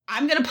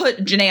I'm going to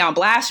put Janae on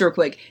blast real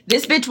quick.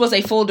 This bitch was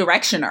a full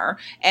Directioner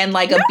and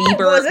like a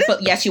Bieber.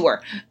 But yes, you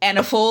were. And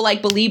a full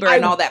like Belieber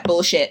and all that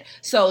bullshit.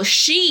 So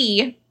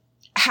she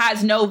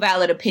has no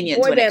valid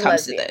opinions when it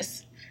comes to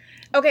this.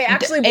 Okay,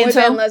 actually, boy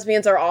band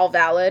lesbians are all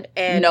valid,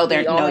 and no,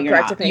 you're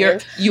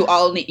not. You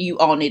all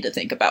need to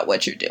think about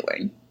what you're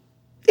doing.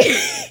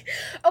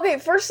 Okay,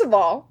 first of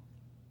all,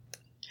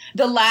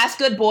 the last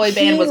good boy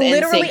band was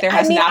NSYNC. There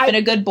has not been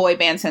a good boy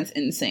band since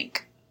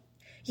NSYNC.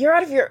 You're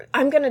out of your.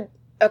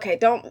 Okay,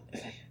 don't.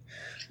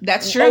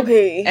 That's true.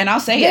 Okay, and I'll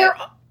say it.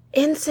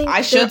 NSYNC.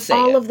 I should say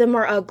all of them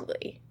are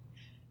ugly.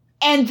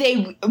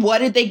 And what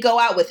did they go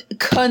out with?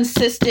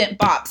 Consistent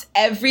bops.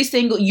 Every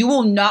single, you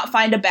will not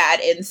find a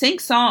bad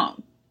NSYNC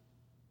song.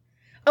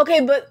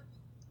 Okay, but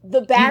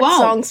the bad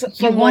songs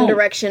from One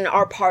Direction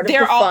are part of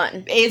the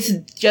fun. It's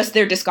just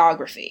their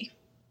discography.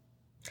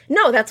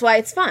 No, that's why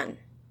it's fun.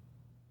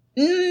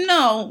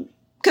 No,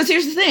 because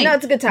here's the thing. No,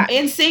 it's a good time.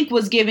 NSYNC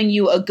was giving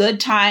you a good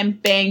time,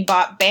 bang,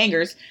 bop,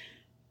 bangers.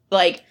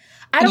 Like,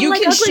 I don't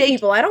like ugly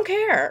people. I don't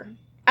care.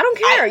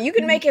 You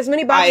can make as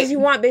many bops as you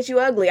want, bitch, you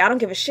ugly. I don't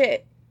give a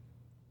shit.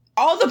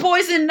 All the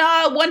boys in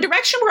One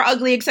Direction were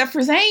ugly except for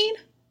Zayn.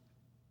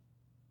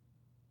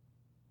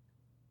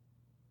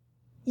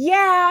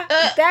 Yeah,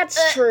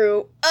 that's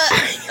true.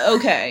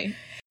 Okay.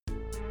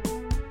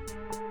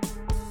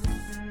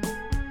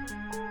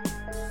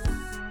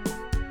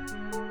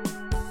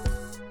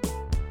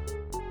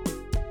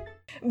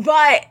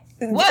 But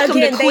welcome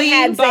to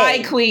Queen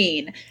by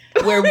Queen,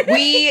 where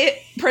we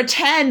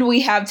pretend we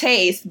have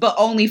taste, but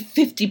only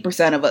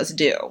 50% of us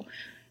do.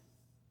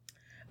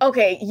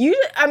 Okay,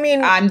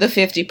 I'm the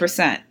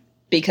 50%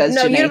 because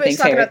Janae thinks you're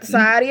talking about the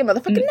side of your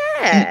motherfucking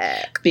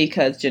neck.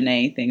 Because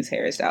Janae thinks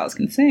Harry Styles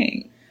can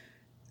sing.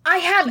 I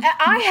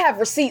have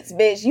receipts,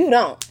 bitch. You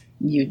don't.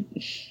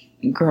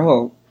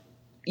 Girl,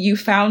 you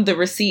found the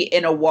receipt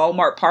in a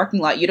Walmart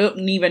parking lot. You don't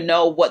even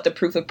know what the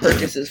proof of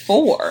purchase is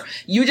for.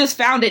 You just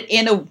found it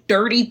in a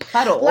dirty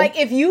puddle. Like,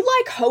 if you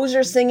like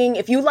Hozier singing,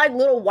 if you like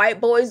little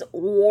white boys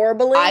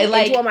warbling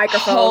into a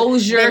microphone,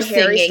 Hozier then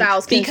Harry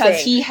Styles can because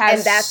sing. He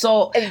has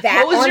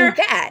Hozier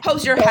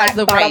has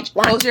the range.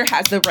 Hozier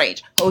has the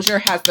range. Hozier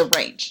has the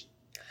range.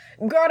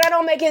 Girl, that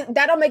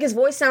don't make his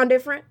voice sound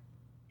different.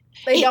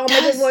 They don't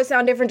make his voice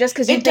sound different just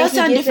because you think he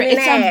sound different.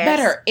 It sounds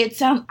better. It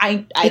sounds.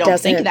 I don't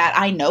think that.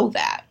 I know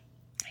that.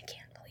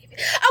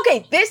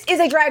 Okay, this is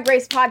a Drag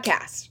Race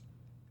podcast.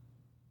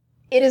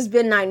 It has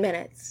been 9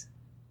 minutes.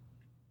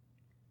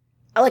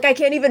 Like, I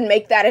can't even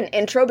make that an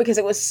intro because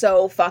it was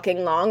so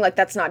fucking long. Like,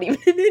 that's not even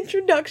an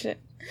introduction.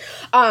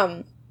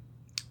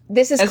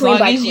 This is Queen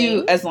by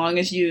Queen. As long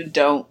as you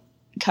don't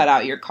cut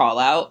out your call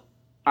out,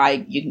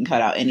 you can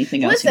cut out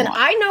anything else. Listen, you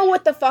want. I know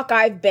what the fuck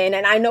I've been,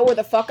 and I know where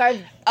the fuck I've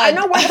been and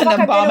what the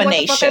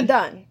fuck I've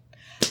done.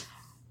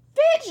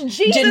 Bitch,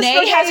 Jesus,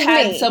 Janae has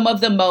had some of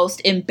the most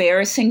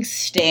embarrassing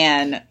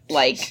stan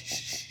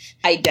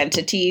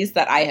identities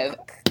that I have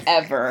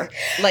ever.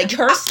 Like,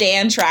 her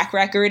stan track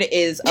record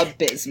is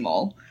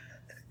abysmal.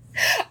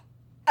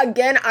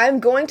 Again, I'm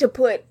going to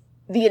put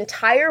the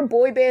entire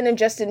boy band and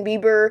Justin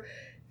Bieber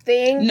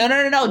thing. No,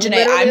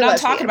 Janae,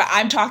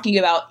 I'm talking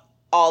about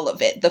all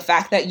of it. The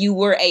fact that you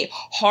were a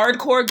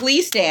hardcore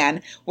Glee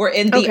stan were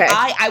in the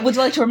I would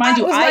like to remind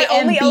you,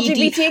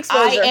 IMBD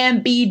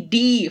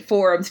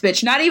forums,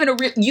 bitch. Not even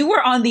you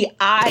were on the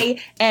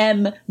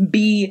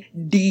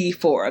IMBD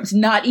forums,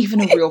 not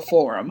even a real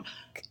forum.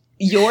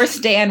 Your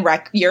stan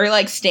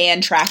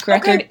track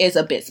record is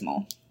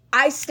abysmal.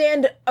 I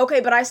stand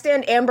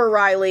Amber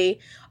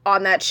Riley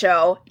on that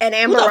show, and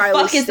Amber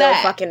Riley's still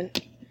fucking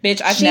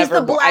bitch.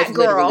 I've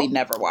literally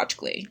never watched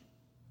Glee.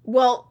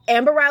 Well,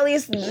 Amber Riley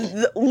is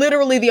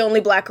literally the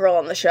only black girl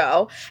on the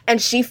show, and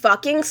she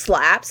fucking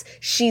slaps.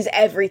 She's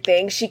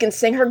everything. She can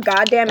sing her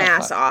goddamn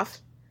ass off.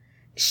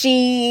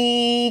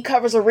 She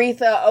covers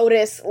Aretha,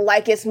 Otis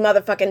like it's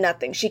motherfucking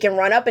nothing. She can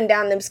run up and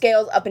down them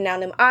scales, up and down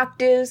them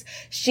octaves.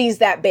 She's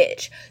that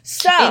bitch.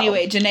 So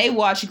anyway, Janae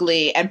watched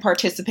Glee and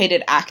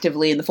participated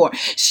actively in the forum.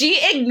 She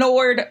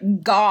ignored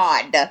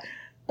God to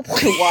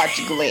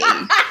watch Glee.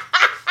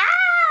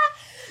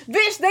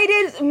 Bitch, they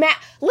did.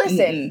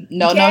 Listen,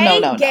 no.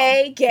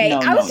 Gay.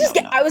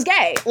 I was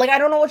gay. Like, I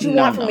don't know what you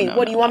want from me.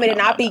 What do you want me to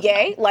not be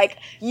gay? Like,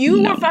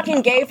 you were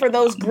fucking gay for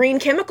those green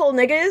chemical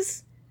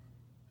niggas.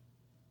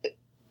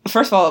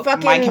 First of all,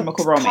 fucking My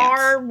Chemical Romance.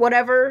 Car,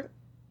 whatever.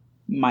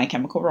 My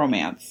Chemical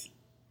Romance.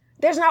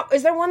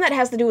 Is there one that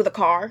has to do with a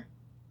car?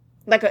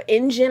 Like an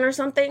engine or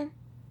something?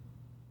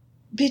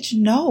 Bitch,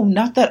 no.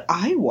 Not that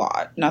I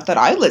watch. Not that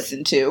I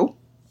listen to.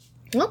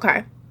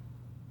 Okay.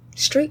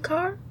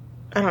 Streetcar?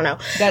 I don't know.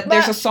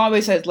 There's a song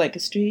that says, like, a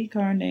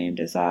streetcar named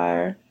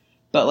Desire.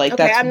 But, like,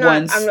 that's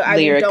one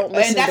lyric.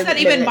 And that's not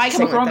even My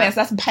Chemical Romance.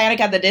 That's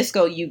Panic at the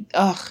Disco.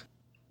 Ugh.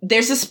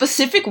 There's a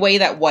specific way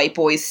that white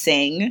boys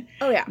sing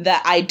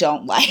that I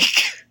don't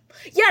like.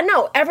 Yeah,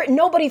 no.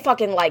 Nobody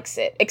fucking likes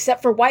it.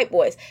 Except for white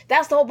boys.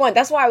 That's the whole point.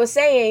 That's why I was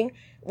saying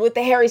with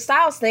the Harry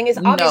Styles thing is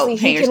obviously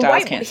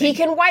he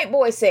can white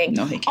boy sing.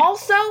 No, he can't.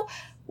 Also,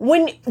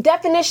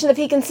 definition of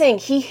he can sing,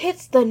 he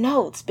hits the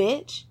notes,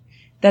 bitch.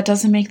 That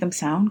doesn't make them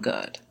sound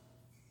good.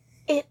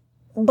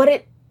 But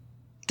it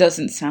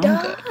doesn't sound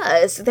good.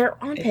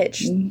 They're on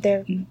pitch.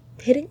 They're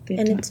hitting,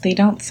 they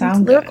don't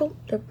sound lyrical.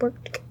 Good.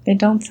 They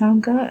don't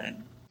sound good.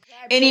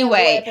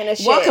 Anyway,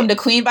 welcome to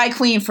Queen by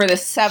Queen for the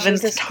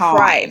 7th time.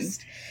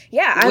 Christ.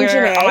 Yeah, I'm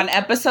Janae. We're on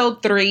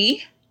episode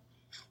 3.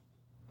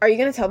 Are you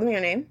going to tell them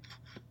your name?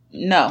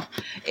 No.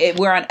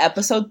 We're on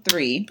episode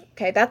 3.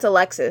 Okay, that's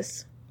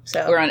Alexis.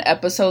 So we're on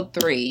episode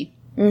 3.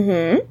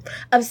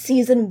 Of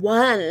season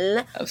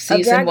 1. Of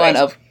season 1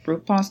 of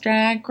RuPaul's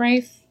Drag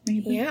Race.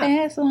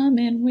 Best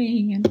woman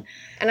win.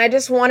 And I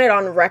just wanted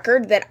on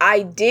record that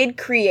I did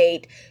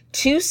create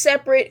 2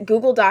 separate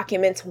Google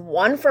documents,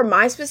 one for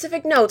my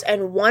specific notes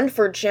and one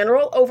for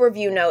general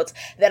overview notes,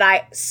 that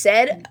I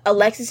said,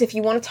 Alexis, if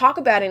you want to talk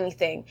about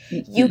anything,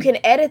 you can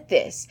edit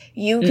this.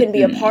 You can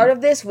be a part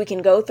of this. We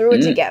can go through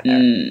it together.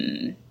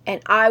 And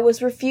I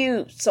was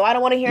refused. So I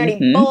don't want to hear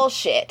any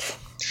bullshit.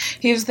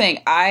 Here's the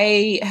thing.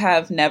 I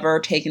have never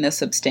taken a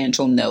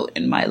substantial note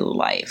in my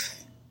life.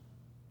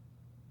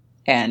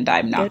 And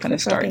I'm not going to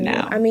start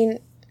now. I mean,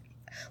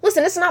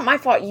 listen, it's not my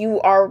fault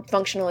you are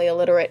functionally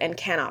illiterate and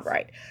cannot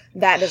write.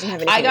 That doesn't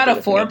have anything to do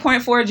with me. I got a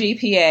 4.4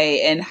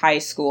 GPA in high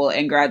school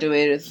and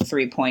graduated with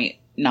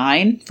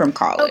 3.9 from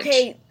college.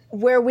 Okay,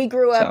 where we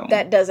grew up,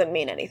 that doesn't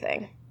mean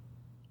anything.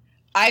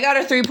 I got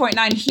a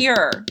 3.9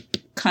 here,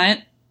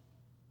 cunt.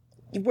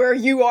 Where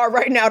you are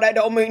right now, that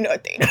don't mean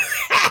nothing.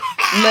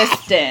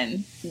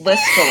 Liskellin.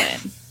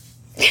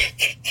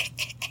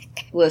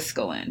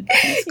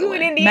 You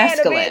in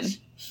Indiana, bitch.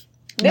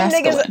 Them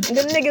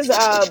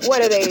niggas,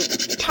 what are they?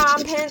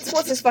 Tom Pence?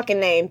 What's his fucking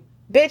name?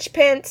 Bitch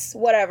Pence?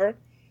 Whatever.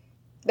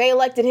 They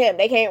elected him.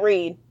 They can't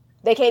read.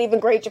 They can't even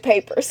grade your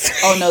papers.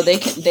 Oh no, they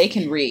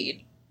can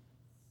read.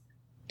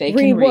 They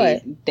can read.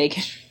 What? They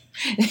can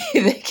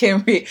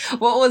read.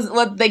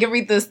 What they can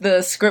read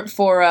the script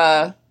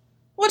for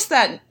what's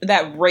that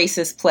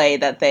racist play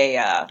that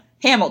they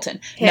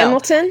Hamilton.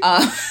 Hamilton?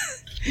 No,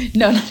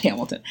 not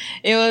Hamilton.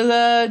 It was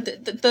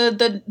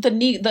the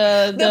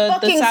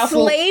fucking South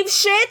slave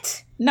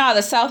shit. Nah,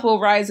 the South Will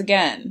Rise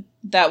Again.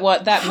 That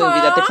movie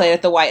that they played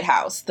at the White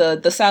House.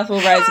 The South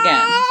Will Rise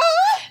Again.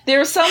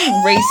 There's some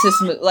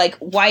racist movie, like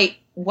white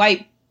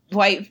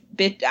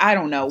bitch. I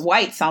don't know,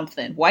 white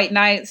something. White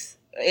Knights.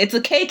 It's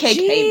a KKK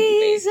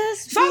movie.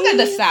 Song of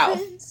the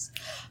South.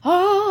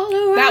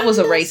 That was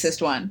a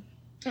racist one.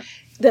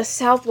 The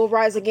South will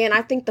rise again.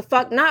 I think the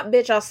fuck not,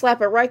 bitch. I'll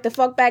slap it right the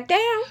fuck back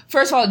down.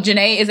 First of all,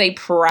 Janae is a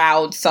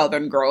proud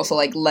Southern girl, so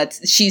like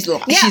she's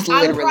literally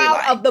I'm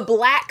proud of the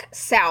Black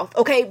South.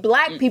 Okay,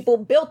 Black people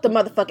built the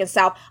motherfucking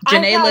South.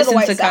 Janae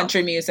listens to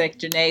country music.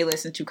 Janae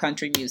listens to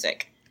country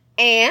music,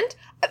 and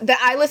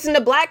I listen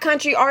to Black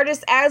country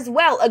artists as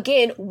well.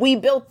 Again, we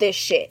built this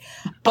shit.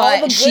 But all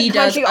the good she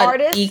does country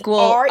artists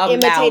are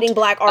imitating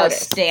Black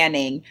artists.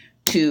 Standing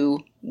to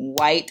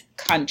white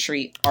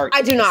country artists.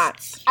 I do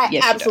not.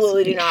 I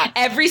absolutely do not.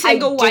 Every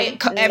single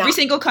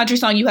country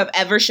song you have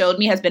ever showed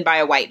me has been by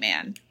a white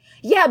man.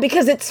 Yeah,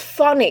 because it's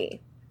funny.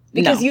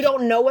 Because you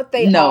don't know what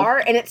they are,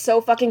 and it's so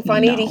fucking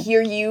funny to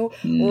hear you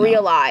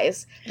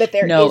realize that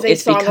there is a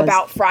song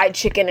about fried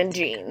chicken and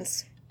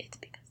jeans. It's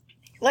because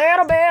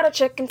little bit of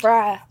chicken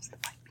fries,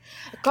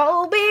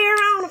 cold beer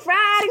on a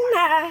Friday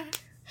night.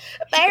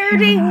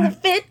 30 the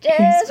fit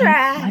just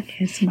right.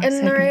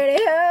 And the radio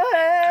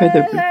for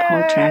the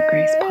RuPaul Drag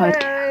Race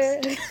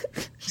podcast.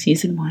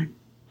 Season 1,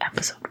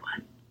 episode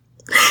 1.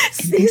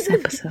 In this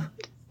episode.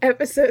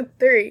 Episode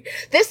 3.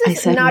 This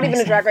is not even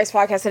a Drag Race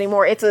podcast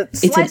anymore. It's a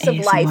slice of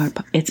life.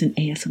 It's an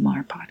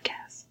ASMR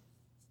podcast.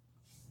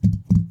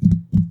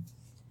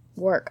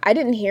 Work. I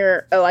didn't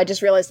hear... Oh, I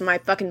just realized my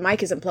fucking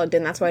mic isn't plugged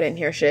in. That's why I didn't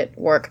hear shit.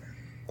 Work.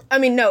 I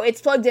mean, no,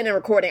 it's plugged in and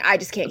recording. I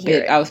just can't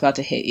hear it. I was about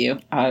to hit you.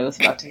 Okay,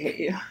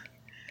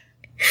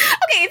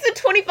 it's been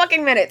 20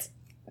 fucking minutes.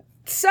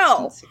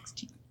 So,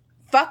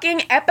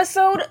 fucking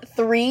episode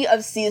 3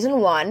 of season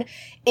 1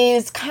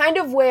 is kind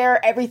of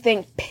where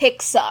everything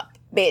picks up,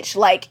 bitch.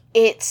 Like,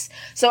 it's...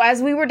 So,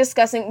 as we were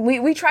discussing,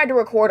 we tried to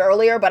record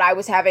earlier, but I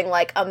was having,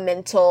 like, a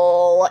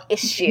mental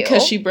issue.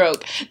 Because she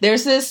broke.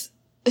 There's this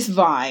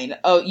Vine.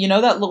 Oh, you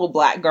know that little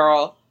black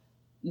girl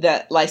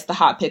that likes the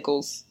hot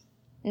pickles?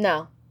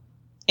 No.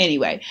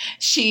 Anyway,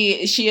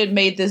 she had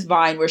made this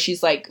Vine where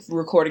she's like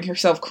recording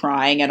herself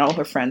crying and all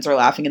her friends are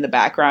laughing in the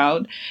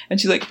background.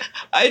 And she's like,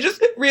 I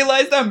just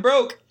realized I'm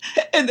broke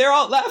and they're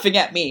all laughing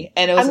at me.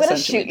 And it was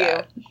essentially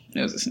that.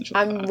 It was essentially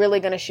I'm really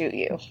going to shoot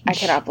you. I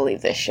cannot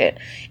believe this shit.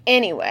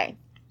 Anyway.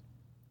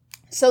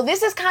 So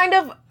this is kind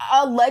of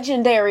a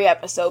legendary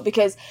episode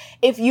because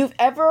if you've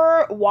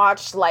ever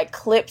watched like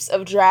clips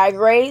of Drag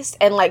Race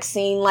and like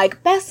seen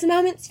like best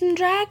moments from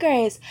Drag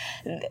Race,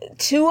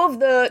 two of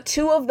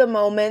the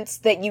moments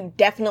that you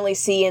definitely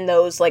see in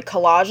those like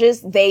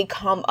collages, they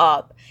come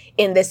up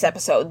in this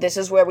episode. This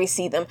is where we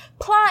see them.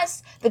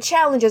 Plus, the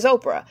challenge is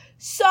Oprah.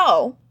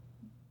 So,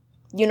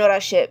 you know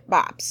that shit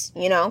bops,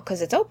 you know,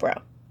 because it's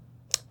Oprah.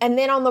 And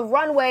then on the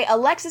runway,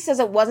 Alexis says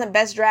it wasn't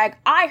best drag.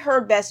 I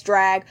heard best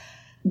drag.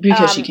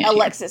 Because she can't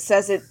Alexis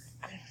says it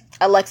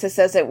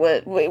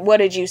was... What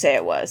did you say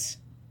it was?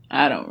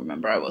 I don't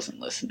remember. I wasn't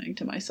listening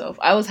to myself.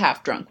 I was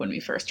half drunk when we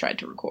first tried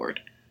to record.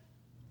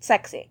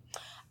 Sexy.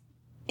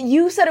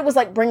 You said it was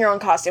like bring your own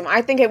costume.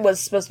 I think it was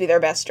supposed to be their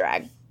best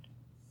drag.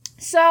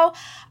 So,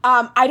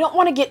 I don't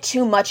want to get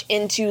too much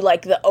into,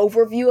 like, the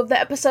overview of the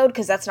episode,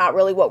 because that's not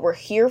really what we're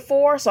here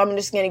for, so I'm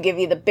just going to give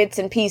you the bits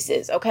and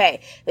pieces. Okay,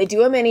 they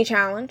do a mini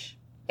challenge.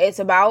 It's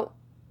about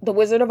the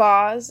Wizard of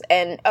Oz,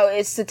 and,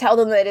 it's to tell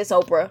them that it's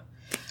Oprah.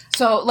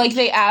 So, like,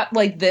 they act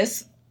like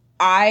this,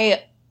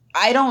 I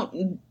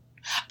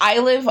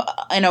live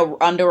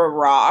under a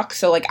rock,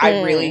 so, like,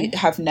 I really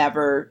have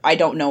never, I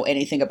don't know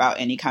anything about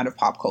any kind of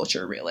pop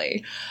culture,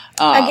 really.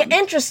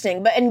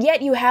 Interesting, and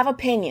yet you have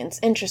opinions.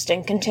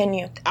 Interesting,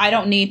 continue. I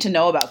don't need to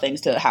know about things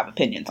to have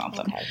opinions on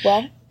them. Okay,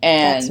 well,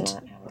 that's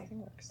not how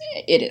everything works.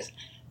 It is.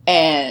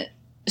 And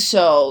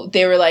so,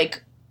 they were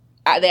like,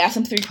 they asked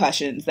them 3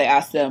 questions. They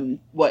asked them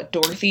what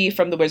Dorothy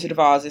from The Wizard of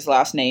Oz's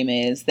last name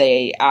is.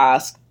 They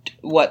asked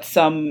what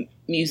some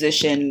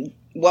musician,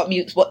 what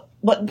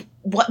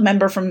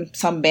member from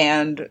some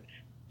band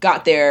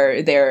got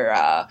their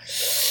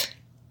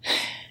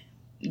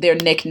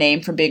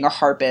nickname from being a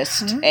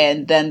harpist,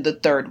 and then the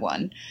third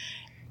one.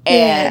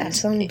 And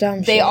some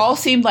dumb they shit. all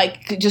seemed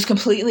like just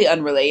completely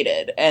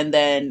unrelated. And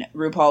then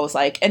RuPaul was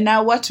like, and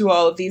now what do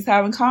all of these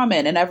have in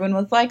common? And everyone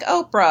was like,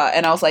 Oprah.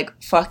 And I was like,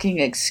 fucking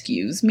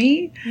excuse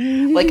me?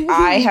 Like,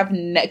 I have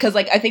because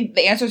like I think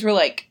the answers were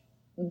like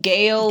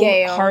Gail.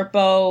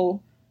 Harpo,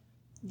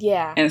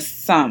 and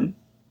some.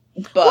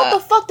 But what the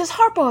fuck does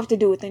Harpo have to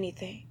do with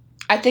anything?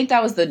 I think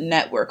that was the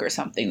network or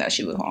something that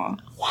she was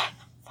on. What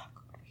the fuck?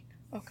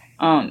 Okay.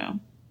 I don't know.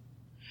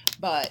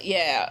 But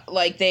yeah,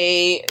 like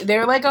they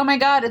were like, oh my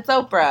god, it's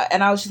Oprah.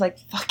 And I was just like,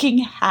 fucking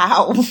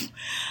how?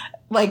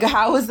 Like,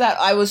 how is that?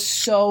 I was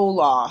so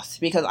lost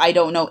because I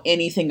don't know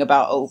anything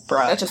about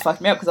Oprah. That just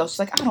fucked me up because I was just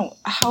like,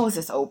 how is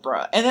this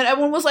Oprah? And then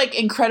everyone was like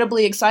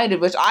incredibly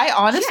excited, which I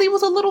honestly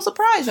was a little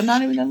surprised. I'm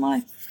not even gonna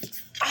lie.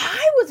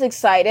 I was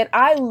excited.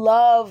 I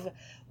love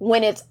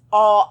when it's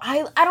all,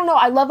 I don't know,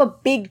 I love a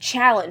big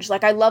challenge.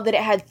 Like, I love that it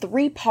had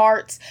 3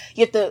 parts.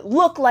 You have to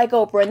look like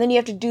Oprah, and then you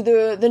have to do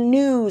the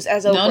news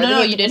as Oprah.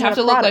 No, you didn't have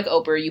to look like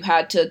Oprah. You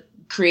had to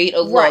create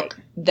a look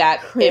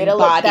that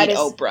embodied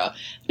Oprah.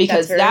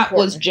 Because that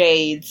was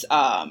Jade's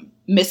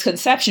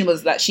misconception,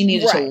 was that she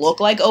needed to look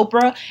like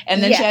Oprah,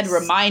 and then she had to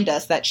remind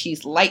us that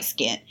she's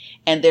light-skinned.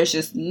 And there's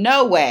just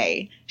no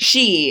way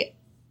she,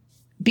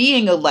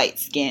 being a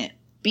light-skinned,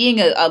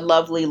 being a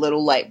lovely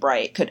little light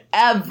bright, could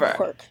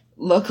ever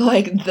look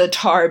like the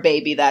tar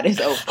baby that is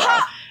Oprah.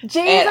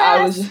 Jesus. And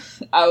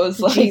I was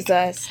like,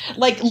 Jesus.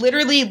 Like,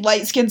 literally,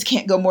 light skins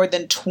can't go more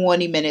than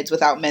 20 minutes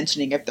without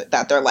mentioning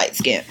that they're light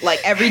skinned. Like,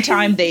 every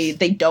time they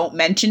don't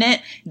mention it,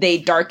 they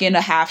darken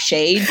a half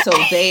shade, so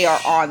they are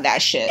on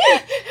that shit.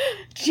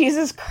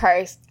 Jesus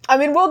Christ. I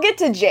mean, we'll get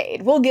to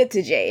Jade.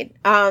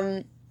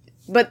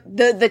 But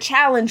the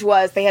challenge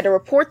was they had to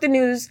report the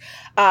news,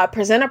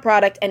 present a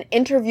product, and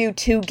interview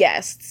 2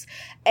 guests.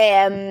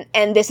 And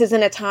this is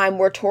in a time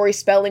where Tori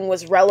Spelling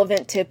was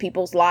relevant to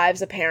people's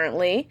lives,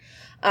 apparently.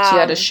 She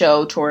had a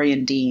show, Tori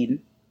and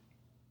Dean.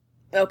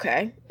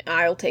 Okay,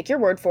 I'll take your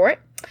word for it.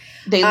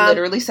 They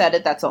literally said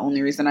it. That's the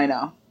only reason I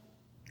know.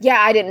 Yeah,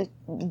 I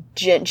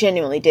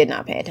genuinely did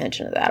not pay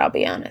attention to that, I'll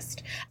be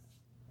honest.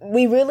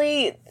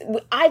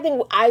 I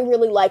think I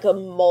really like a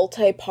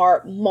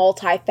multi-part,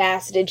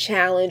 multifaceted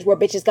challenge where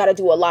bitches gotta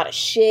do a lot of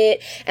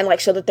shit and, like,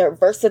 show that they're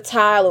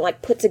versatile and,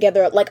 like, put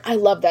together, like, I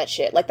love that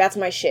shit. Like, that's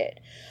my shit.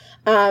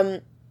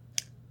 So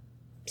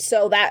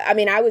that, I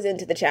mean, I was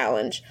into the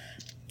challenge.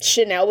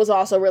 Chanel was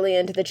also really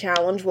into the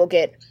challenge. We'll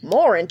get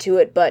more into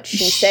it, but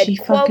she said,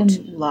 quote,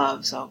 fucking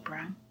loves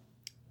Oprah.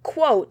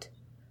 Quote,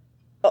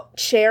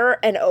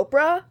 Cher and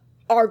Oprah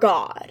are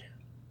God.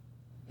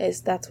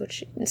 That's what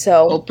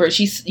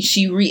Oprah,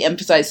 she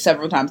re-emphasized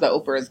several times that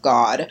Oprah is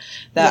God.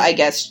 That I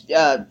guess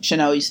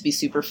Chanel used to be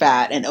super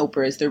fat, and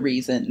Oprah is the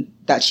reason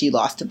that she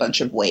lost a bunch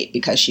of weight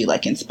because she,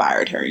 like,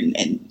 inspired her,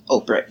 and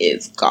Oprah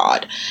is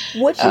God.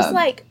 Which is,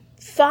 like,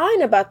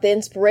 fine about the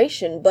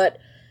inspiration, but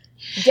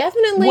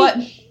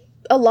definitely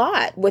a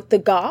lot with the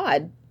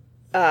God.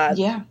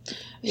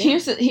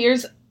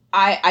 Here's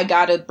I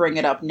gotta bring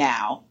it up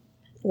now.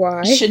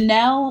 Why?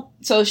 Chanel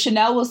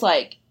was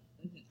like,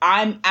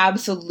 I'm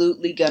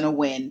absolutely gonna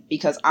win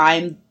because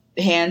I'm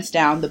hands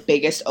down the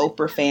biggest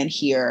Oprah fan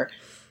here.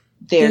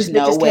 There's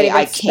no way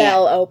I can't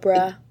spell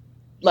Oprah.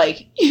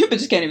 Like, you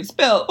bitches can't even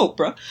spell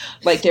Oprah.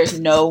 Like, there's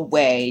no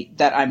way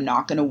that I'm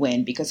not gonna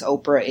win because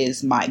Oprah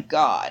is my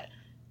God.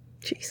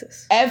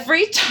 Jesus.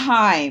 Every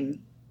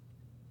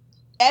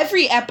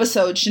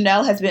episode,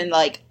 Chanel has been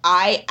like,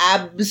 I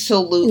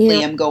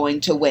absolutely am going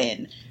to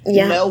win.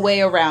 Yeah. No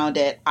way around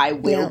it. I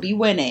will be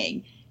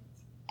winning.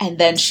 And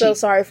then she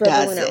sorry for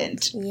everyone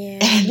else.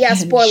 Yeah,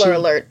 spoiler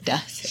alert.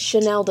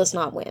 Chanel does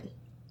not win.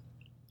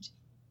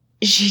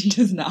 She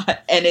does not.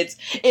 And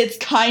it's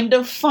kind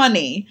of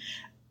funny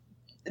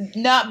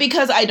Not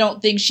because I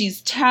don't think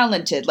she's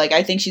talented. Like,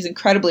 I think she's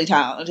incredibly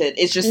talented.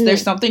 It's just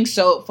there's something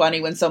so funny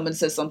when someone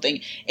says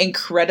something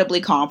incredibly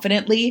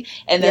confidently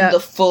and then the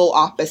full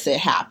opposite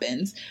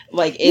happens.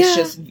 Like, it's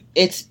just,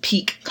 it's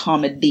peak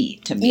comedy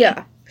to me.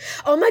 Yeah.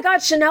 Oh my God,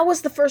 Chanel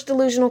was the first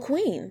delusional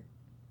queen.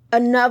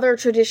 Another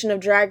tradition of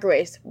Drag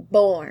Race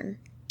born.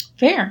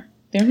 Fair.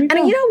 There we go.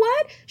 And you know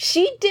what?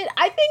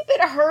 I think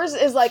that hers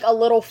is, like, a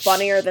little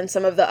funnier than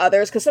some of the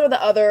others, because some of the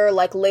other,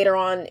 like, later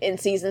on in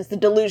seasons, the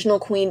delusional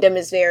queendom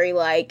is very,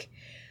 like,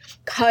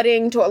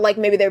 cutting to, like,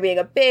 maybe they're being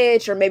a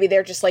bitch, or maybe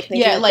they're just, like,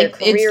 thinking that their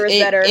career is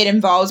better. It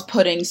involves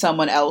putting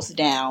someone else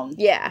down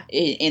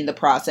in the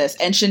process.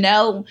 And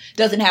Chanel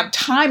doesn't have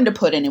time to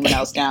put anyone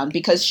else down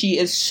because she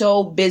is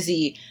so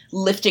busy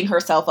lifting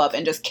herself up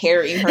and just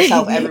carrying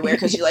herself everywhere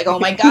because she's like, oh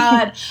my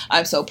God,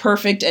 I'm so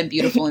perfect and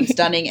beautiful and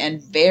stunning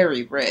and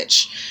very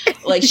rich.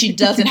 Like, she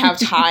doesn't have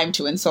time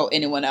to insult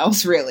anyone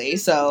else, really.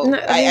 So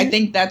I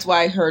think that's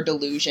why her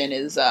delusion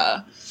is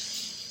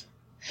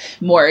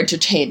more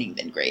entertaining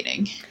than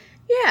grating.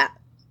 Yeah.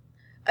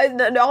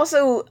 And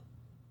also,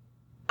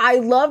 I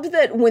loved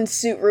that when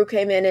Suit-Ru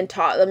came in and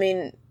taught, I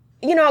mean,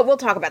 you know what, we'll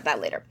talk about that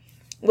later.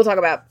 We'll talk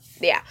about,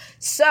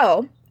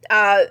 So,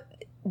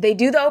 they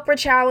do the Oprah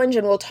challenge,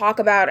 and we'll talk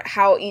about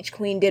how each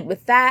queen did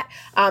with that.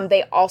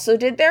 They also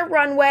did their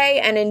runway,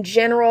 and in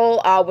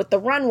general, with the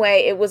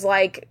runway, it was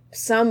like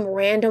some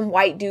random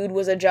white dude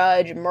was a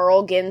judge,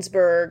 Merle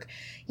Ginsburg,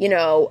 you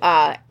know,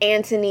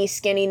 Anthony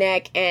Skinny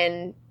Neck,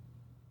 and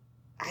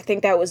I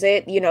think that was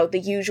it, you know, the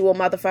usual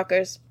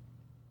motherfuckers.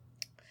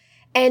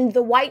 And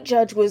the white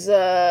judge was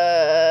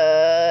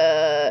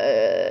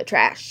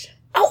trash.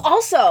 Oh,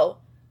 also,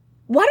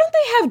 why don't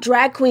they have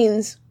drag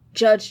queens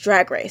judge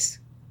Drag Race?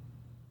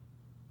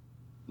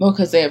 Well,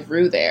 because they have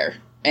Ru there,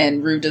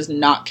 and Ru does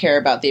not care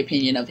about the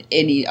opinion of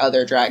any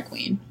other drag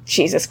queen.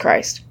 Jesus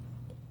Christ.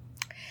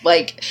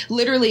 Like,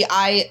 literally,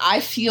 I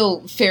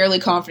feel fairly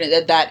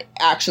confident that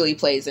actually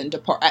plays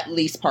into at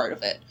least part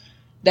of it.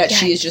 That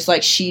she is just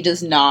like, she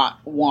does not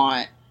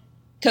want...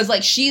 Because,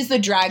 like, she's the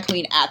drag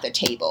queen at the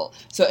table.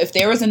 So if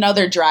there was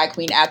another drag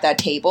queen at that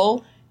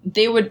table,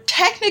 there would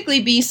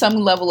technically be some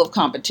level of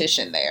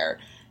competition there.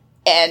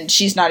 And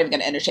she's not even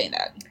going to entertain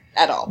that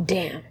at all.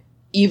 Damn.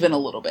 Even a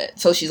little bit.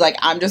 So she's like,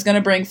 I'm just going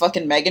to bring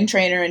fucking Meghan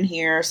Trainor in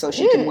here so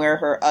she can wear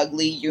her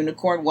ugly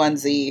unicorn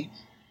onesie.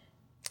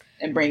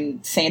 And bring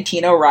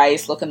Santino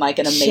Rice looking like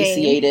an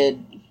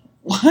emaciated...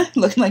 What?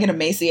 Looking like an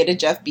emaciated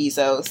Jeff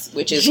Bezos,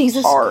 which is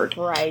Jesus hard.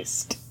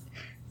 Christ.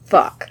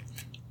 Fuck.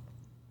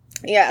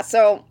 Yeah,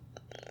 so,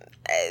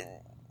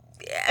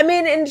 I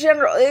mean, in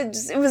general,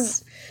 it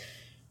was,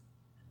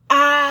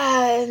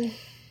 I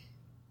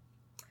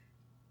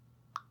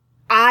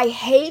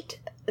hate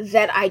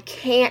that I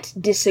can't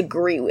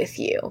disagree with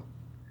you.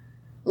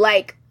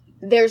 Like,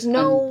 there's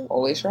no... I'm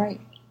always right.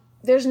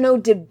 There's no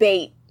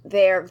debate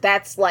there.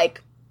 That's,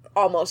 like,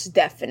 almost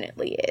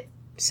definitely it.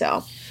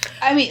 So,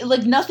 I mean,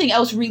 like, nothing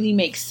else really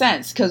makes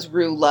sense because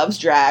Ru loves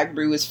drag.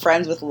 Ru is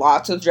friends with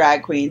lots of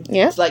drag queens.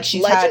 Yes, like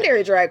she's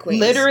legendary drag queens.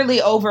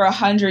 Literally over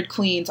 100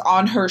 queens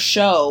on her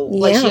show. Yeah.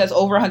 Like, she has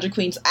over 100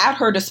 queens at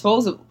her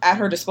disposal.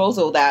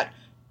 That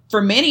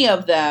for many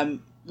of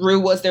them,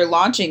 Ru was their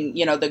launching,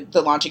 you know,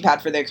 the launching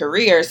pad for their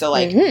career. So,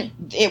 like,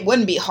 it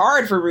wouldn't be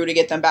hard for Ru to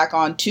get them back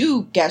on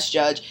to guest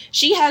judge.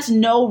 She has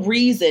no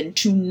reason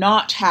to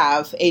not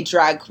have a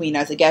drag queen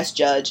as a guest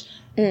judge,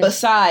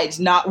 besides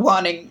not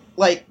wanting,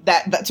 like,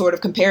 that sort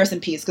of comparison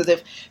piece. Because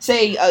if,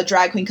 say, a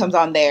drag queen comes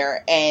on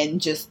there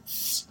and just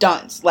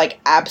stunts, like,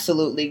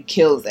 absolutely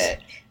kills it,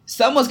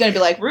 someone's going to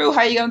be like, Ru, how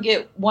are you going to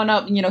get one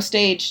up, you know,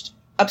 upstaged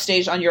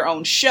on your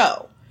own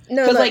show?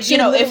 No, like, you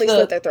know, if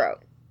slit their throat.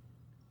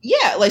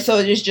 Yeah, like, so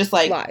it's just,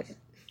 like, live.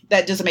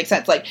 That doesn't make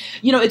sense. Like,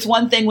 you know, it's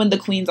one thing when the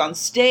queen's on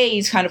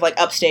stage, kind of, like,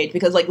 upstage,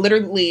 because, like,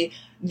 literally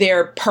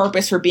their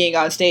purpose for being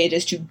on stage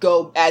is to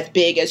go as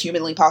big as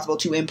humanly possible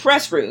to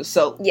impress Ru.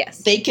 So yes,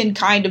 they can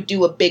kind of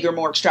do a bigger,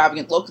 more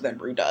extravagant look than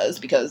Ru does,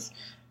 because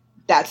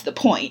that's the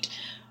point.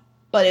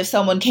 But if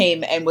someone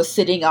came and was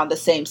sitting on the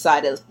same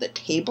side of the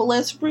table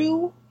as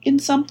Ru in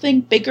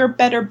something bigger,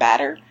 better,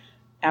 badder,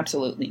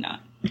 absolutely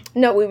not.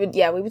 No, we would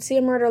see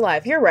a murder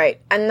live. You're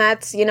right. And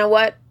that's, you know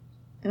what?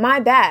 My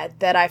bad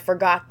that I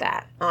forgot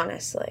that,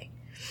 honestly.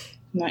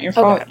 Not your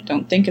fault. Okay.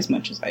 Don't think as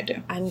much as I do.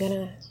 I'm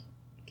gonna...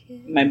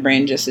 My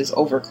brain just is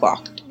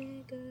overclocked.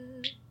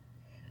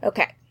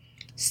 Okay.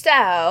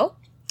 So,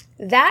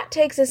 that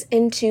takes us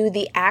into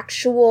the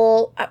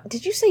actual...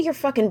 did you say you're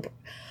fucking...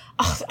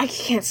 Oh, I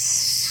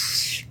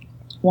can't...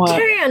 What?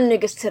 Damn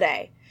niggas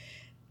today.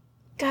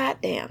 God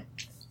damn.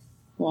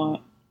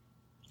 What?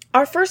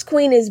 Our first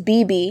queen is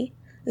BeBe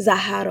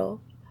Zahara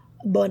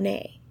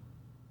Benet.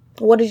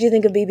 What did you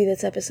think of BeBe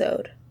this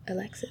episode,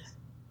 Alexis?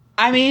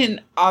 I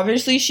mean,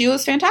 obviously she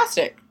was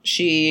fantastic.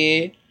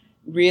 She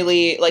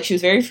really, like, she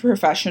was very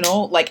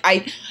professional. Like,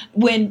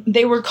 when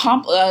they were,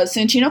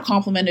 Santino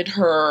complimented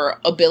her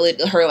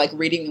ability, her, like,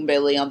 reading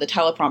ability on the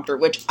teleprompter,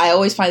 which I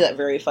always find that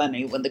very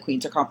funny when the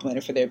queens are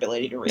complimented for their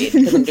ability to read.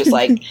 Because I'm just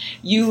like,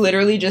 you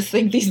literally just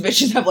think these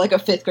bitches have, like, a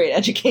 5th grade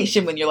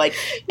education when you're like,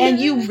 and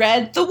you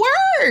read the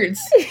words!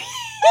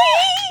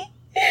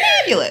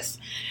 Fabulous.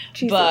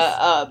 Jesus.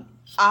 But,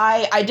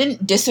 I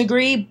didn't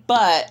disagree,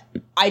 but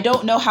I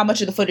don't know how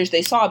much of the footage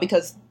they saw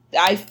because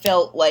I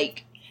felt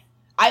like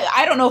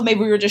I don't know if maybe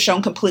we were just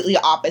shown completely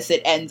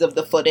opposite ends of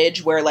the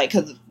footage where, like,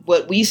 because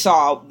what we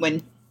saw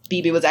when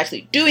BB was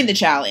actually doing the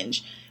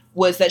challenge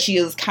was that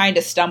she was kind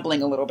of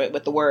stumbling a little bit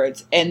with the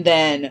words. And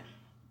then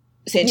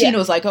Santino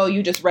was like, oh,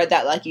 you just read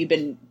that like you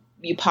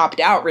popped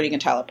out reading a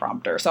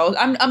teleprompter. So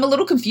I'm a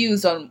little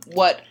confused on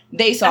what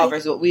they saw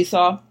versus what we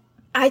saw.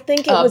 I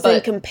think it was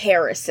in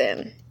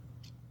comparison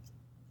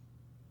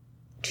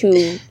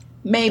to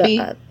maybe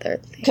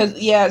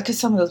because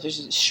some of those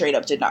bitches straight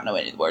up did not know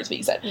any of the words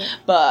being said.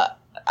 But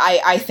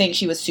I think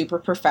she was super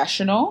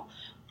professional.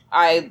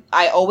 I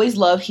always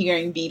love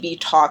hearing BB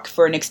talk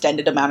for an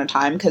extended amount of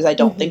time because I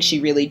don't think she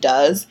really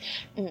does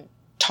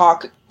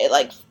talk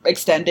like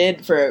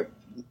extended for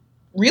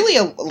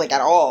really like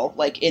at all,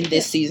 like in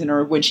this season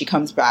or when she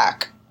comes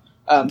back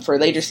for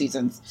later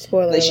seasons.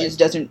 Spoiler like, she just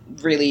doesn't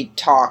really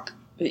talk.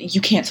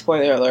 You can't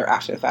spoiler alert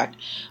after the fact.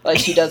 Like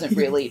she doesn't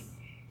really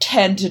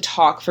tend to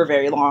talk for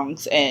very long,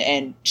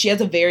 and she has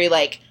a very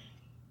like.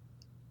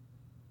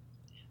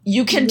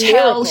 You can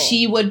tell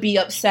she would be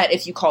upset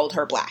if you called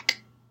her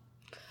black.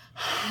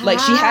 Like,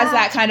 she has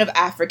that kind of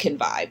African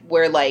vibe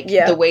where, like,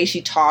 the way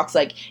she talks,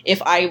 like,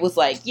 if I was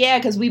like, yeah,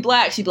 because we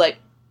black, she'd be like,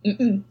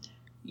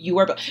 you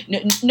are black.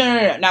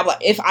 No, not black.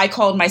 If I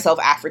called myself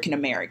African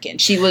American,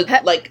 she would,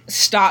 like,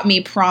 stop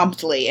me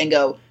promptly and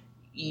go,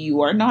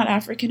 you are not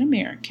African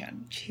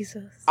American.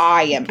 Jesus.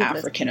 I am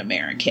African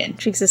American.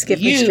 Jesus,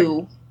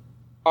 you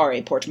are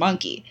a porch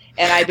monkey.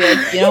 And I'd be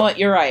like, you know what,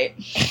 you're right.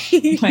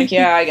 Like,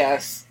 yeah, I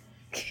guess.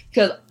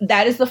 Because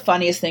that is the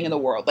funniest thing in the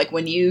world. Like,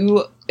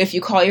 if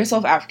you call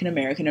yourself African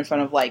American in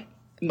front of, like,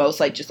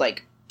 most, like, just,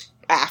 like,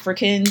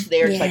 Africans,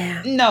 they're just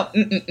like, no,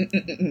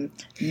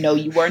 no,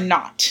 you are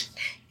not.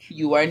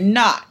 You are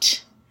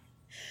not.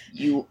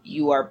 You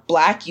are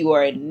black, you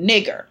are a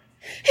nigger.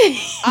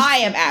 I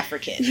am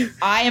African.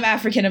 I am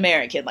African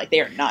American. Like,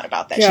 they are not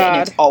about that shit,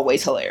 and it's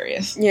always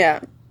hilarious. Yeah.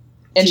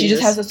 And she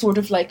just has a sort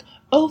of, like,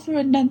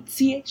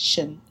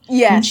 over-enunciation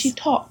when she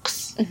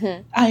talks.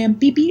 Mm-hmm. I am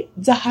Bibi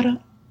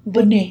Zahara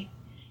Bonet.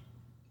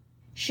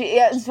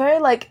 It's very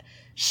like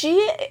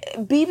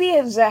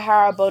Bibi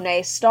Zahara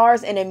Bonet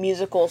stars in a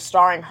musical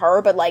starring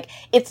her, but like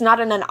it's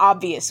not in an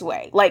obvious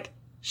way. Like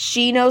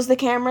she knows the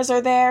cameras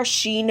are there.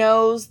 She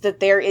knows that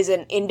there is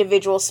an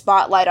individual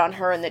spotlight on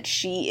her and that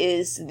she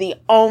is the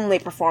only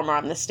performer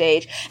on the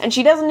stage. And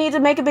she doesn't need to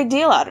make a big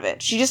deal out of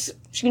it. She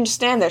can just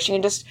stand there. She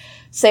can just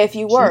say a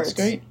few words.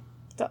 That's great.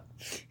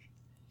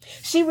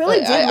 She really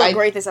did look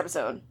great this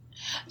episode.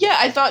 Yeah,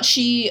 I thought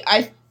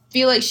I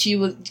feel like she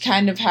was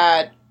kind of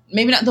had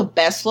maybe not the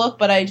best look,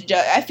 but I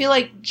feel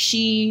like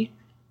she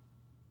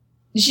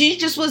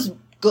just was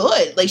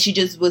good. Like she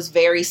just was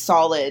very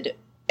solid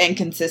and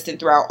consistent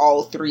throughout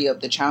all three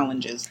of the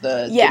challenges: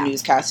 the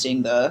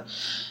newscasting, the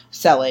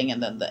selling,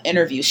 and then the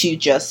interview. She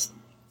just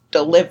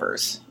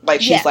delivers.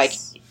 Like she's like,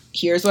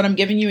 "Here's what I'm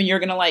giving you, and you're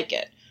gonna like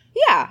it."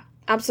 Yeah,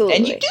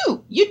 absolutely.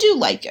 And you do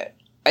like it.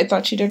 I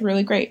thought she did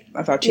really great.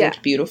 I thought she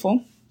looked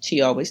beautiful.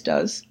 She always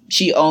does.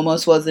 She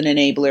almost was an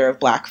enabler of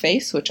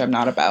blackface, which I'm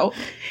not about.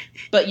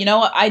 But you know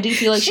what? I do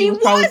feel like she was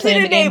probably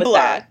playing the game with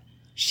that.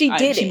 She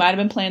might have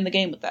been playing the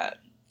game with that.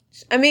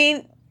 I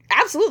mean,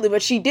 absolutely,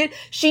 but she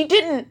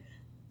didn't.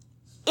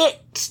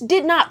 It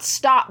did not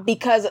stop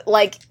because,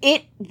 like,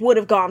 it would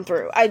have gone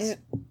through.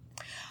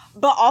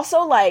 But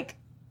also, like,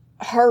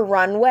 her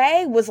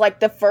runway was,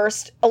 like, the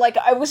first, like,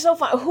 it was so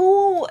fun.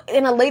 Who,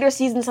 in a later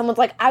season, someone's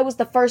like, I was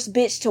the first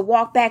bitch to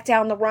walk back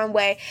down the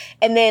runway,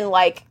 and then,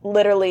 like,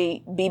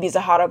 literally, Bibi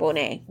Zahara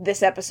Bonet,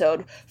 this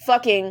episode,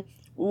 fucking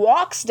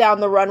walks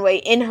down the runway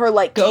in her,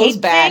 like, goes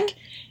back,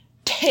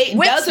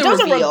 does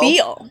a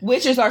reveal,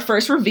 which is our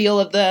first reveal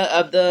of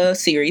the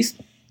series.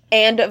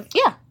 And,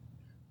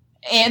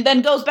 and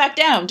then goes back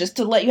down just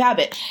to let you have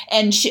it.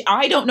 And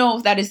I don't know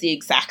if that is the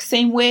exact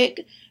same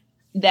wig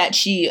that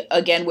she,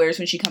 again, wears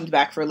when she comes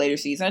back for a later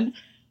season.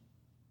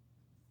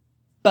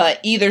 But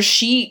either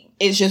she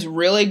is just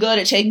really good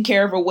at taking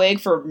care of a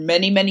wig for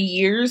many, many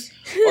years,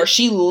 or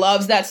she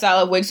loves that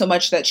style of wig so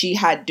much that she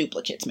had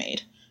duplicates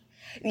made.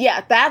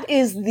 Yeah, that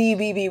is the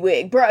BB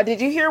wig. Bruh,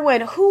 did you hear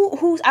when,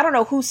 I don't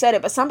know who said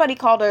it, but somebody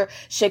called her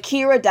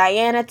Shakira,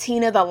 Diana,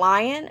 Tina the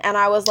Lion, and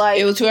I was like...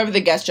 It was whoever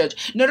the guest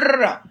judge...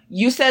 No.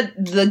 You said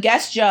the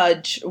guest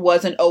judge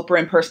was an Oprah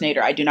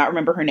impersonator. I do not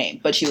remember her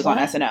name, but she was on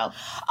SNL.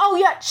 Oh,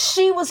 yeah,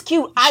 she was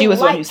cute. She was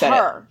one who said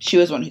her. She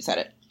was one who said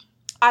it.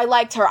 I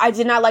liked her. I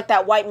did not like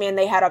that white man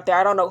they had up there.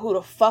 I don't know who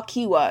the fuck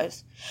he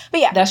was.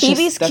 But yeah,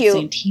 BB's cute.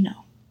 That's Santino.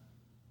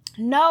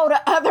 No,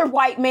 the other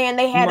white man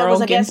they had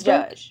was a guest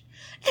judge.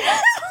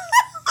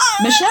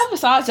 Michelle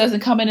Visage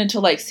doesn't come in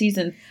until like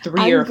season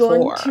 3 or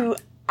 4.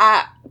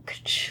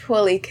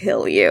 actually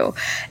kill you.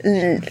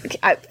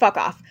 Fuck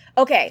off.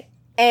 Okay,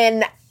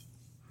 and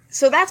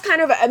so that's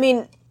kind of, I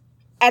mean,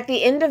 at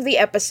the end of the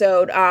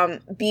episode,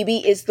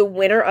 BB is the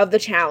winner of the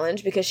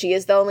challenge because she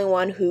is the only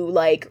one who,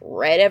 like,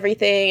 read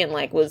everything and,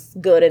 like, was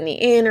good in the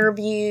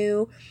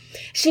interview.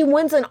 She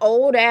wins an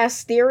old-ass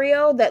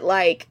stereo that,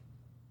 like,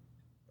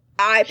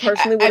 I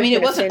personally would I mean,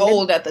 it wasn't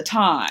old at the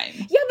time.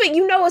 Yeah, but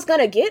you know it's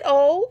gonna get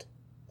old.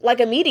 Like,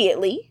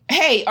 immediately.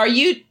 Hey,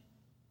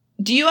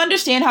 do you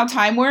understand how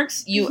time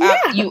works? You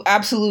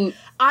absolute...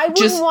 I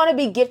wouldn't want to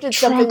be gifted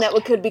something that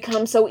could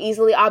become so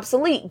easily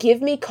obsolete.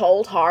 Give me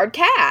cold, hard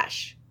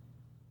cash.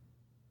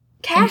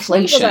 Cash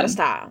goes out of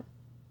style.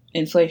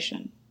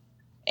 Inflation.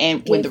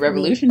 And when the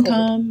revolution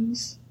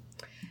comes...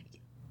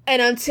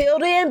 And until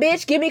then,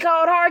 bitch, give me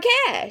cold, hard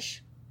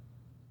cash.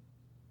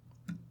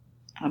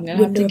 I'm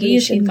gonna have to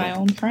guillotine my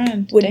own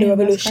friend. When the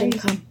revolution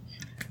come.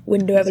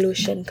 When the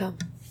revolution come.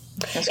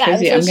 That's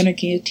crazy. I'm gonna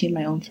guillotine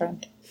my own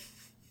friend.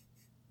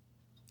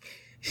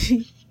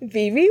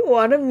 Vivi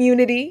won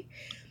immunity.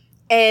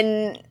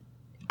 And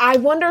I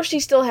wonder if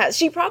she still has...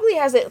 She probably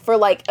has it for,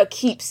 like, a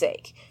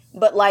keepsake.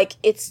 But, like,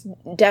 it's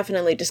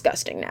definitely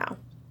disgusting now.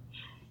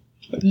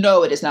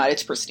 No, it is not.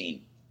 It's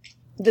pristine.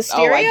 The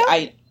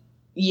stereo?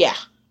 Yeah.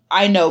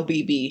 I know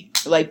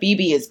BB. Like,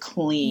 BB is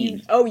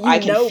clean. I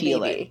can feel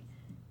BB. It.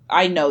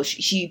 I know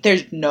she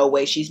there's no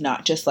way she's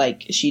not just,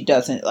 like, she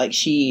doesn't, like,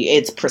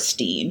 it's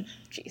pristine.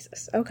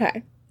 Jesus.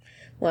 Okay.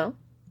 Well,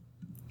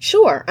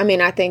 sure. I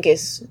mean, I think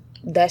it's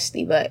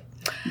dusty, but...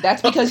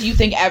 That's because you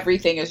think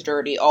everything is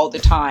dirty all the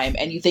time,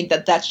 and you think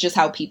that that's just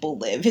how people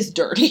live, is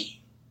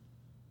dirty.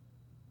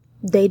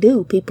 They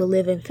do. People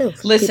live in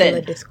filth.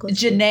 Listen,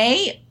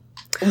 Janae...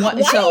 Why do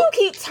you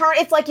keep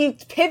turning? It's like you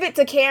pivot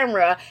to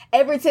camera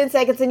every 10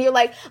 seconds, and you're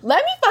like,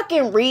 let me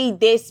fucking read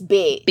this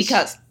bitch.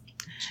 Because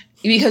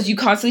you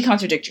constantly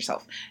contradict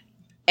yourself,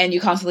 and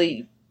you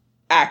constantly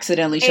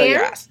accidentally show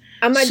your ass.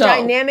 I'm a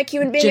dynamic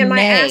human being, and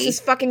my ass is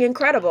fucking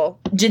incredible.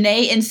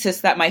 Janae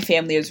insists that my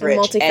family is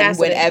rich, and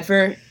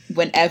whenever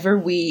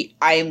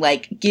I am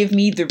like, give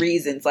me the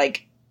reasons,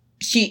 like,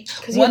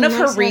 one of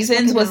her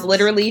reasons was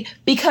literally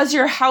because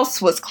your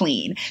house was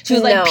clean. She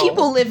was like,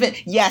 people live in...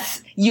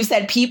 Yes, you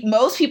said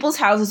most people's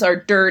houses are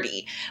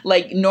dirty.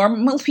 Like,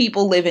 normal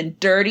people live in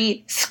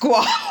dirty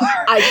squalor.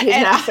 I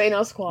did not say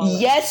no squalor.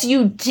 Yes,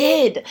 you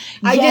did.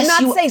 I did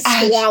not say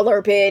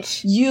squalor,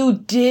 bitch. You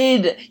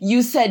did.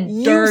 You said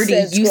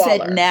dirty. You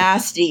said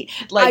nasty.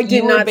 Like,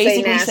 you were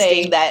basically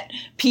saying that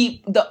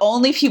the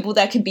only people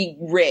that can be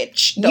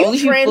rich, the only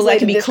people that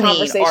can be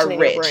clean are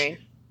rich.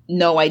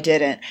 No, I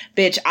didn't.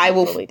 Bitch, I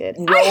will roll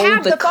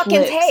the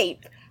fucking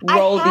tape.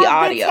 Roll the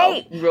audio.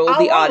 Roll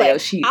the audio.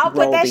 I'll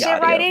put that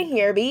shit right in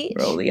here, bitch.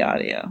 Roll the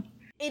audio.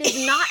 It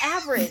is not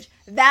average.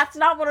 That's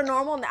not what a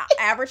normal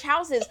average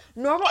house is.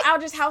 Normal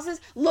average houses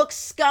look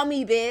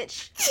scummy,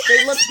 bitch.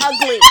 They look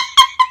ugly.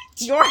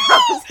 Your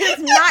house is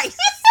nice.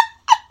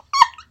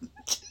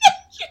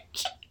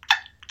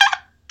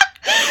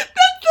 That's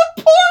the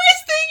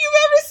poorest thing you've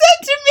ever said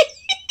to me.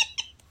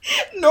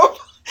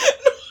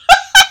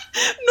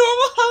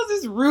 Normal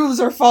houses' roofs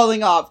are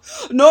falling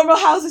off. Normal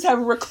houses have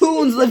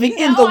raccoons living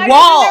in the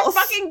walls.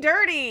 They're fucking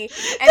dirty.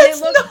 And they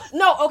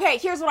look... okay,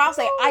 here's what I'll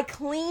say. I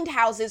cleaned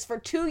houses for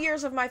 2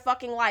 years of my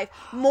fucking life.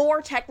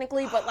 More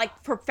technically, but,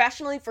 like,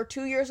 professionally for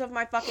 2 years of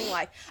my fucking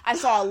life. I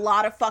saw a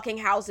lot of fucking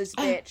houses,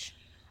 bitch.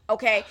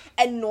 Okay?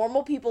 And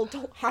normal people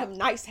don't have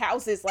nice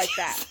houses like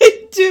that.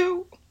 They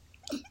do.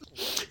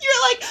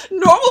 You're like,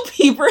 normal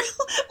people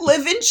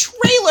live in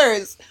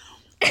trailers.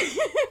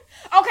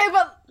 Okay,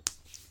 but...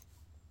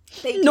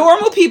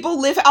 Normal people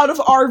live out of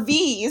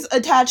RVs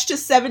attached to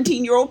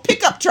 17-year-old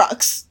pickup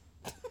trucks.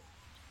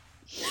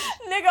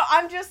 Nigga,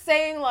 I'm just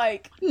saying,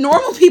 like...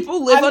 Normal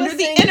people live under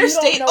the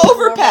interstate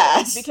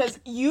overpass. Because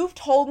you've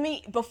told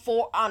me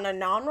before, on a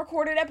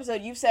non-recorded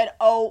episode, you've said,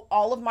 oh,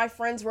 all of my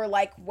friends were,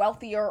 like,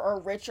 wealthier or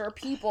richer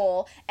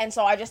people, and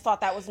so I just thought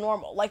that was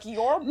normal. Like,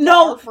 your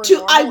bar for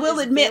normal I will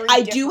admit,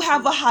 I do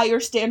have a higher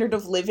standard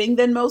of living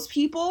than most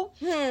people.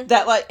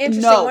 That, like,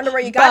 interesting. I wonder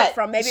where you got it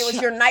from. Maybe it was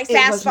your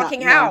nice-ass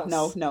fucking house.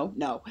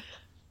 No.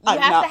 You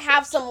have to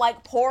have some,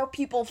 like, poor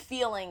people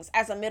feelings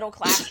as a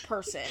middle-class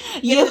person.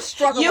 You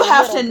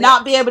have to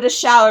not be able to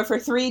shower for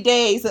 3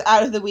 days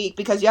out of the week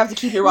because you have to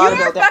keep your water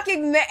bill down. You're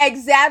fucking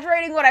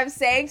exaggerating what I'm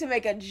saying to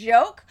make a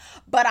joke,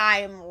 but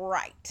I'm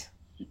right.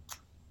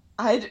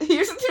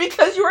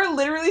 Because you are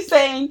literally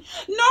saying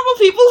normal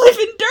people live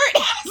in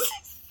dirt houses.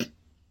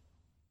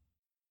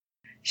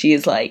 She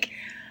is like,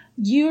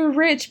 you're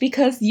rich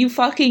because you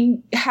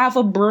fucking have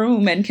a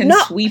broom and can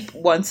sweep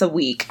once a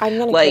week. I'm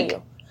gonna kill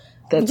you.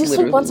 You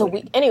sleep once a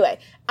week. Anyway,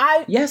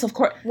 yes, of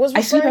course. Was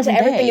referring to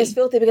everything is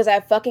filthy because I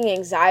have fucking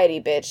anxiety,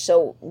 bitch.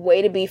 So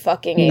way to be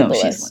fucking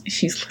ableist. No,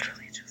 she's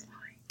literally just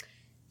lying.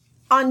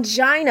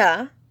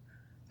 Angina,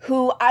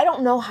 who I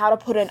don't know how to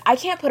put in. I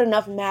can't put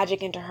enough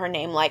magic into her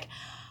name. Like,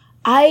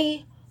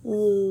 I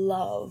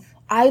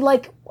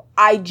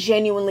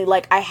genuinely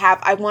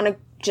I want to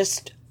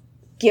just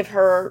give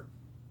her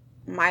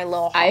my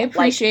little. I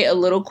appreciate a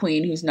little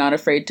queen who's not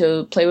afraid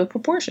to play with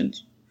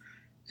proportions.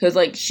 Because,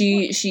 like,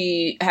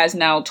 she has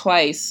now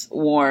twice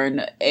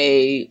worn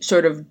a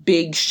sort of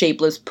big,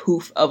 shapeless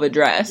poof of a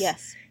dress.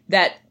 Yes.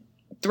 That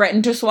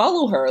threatened to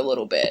swallow her a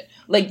little bit.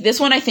 Like, this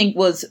one, I think,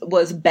 was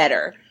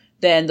better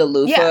than the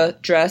loofah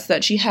dress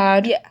that she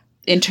had. Yeah.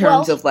 In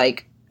terms of,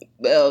 like,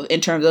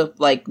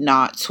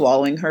 not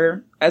swallowing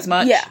her as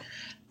much. Yeah.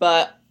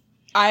 But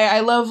I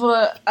love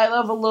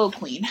a little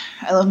queen.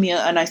 I love me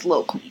a nice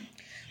little queen.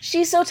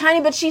 She's so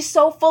tiny, but she's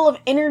so full of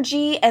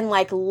energy and,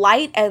 like,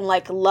 light and,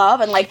 like, love.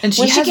 And, like, and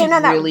she has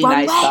really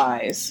nice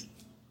thighs.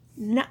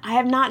 No, I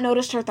have not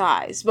noticed her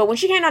thighs. But when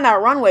she came down that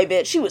runway,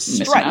 bitch, she was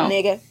strutting,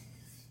 nigga.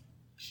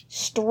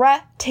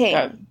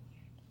 Strutting.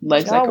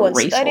 Legs like a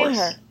racehorse.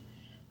 Her.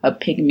 A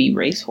pygmy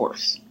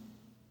racehorse.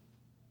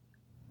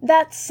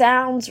 That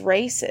sounds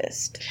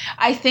racist.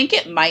 I think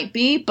it might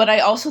be, but I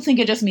also think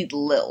it just means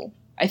lil.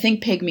 I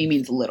think pygmy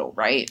means little,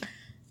 right?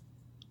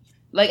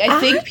 Like, I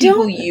think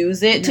people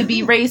use it to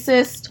be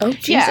racist. Oh,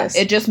 Jesus.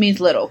 Yeah, it just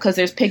means little, because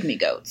there's pygmy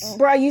goats.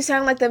 Bro, you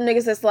sound like them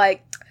niggas that's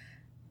like,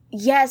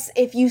 yes,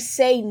 if you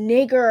say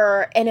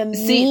nigger in a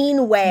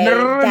mean way,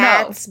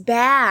 that's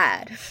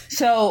bad.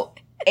 So,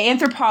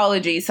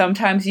 anthropology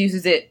sometimes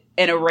uses it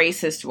in a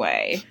racist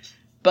way,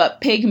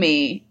 but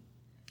pygmy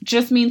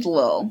just means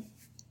lil.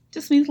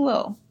 Just means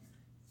lil.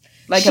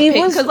 Like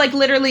because like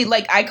literally,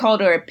 like I called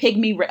her a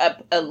pygmy,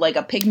 like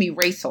a pygmy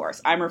racehorse.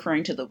 I'm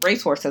referring to the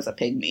racehorse as a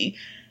pygmy.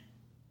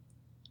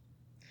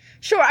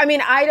 Sure, I mean,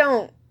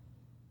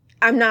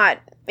 I'm not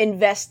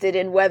invested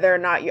in whether or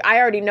not I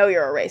already know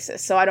you're a racist,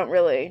 so I don't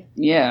really...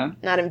 Yeah.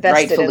 Not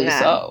invested in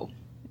that.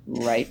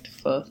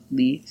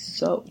 Rightfully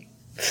so.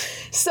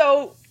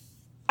 So,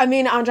 I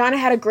mean, Ongina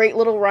had a great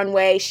little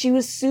runway. She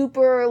was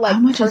super,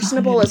 like,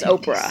 personable as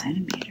Oprah.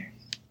 Centimeters?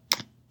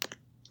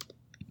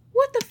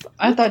 What the fuck?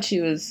 I thought she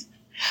was...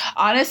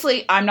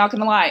 Honestly, I'm not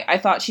gonna lie. I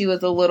thought she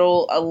was a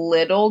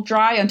little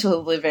dry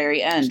until the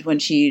very end when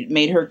she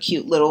made her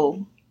cute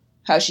little...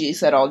 How she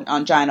said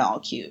Ongina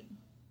all cute.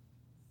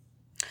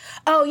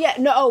 Oh, yeah.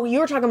 No, you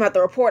were talking about the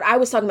report. I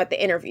was talking about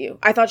the interview.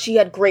 I thought she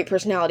had great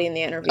personality in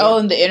the interview. Oh,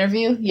 in the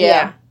interview?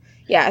 Yeah.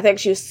 Yeah, I think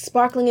she was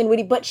sparkling and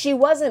witty, but she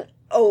wasn't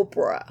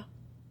Oprah.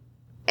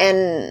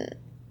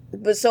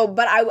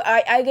 But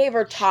I gave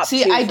her top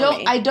 2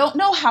 I don't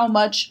know how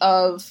much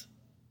of...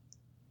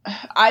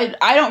 I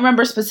don't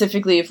remember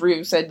specifically if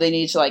Rue said they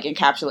need to, like,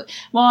 encapsulate.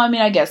 Well, I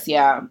mean, I guess,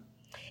 yeah.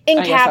 Encapsulate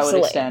I guess I would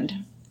extend.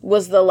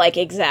 Was the, like,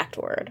 exact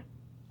word.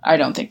 I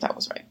don't think that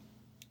was right.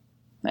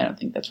 I don't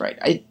think that's right.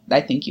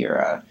 I think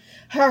you're,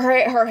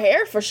 Her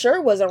hair for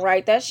sure wasn't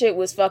right. That shit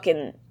was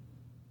fucking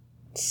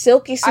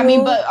silky smooth. I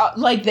mean,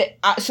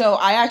 but, so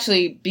I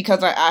actually,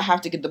 because I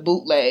have to get the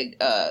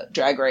bootleg,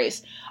 Drag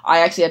Race, I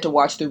actually had to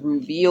watch the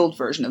revealed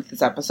version of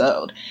this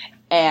episode.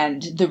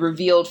 And the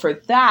revealed for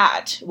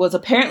that was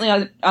apparently,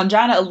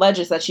 Ongina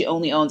alleges that she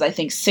only owns, I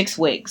think, 6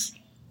 wigs.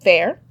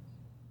 Fair.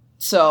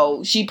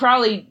 So she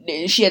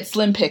had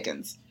slim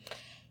pickings.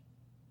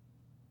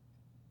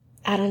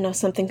 I don't know,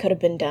 something could have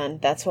been done.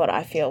 That's what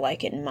I feel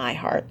like in my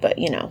heart, but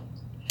you know.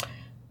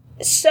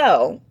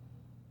 So,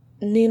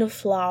 Nina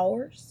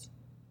Flowers.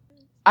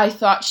 I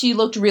thought she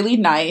looked really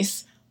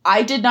nice.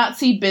 I did not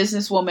see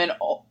businesswoman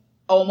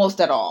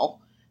almost at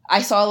all.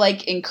 I saw,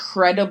 like,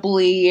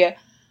 incredibly...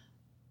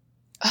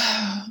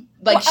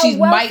 like, she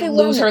might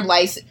lose her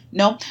license.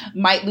 No,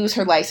 might lose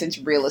her license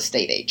real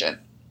estate agent.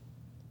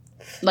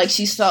 Like,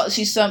 she's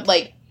some,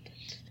 like...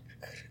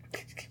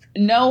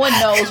 No one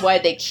knows why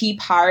they keep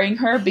hiring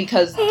her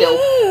because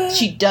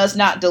she does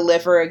not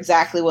deliver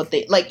exactly what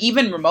they... Like,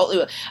 even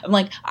remotely... I'm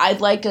like,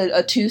 I'd like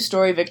a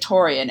 2-story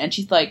Victorian. And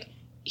she's like,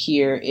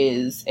 here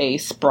is a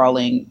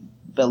sprawling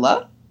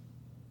villa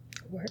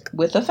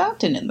with a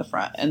fountain in the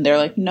front. And they're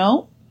like,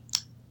 no,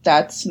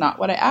 that's not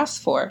what I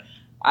asked for.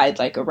 I'd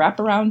like a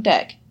wraparound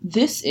deck.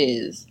 This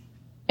is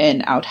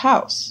an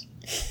outhouse.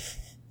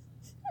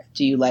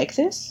 Do you like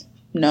this?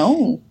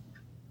 No.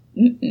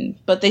 Mm-mm.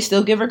 But they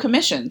still give her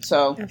commission,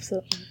 so...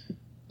 Absolutely.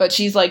 But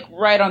she's, like,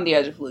 right on the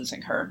edge of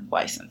losing her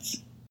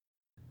license.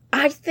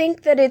 I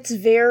think that it's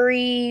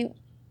very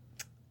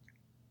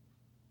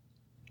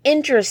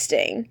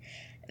interesting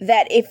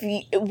that if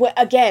you...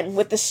 Again,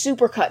 with the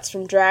supercuts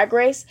from Drag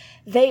Race,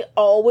 they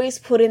always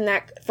put in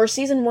that... For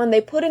season 1,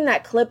 they put in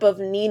that clip of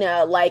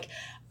Nina, like...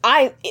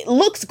 It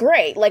looks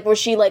great, like, where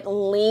she, like,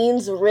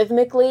 leans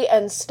rhythmically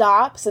and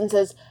stops and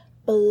says...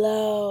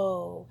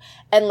 Blow.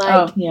 And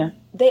like,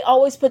 they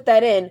always put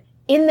that in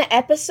the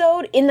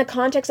episode, in the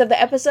context of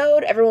the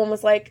episode. Everyone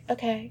was like,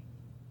 okay,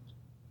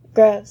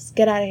 gross,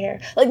 get out of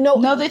here. Like,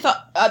 no, they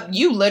thought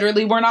you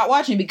literally were not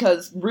watching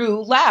because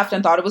Rue laughed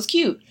and thought it was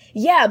cute.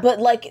 Yeah,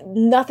 but like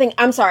nothing.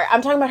 I'm sorry,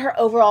 I'm talking about her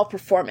overall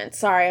performance.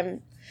 Sorry,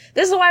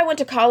 this is why I went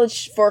to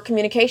college for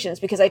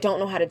communications, because I don't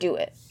know how to do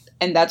it,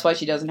 and that's why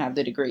she doesn't have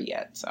the degree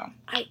yet. So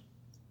I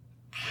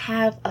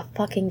have a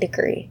fucking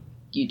degree.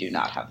 You do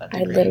not have that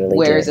degree. I literally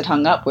Where is it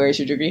hung up? Where is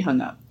your degree hung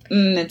up?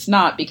 It's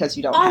not because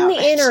you don't have it. On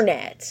the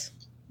internet.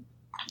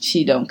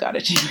 She don't got a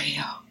degree,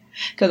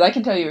 Because I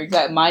can tell you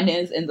exactly. Mine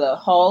is in the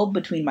hall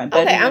between my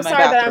bedroom and my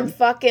bathroom. I'm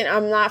sorry that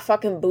I'm not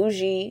fucking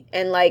bougie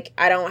and, like,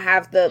 I don't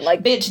have the,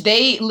 like... Bitch,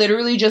 they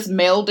literally just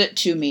mailed it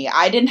to me.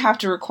 I didn't have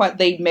to request...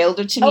 They mailed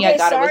it to me. I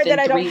got it within 3 weeks. Sorry that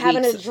I don't have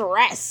an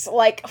address.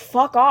 Like,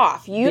 fuck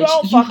off. You bitch,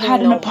 don't fucking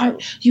had know.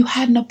 You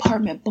had an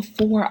apartment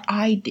before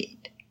I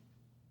did.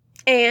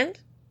 And?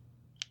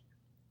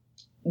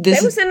 They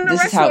was sending the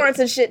restaurants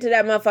and shit to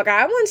that motherfucker.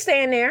 I wasn't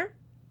staying there.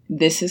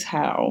 This is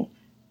how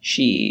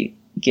she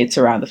gets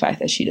around the fact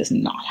that she does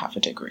not have a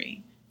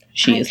degree.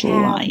 She is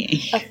lying.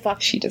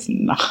 She does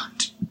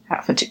not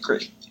have a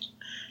degree.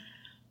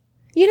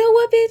 You know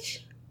what, bitch?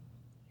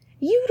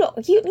 You know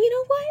what?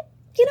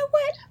 You know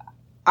what?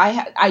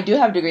 I do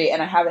have a degree,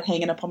 and I have it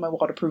hanging up on my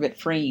wall to prove it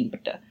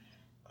framed.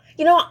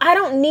 You know, I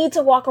don't need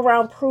to walk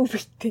around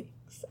proving things,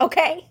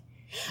 okay?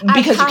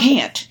 Because you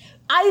can't.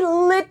 I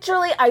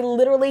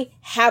literally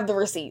have the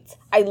receipts.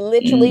 I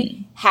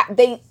literally have...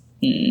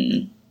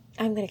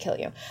 I'm gonna kill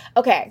you.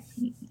 Okay.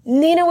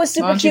 Nina was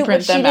super cute,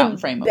 but she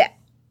did bad.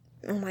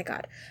 Oh my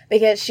god.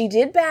 Because she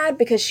did bad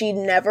because she'd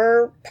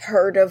never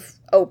heard of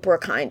Oprah,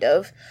 kind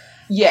of.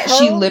 Yeah,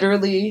 she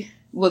literally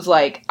was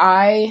like,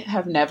 I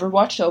have never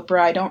watched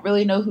Oprah. I don't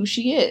really know who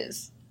she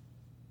is.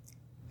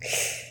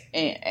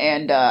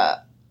 And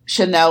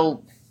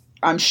Chanel,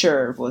 I'm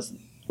sure, was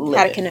livid.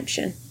 Had a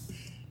conniption.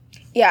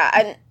 Yeah,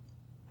 and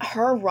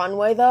her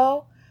runway,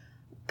 though,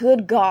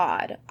 good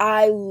God,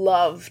 I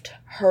loved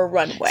her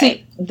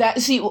runway.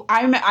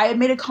 I had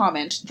made a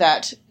comment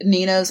that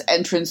Nina's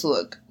entrance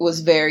look was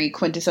very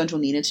quintessential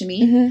Nina to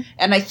me, mm-hmm.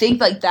 and I think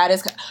like that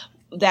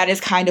is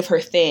kind of her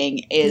thing,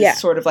 is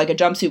sort of like a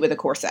jumpsuit with a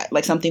corset,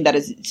 like something that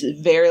is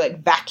very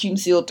like vacuum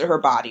sealed to her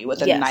body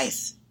with a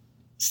nice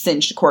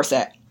cinched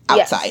corset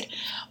outside. Yes.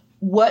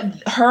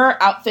 What her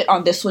outfit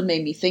on this one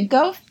made me think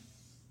of,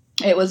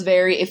 it was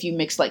very, if you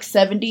mix like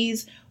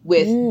 70s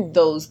with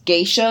those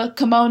geisha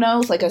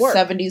kimonos, like a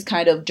 70s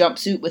kind of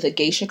jumpsuit with a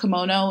geisha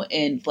kimono,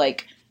 and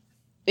like,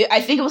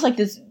 I think it was like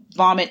this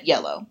vomit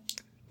yellow.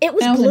 It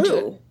was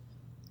blue.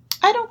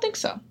 I don't think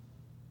so.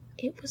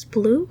 It was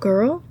blue,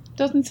 girl.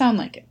 Doesn't sound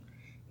like it.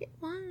 It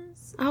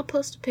was. I'll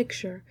post a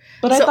picture.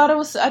 But I thought it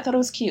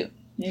was cute.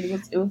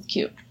 It was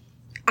cute.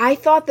 I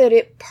thought that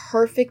it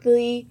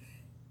perfectly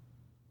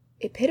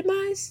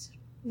epitomized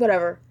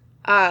whatever.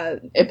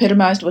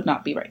 Epitomized would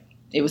not be right.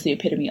 It was the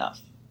epitome of.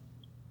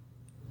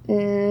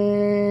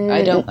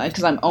 I don't,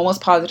 because I'm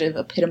almost positive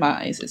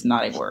epitomize is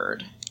not a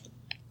word.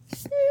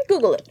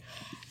 Google it.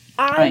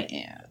 I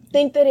am.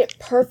 Think that it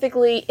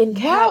perfectly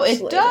encapsulates. Wow,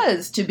 it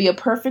does, to be a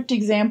perfect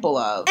example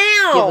of.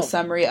 Give a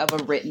summary of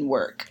a written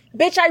work.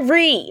 Bitch, I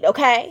read,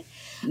 okay?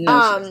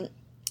 No,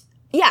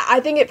 yeah, I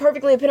think it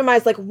perfectly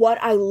epitomized, like, what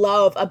I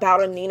love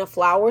about a Nina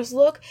Flowers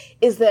look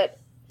is that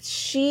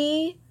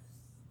she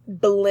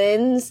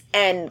blends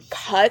and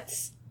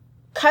cuts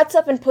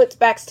up and puts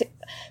back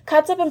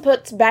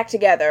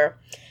together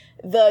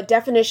the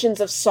definitions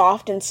of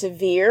soft and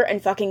severe,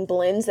 and fucking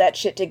blends that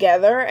shit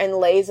together and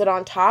lays it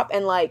on top,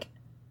 and like,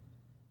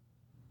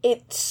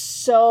 it's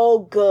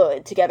so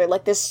good together.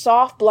 Like this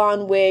soft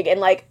blonde wig, and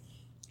like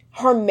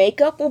her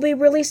makeup will be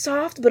really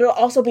soft, but it'll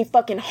also be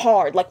fucking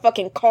hard, like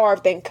fucking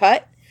carved and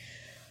cut.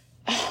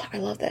 Oh, I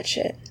love that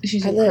shit.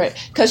 She's incredible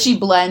because she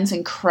blends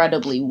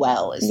incredibly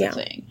well is the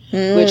thing,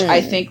 which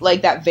I think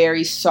like that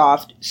very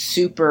soft,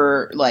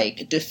 super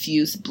like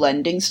diffuse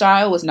blending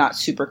style was not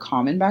super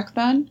common back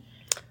then.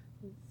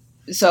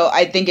 So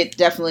I think it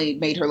definitely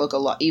made her look a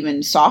lot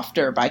even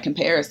softer by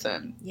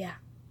comparison. Yeah,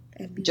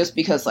 just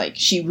because like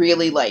she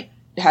really like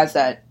has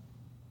that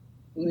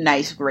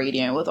nice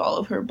gradient with all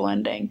of her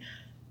blending.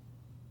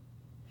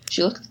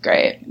 She looks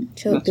great.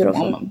 She looks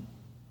beautiful.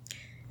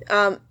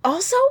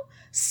 Also,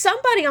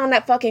 somebody on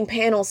that fucking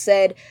panel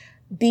said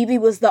BB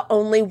was the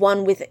only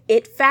one with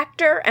it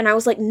factor, and I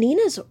was like,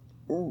 Nina's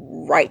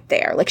right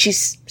there. Like,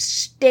 she's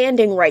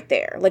standing right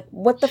there. Like,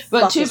 what the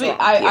fuck is wrong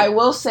with you? I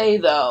will say,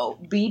 though,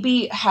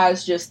 BB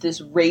has just this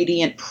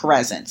radiant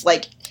presence.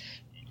 Like,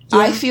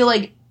 I feel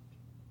like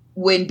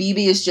when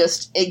BB is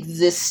just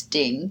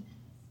existing,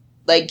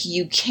 like,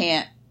 you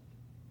can't,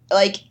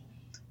 like,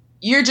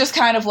 you're just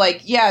kind of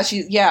like,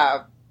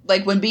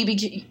 like, when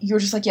BB, you're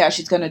just like,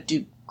 she's gonna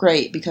do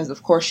great, because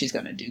of course she's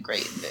gonna do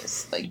great in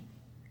this. Like,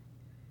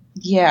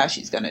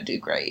 she's gonna do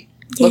great.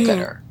 Look at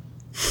her.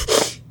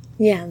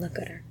 Yeah, look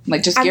at her.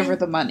 Like, just give her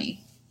the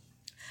money.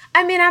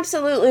 I mean,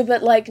 absolutely,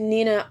 but like,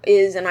 Nina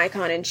is an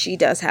icon and she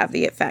does have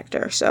the it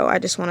factor. So I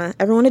just want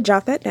everyone to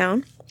jot that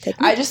down.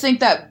 I just think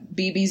that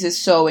BB's is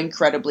so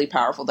incredibly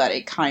powerful that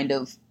it kind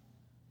of,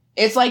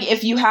 it's like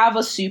if you have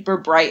a super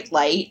bright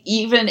light,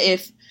 even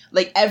if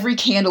like every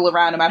candle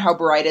around, no matter how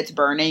bright it's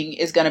burning,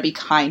 is going to be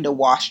kind of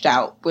washed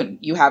out when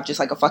you have just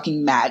like a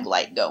fucking mag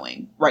light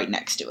going right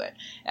next to it.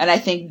 And I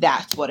think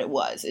that's what it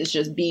was. It's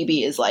just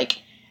BB is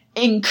like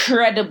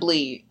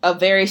incredibly a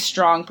very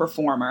strong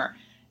performer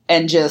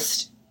and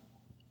just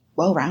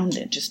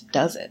well-rounded, just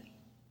does it.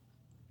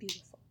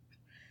 Beautiful.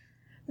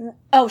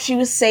 Oh, she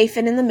was safe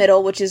and in the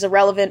middle, which is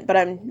irrelevant, but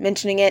I'm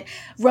mentioning it.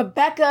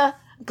 Rebecca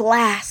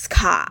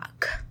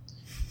Glasscock.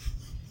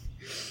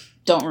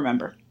 Don't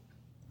remember.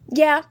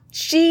 Yeah,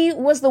 she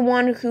was the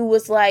one who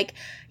was like,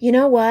 you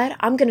know what?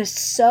 I'm going to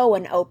sew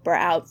an Oprah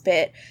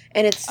outfit.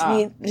 And it's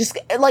me just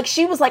like,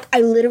 she was like, I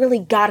literally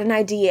got an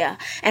idea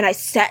and I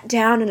sat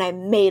down and I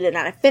made it and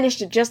I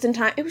finished it just in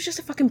time. It was just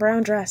a fucking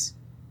brown dress.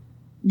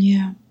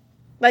 Yeah.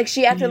 Like,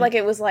 she acted like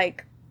it was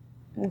like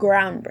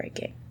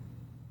groundbreaking.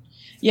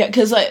 Yeah,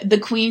 because like the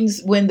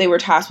queens, when they were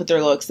tasked with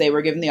their looks, they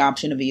were given the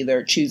option of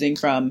either choosing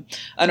from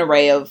an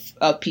array of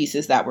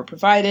pieces that were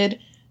provided,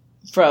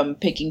 from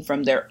picking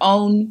from their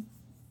own,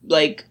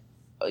 like,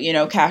 you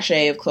know,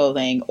 cachet of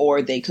clothing,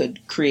 or they could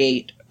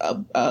create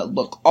a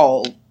look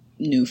all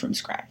new from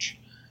scratch.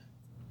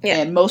 Yeah.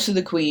 And most of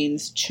the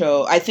queens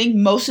I think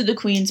most of the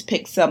queens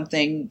picked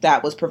something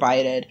that was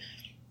provided.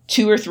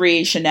 2 or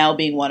 3, Chanel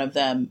being one of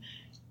them.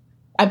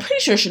 I'm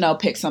pretty sure Chanel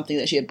picked something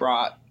that she had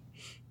brought.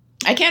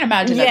 I can't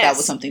imagine that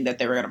was something that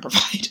they were going to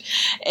provide.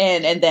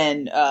 And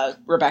then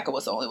Rebecca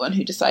was the only one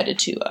who decided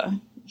to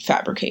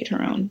fabricate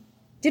her own.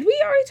 Did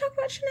we already talk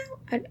about Chanel?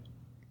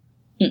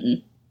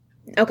 Mm-mm.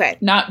 Okay.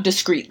 Not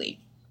discreetly.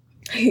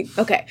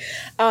 Okay.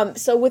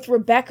 So with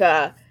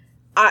Rebecca,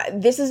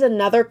 this is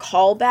another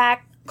call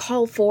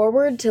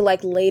forward to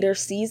like later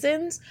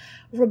seasons.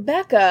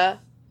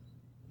 Rebecca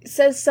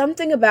says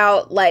something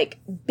about like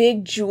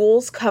big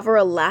jewels cover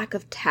a lack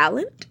of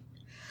talent,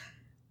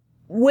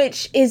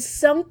 which is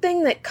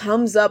something that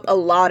comes up a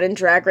lot in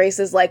Drag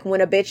Races. Like when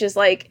a bitch is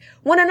like,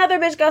 when another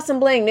bitch got some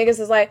bling, niggas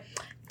is like,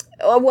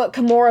 oh, what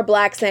Kimora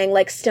Black saying,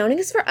 like, stoning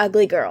is for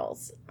ugly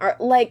girls. Or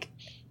like,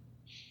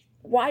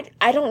 why?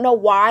 I don't know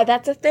why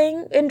that's a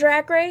thing in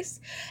Drag Race,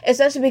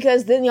 especially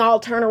because then y'all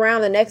turn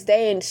around the next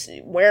day and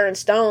wearing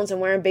stones and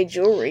wearing big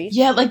jewelry.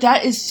 Yeah, like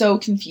that is so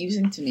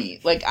confusing to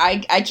me. Like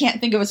I can't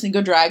think of a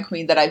single drag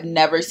queen that I've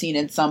never seen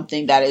in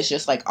something that is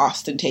just like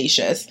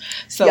ostentatious.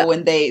 So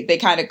when they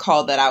kind of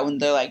call that out, when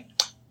they're like,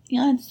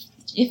 yeah,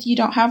 if you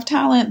don't have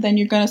talent, then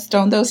you're gonna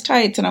stone those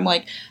tights, and I'm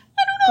like,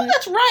 I don't know if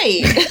that's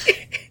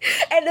right.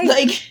 And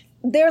like,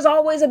 there's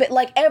always a bit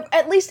like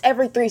at least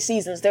every 3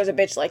 seasons there's a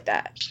bitch like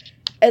that.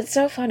 It's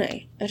so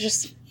funny. I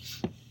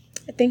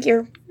think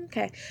you're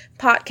okay.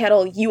 Pot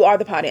kettle, you are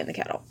the pot and the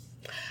kettle.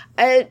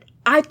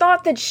 I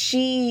thought that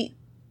she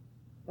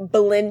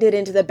blended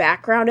into the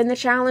background in the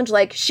challenge.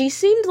 Like, she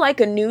seemed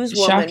like a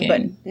newswoman, Shocking.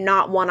 But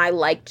not one I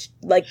liked.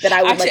 Like that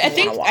I would actually,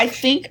 like to watch. I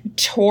think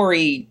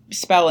Tori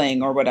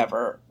Spelling or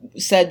whatever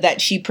said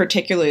that she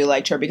particularly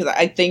liked her because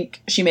I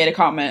think she made a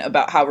comment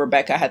about how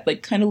Rebecca had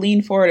like kind of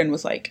leaned forward and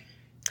was like,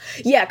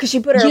 yeah, because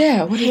she put her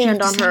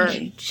hand on her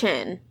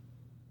chin.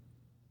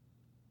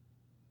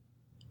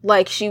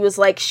 Like, she was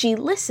like, she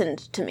listened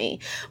to me.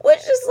 Which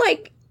is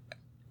like,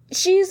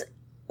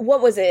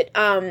 what was it?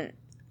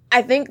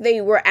 I think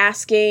they were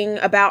asking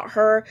about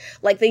her.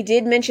 Like, they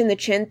did mention the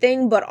chin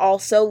thing, but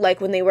also, like,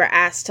 when they were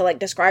asked to, like,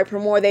 describe her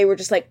more, they were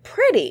just like,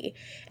 pretty.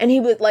 And he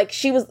was like,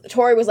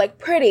 Tori was like,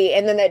 pretty.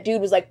 And then that dude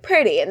was like,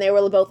 pretty. And they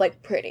were both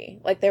like, pretty.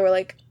 Like, they were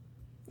like,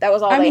 that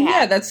was all they had.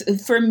 Yeah,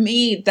 that's, for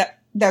me,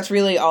 that's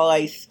really all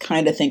I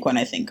kind of think when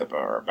I think of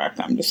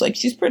Rebecca. I'm just like,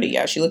 she's pretty.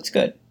 Yeah, she looks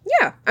good.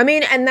 Yeah. I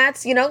mean, and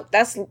that's, you know,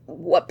 that's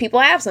what people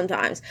have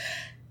sometimes.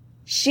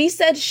 She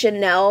said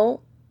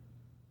Chanel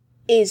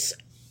is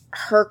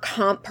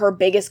her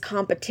biggest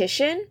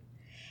competition.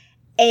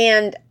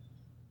 And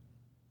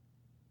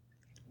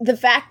the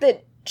fact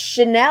that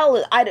Chanel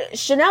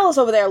is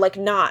over there, like,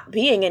 not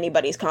being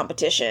anybody's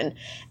competition.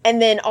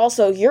 And then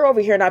also, you're over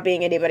here not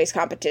being anybody's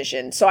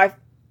competition.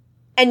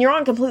 And you're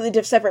on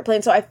completely separate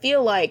planes, so I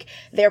feel like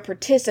they're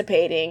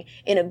participating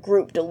in a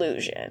group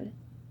delusion.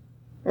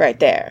 Right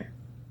there.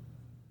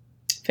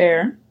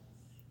 Fair.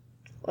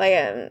 Like,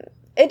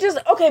 it just,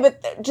 okay,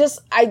 but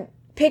just, I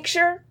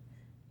picture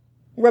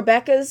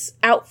Rebecca's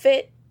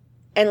outfit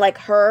and, like,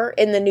 her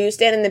in the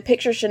newsstand, and then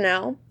picture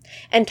Chanel,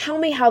 and tell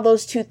me how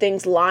those two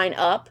things line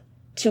up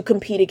to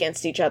compete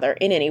against each other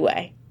in any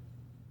way.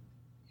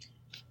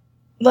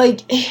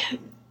 Like,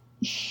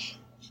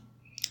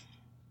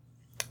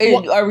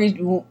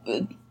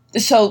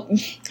 so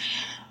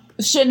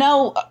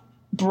Chanel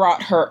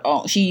brought her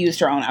own, she used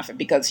her own outfit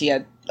because she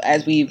had,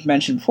 as we've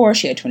mentioned before,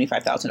 she had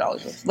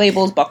 $25,000 with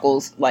labels,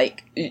 buckles,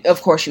 like,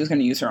 of course she was going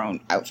to use her own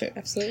outfit.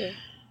 Absolutely.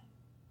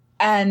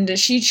 And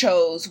she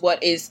chose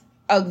what is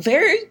a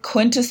very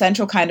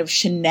quintessential kind of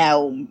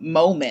Chanel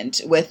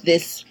moment with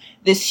this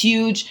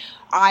huge,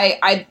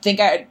 I think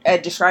I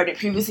described it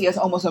previously as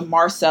almost a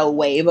Marcel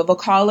wave of a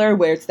collar,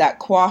 where it's that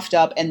coiffed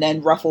up and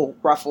then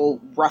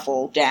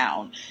ruffle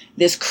down.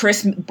 This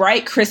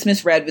bright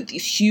Christmas red with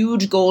these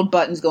huge gold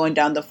buttons going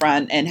down the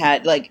front, and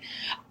had like,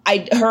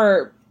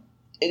 her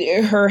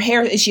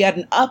hair, she had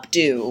an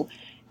updo,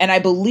 and I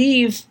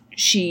believe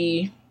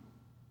she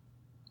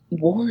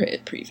wore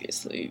it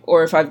previously,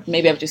 or I've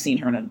just seen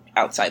her in an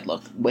outside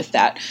look with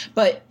that,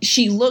 but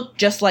she looked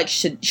just like,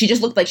 she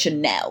just looked like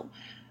Chanel.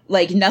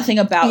 Like, nothing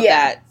about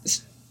that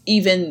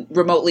even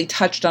remotely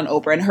touched on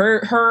Oprah. And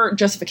her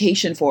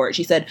justification for it,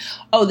 she said,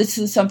 oh, this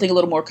is something a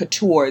little more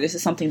couture. This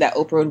is something that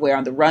Oprah would wear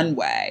on the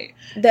runway.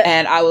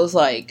 And I was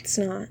like, it's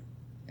not.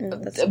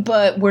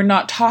 But we're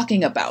not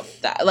talking about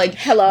that. Like,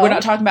 hello? We're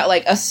not talking about,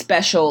 like, a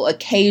special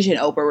occasion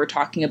Oprah. We're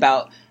talking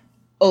about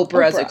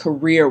Oprah as a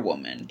career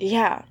woman.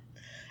 Yeah.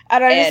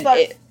 And I just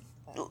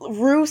thought,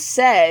 Rue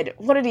said,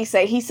 what did he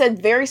say? He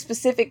said very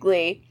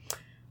specifically,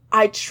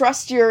 I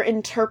trust your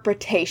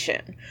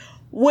interpretation,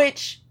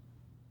 which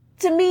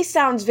to me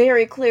sounds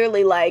very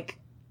clearly like,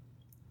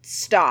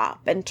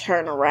 stop and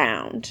turn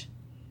around.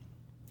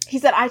 He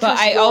said, I trust But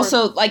I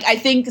also, like, I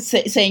think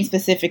saying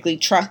specifically,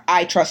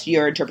 I trust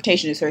your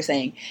interpretation is her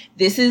saying,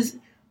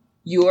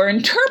 you're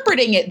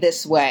interpreting it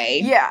this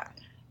way. Yeah.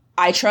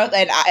 I trust,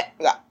 and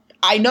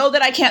I know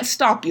that I can't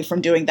stop you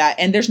from doing that,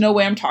 and there's no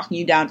way I'm talking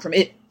you down from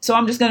it, so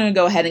I'm just going to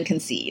go ahead and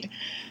concede.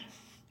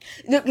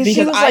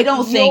 Because I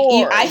don't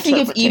think, I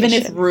think even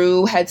if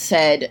Rue had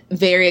said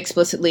very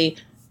explicitly,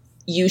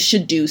 you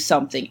should do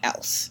something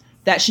else,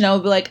 that Chanel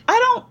would be like, I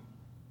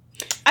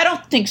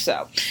don't think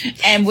so,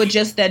 and would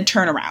just then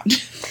turn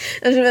around.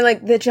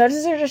 Like, the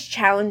judges are just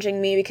challenging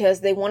me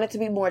because they want it to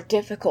be more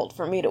difficult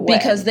for me to win.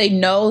 Because they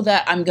know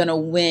that I'm going to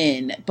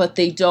win, but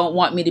they don't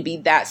want me to be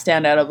that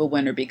standout of a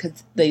winner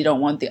because they don't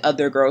want the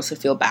other girls to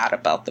feel bad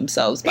about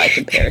themselves by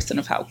comparison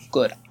of how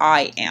good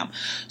I am.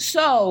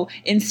 So,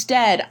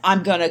 instead,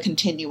 I'm going to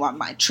continue on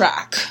my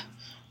track.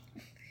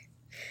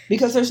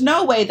 Because there's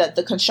no way that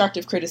the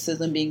constructive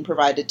criticism being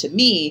provided to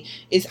me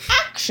is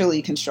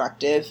actually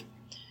constructive.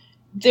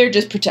 They're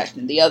just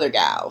protecting the other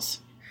gals.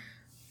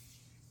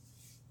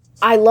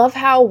 I love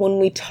how when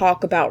we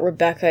talk about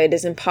Rebecca, it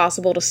is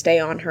impossible to stay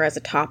on her as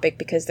a topic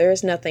because there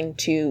is nothing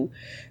to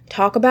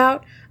talk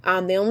about.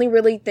 The only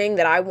really thing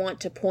that I want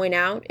to point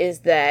out is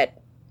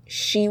that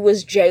she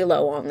was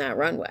J-Lo on that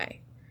runway.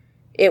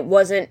 It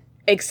wasn't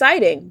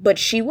exciting, but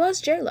she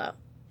was J-Lo.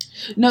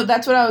 No,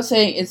 that's what I was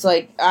saying. It's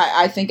like,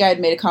 I think I had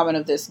made a comment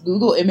of this.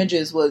 Google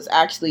Images was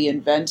actually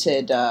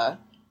invented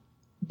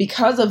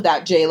because of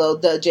that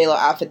the J-Lo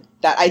outfit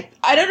that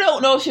I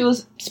don't know if she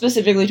was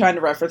specifically trying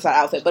to reference that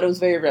outfit, but it was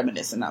very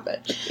reminiscent of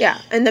it. Yeah,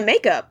 and the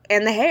makeup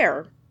and the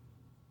hair.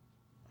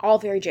 All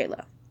very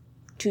J-Lo.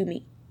 To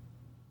me.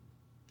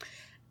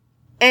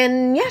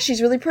 And yeah,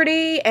 she's really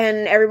pretty,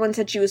 and everyone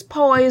said she was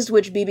poised,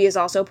 which BB is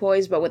also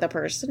poised, but with a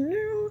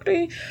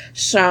personality.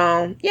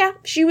 So, yeah,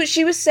 she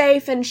was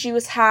safe, and she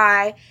was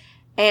high,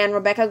 and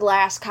Rebecca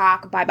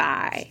Glasscock,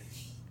 bye-bye.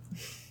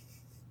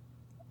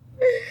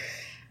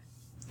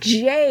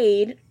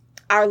 Jade,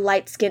 our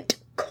light-skinned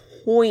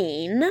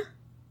queen.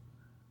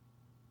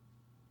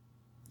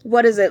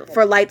 What is it,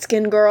 for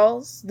light-skinned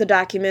girls? The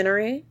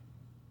documentary?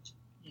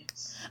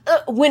 Yes.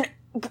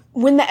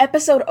 When the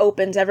episode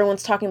opens,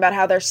 everyone's talking about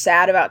how they're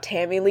sad about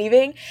Tammy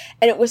leaving,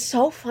 and it was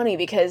so funny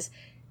because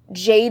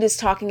Jade is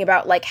talking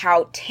about, like,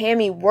 how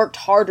Tammy worked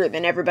harder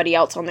than everybody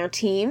else on their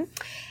team,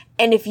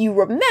 and if you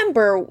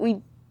remember,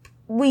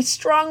 we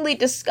strongly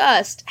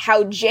discussed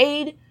how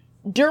Jade,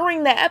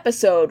 during the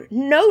episode,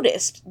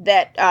 noticed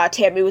that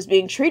Tammy was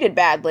being treated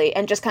badly,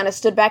 and just kind of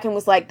stood back and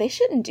was like, they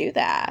shouldn't do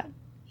that.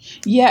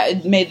 Yeah,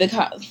 it made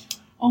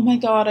oh my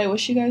god, I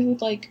wish you guys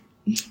would, like,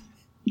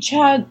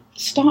 Chad,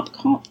 stop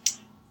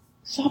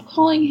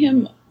calling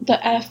him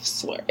the F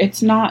slur.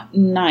 It's not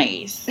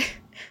nice.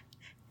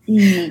 Oh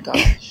my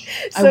gosh.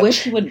 I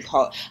wish he wouldn't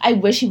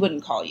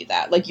call you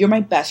that. Like, you're my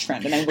best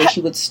friend, and I wish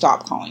he would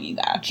stop calling you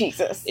that.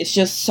 Jesus. It's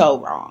just so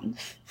wrong.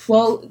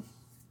 Well,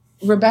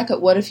 Rebecca,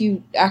 what if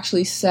you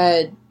actually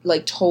said,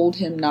 like, told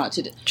him not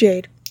to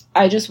Jade.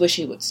 I just wish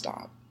he would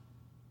stop.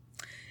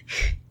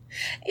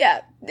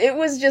 Yeah, it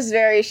was just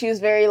she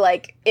was very,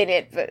 like, in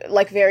it, but,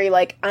 like, very,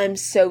 like, I'm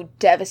so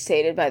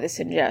devastated by this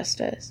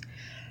injustice.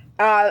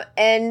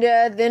 And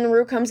then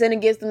Rue comes in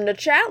and gives them the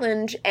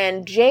challenge,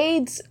 and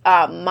Jade's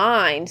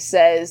mind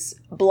says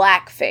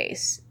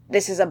blackface.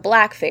 This is a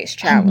blackface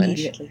challenge.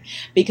 Immediately.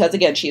 Because,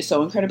 again, she is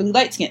so incredibly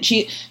light-skinned.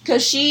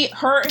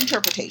 Her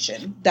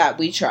interpretation that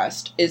we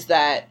trust is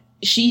that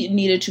she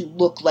needed to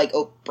look like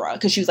Oprah.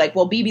 Because she was like,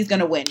 well, BB's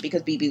going to win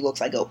because BB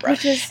looks like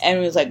Oprah. And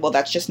it was like, well,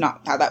 that's just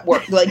not how that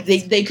works. Like,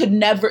 they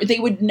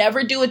would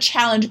never do a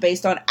challenge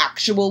based on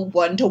actual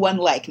one-to-one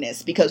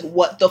likeness. Because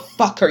what the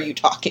fuck are you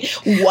talking?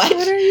 What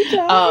are you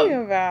talking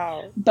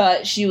about?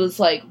 But she was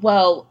like,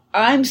 well,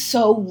 I'm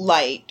so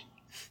light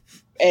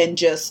and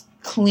just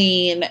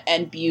clean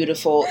and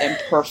beautiful and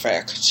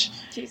perfect.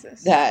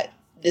 Jesus. That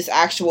this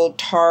actual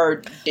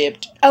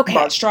tar-dipped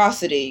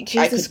monstrosity,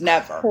 Jesus I could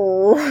never.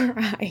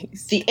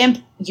 Christ. The imp,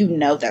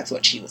 that's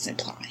what she was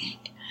implying.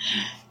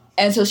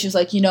 And so she was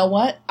like, you know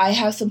what? I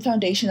have some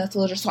foundation that's a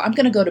little, so I'm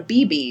going to go to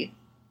BB,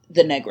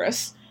 the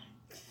negress,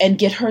 and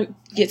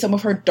get some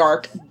of her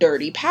dark,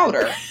 dirty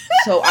powder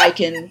so I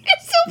can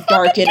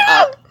darken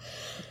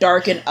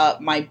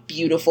up my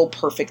beautiful,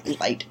 perfect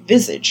light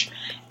visage.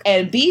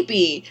 And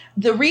BB,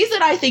 the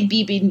reason I think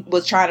BB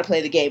was trying to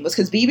play the game was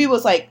because BB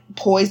was, like,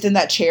 poised in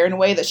that chair in a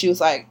way that she was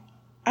like,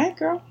 all right,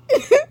 girl,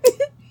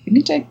 you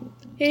need to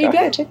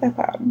take that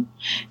powder.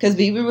 Because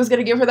BB was going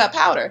to give her that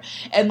powder.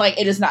 And, like,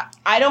 it is not,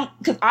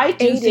 because I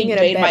do think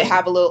Jade might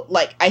have a little,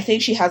 like, I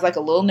think she has, like,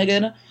 a little nigga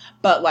in her,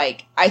 but,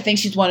 like, I think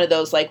she's one of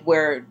those, like,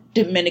 where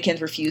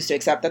Dominicans refuse to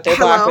accept that they're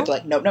black, but they're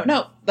like,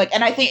 no. Like,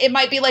 and I think it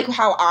might be, like,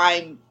 how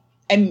I'm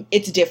and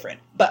it's different,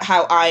 but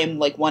how I am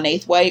like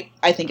 1/8 white,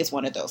 I think it's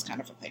one of those kind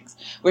of things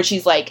where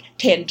she's like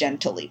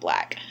tangentially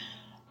black.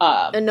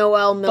 A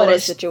Noelle Miller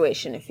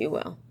situation, if you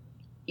will.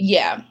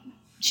 Yeah,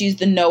 she's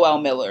the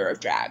Noelle Miller of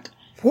drag.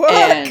 What?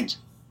 And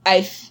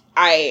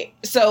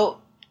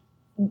so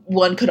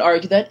one could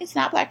argue that it's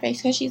not blackface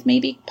because she's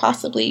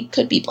possibly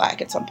could be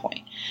black at some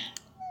point.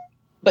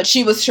 But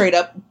she was straight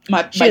up,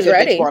 my good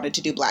bitch wanted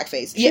to do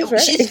blackface.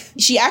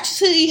 She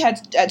actually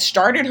had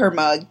started her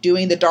mug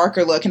doing the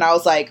darker look, and I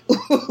was like,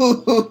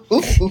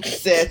 ooh,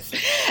 sis.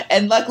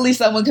 And luckily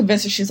someone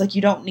convinced her. She was like,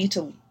 you don't need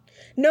to.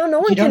 No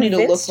one you don't need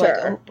to look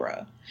her. like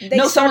Oprah. They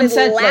started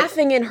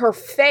laughing in her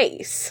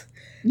face.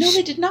 No,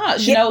 they did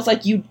not. Chanel was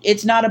like, you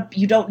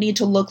don't need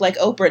to look like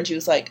Oprah. And she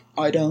was like,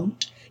 I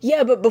don't.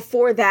 Yeah, but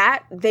before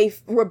that,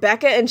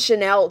 Rebecca and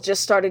Chanel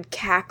just started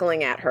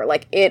cackling at her.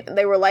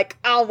 They were like,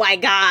 oh my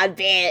God,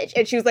 bitch.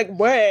 And she was like,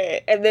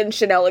 what? And then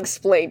Chanel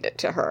explained it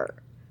to her.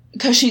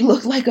 Because she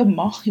looked like a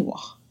mollywog.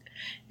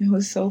 It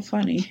was so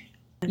funny.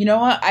 You know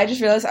what? I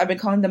just realized I've been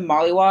calling them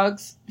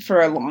mollywogs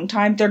for a long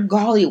time. They're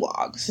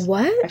gollywogs.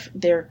 What?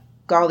 They're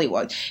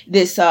gollywogs.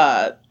 This,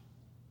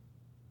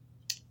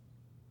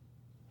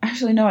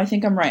 actually, no, I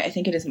think I'm right. I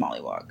think it is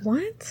mollywog.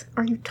 What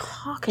are you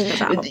talking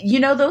about? You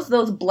know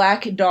those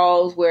black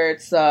dolls where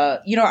it's,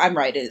 I'm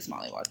right, it is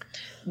mollywog.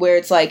 Where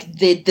it's like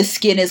the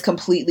skin is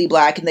completely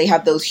black and they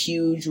have those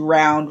huge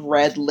round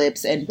red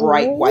lips and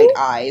bright white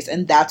eyes,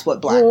 and that's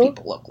what black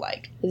people look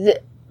like.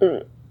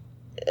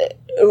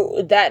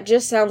 That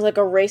just sounds like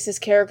a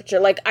racist caricature.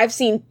 Like, I've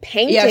seen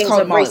paintings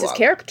of racist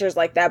caricatures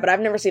like that, but I've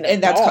never seen a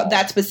doll.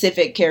 That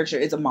specific character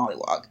is a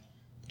mollywog.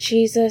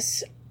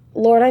 Jesus.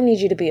 Lord, I need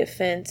you to be a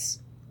fence.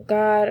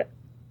 God,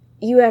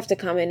 you have to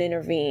come and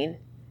intervene.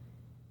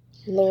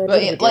 Lord,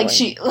 but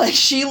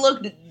she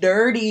looked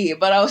dirty,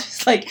 but I was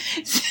just like,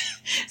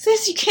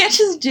 sis, you can't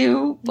just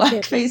do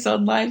blackface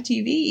on live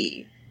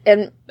TV.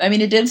 And I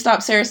mean, it didn't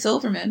stop Sarah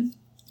Silverman,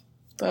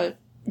 but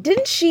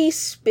didn't she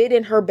spit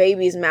in her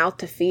baby's mouth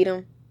to feed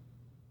him?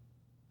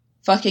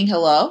 Fucking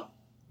hello?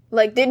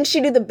 Like, didn't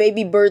she do the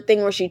baby bird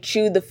thing where she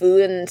chewed the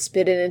food and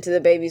spit it into the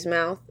baby's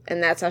mouth?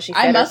 And that's how she fed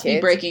her kids? I must be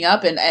breaking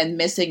up and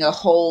missing a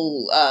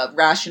whole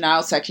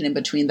rationale section in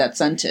between that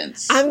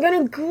sentence. I'm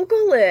gonna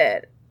Google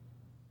it.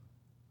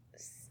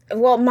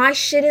 Well, my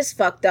shit is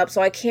fucked up,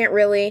 so I can't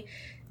really...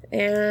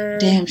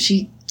 Damn,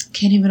 she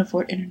can't even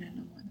afford internet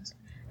no more.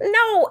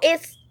 No,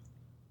 it's...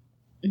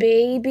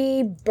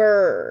 Baby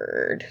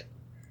bird.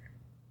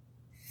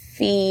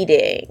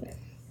 Feeding.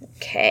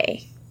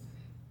 Okay.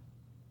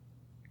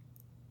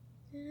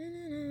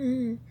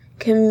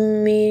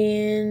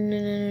 Comedian.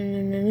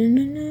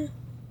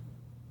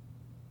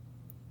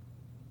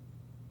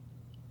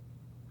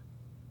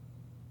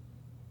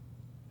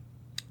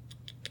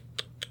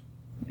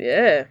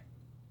 Yeah.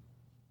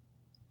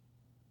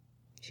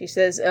 She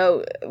says,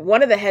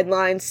 one of the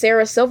headlines,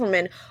 Sarah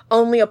Silverman,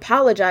 only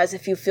apologize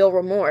if you feel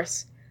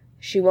remorse.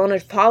 She won't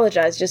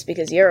apologize just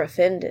because you're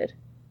offended.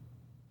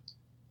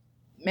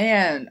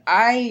 Man,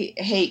 I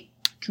hate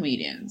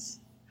comedians.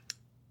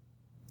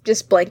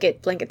 Just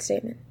blanket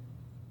statement.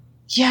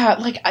 Yeah,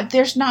 like,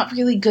 there's not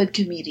really good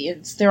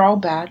comedians. They're all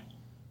bad.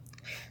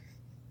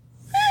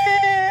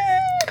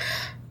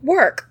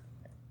 Work.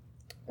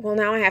 Well,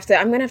 now I'm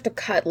going to have to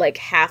cut, like,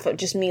 half of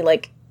just me,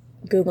 like,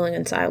 Googling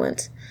in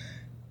silence.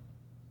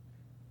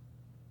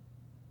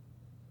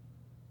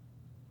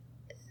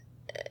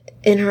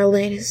 In her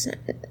latest...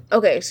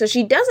 Okay, so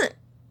she doesn't...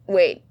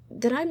 Wait,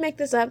 did I make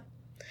this up?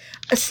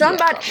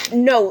 Somebody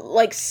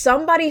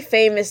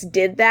famous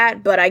did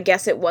that, but I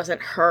guess it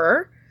wasn't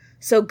her.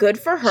 So good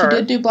for her. She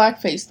did do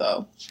blackface,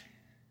 though.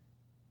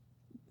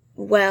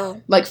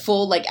 Well... Like,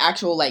 full, like,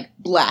 actual, like,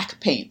 black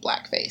paint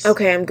blackface.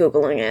 Okay, I'm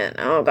Googling it.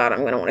 Oh, God,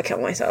 I'm gonna want to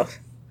kill myself.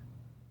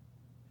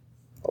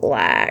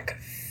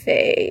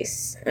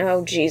 Blackface.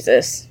 Oh,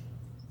 Jesus.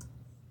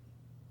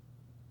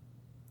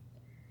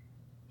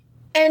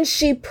 And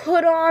she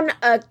put on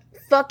a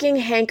fucking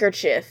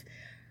handkerchief.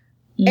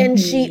 Mm-hmm. And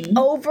she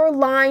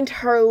overlined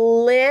her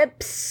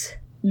lips.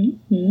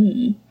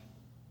 Mm-hmm.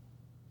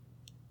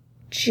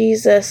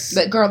 Jesus.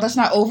 But girl, that's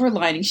not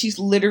overlining. She's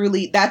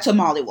literally... That's a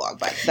mollywog.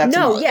 That's a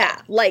mollywog. Yeah.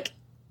 Like...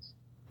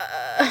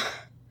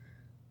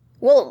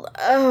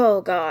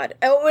 oh, God.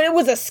 Oh, it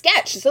was a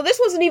sketch. So this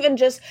wasn't even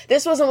just...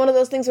 This wasn't one of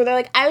those things where they're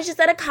like, I was just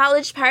at a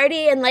college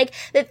party and, like,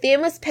 the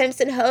theme was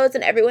pimps and hoes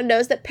and everyone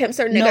knows that pimps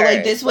are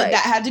niggers. No, like,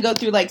 that had to go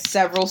through, like,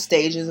 several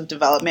stages of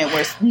development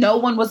where no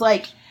one was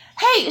like,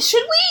 hey,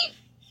 should we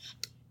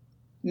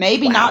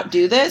maybe not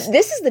do this?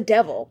 This is the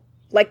devil.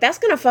 Like, that's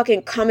gonna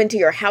fucking come into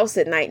your house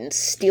at night and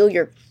steal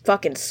your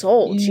fucking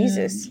soul. Yeah.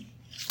 Jesus.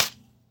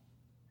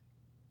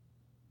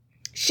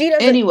 She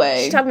doesn't...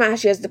 Anyway. She's talking about how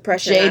she has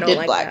depression. Jade did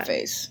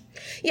blackface.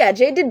 Yeah,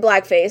 Jade did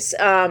blackface.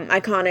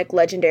 Iconic,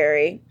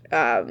 legendary.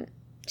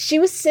 She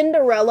was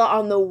Cinderella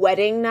on the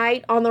wedding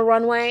night on the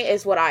runway,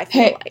 is what I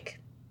feel like.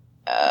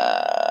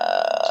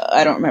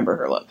 I don't remember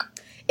her look.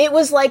 It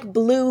was like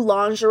blue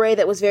lingerie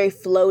that was very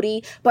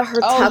floaty, but her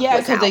tuck was out.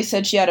 Because they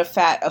said she had a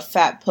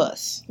fat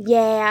puss.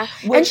 Yeah.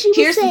 Which,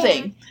 here's the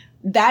thing.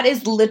 that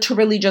is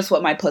literally just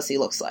what my pussy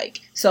looks like.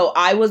 So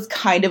I was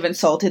kind of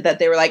insulted that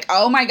they were like,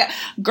 oh my God,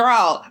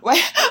 girl,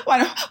 why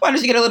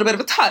don't you get a little bit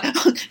of a touch?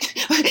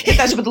 Hit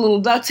that shit with a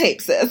little duct tape,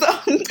 sis.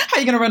 How you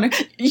going to run?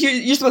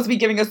 You're supposed to be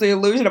giving us the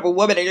illusion of a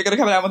woman and you're going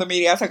to come out with a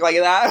media attack like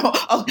that?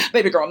 Oh,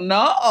 baby girl,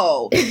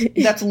 no.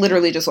 That's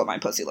literally just what my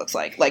pussy looks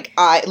like. Like,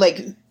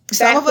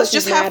 some of us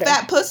just have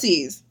fat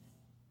pussies.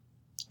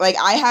 Like,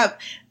 I have...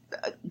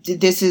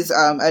 This is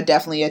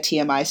definitely a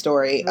TMI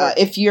story. Right.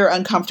 If you're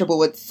uncomfortable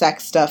with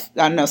sex stuff,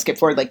 I don't know, skip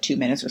forward like 2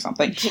 minutes or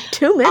something.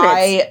 2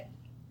 minutes?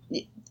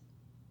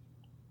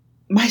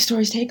 My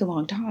stories take a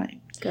long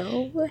time.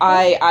 Go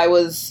ahead. I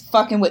was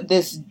fucking with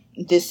this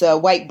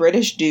white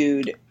British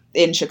dude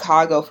in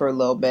Chicago for a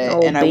little bit.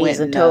 And I went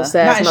in, not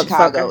in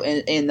Chicago,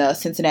 in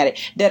Cincinnati.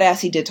 Deadass,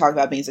 he did talk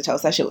about beans and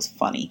toast. That shit was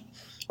funny.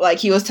 Like,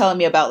 he was telling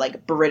me about,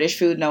 like, British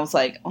food, and I was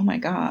like, oh my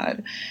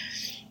God.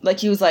 Like,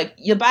 he was like,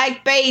 your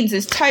baked beans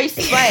is too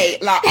sweet.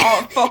 Like,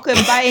 oh, fucking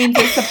beans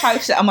is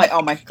supposed to... I'm like,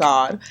 oh my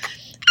God.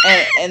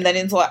 And then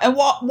he's like, and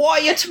why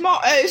your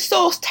tomato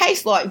sauce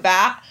tastes like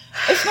that?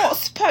 It's not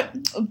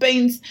supposed...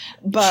 Beans...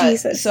 But,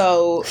 Jesus.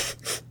 So,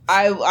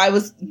 I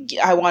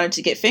wanted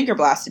to get finger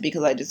blasted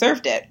because I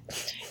deserved it.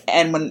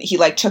 And when he,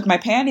 like, took my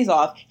panties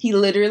off, he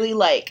literally,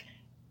 like,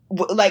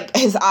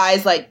 his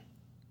eyes, like,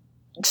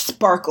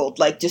 sparkled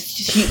like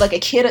a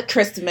kid at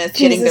Christmas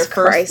getting their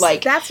first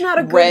like that's not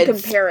a good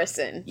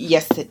comparison.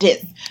 Yes, it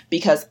is,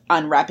 because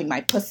unwrapping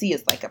my pussy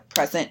is like a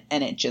present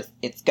and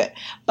it's good.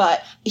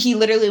 But he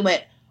literally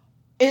went,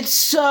 it's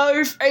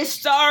so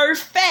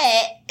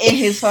fat in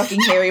his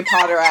fucking Harry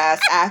Potter ass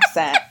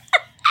accent,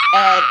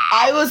 and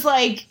I was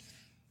like,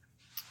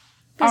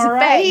 all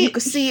right, you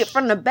can see it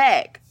from the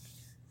back.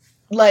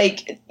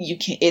 Like, you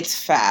can, it's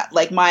fat.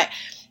 Like,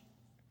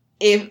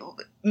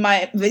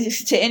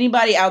 to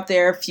anybody out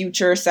there,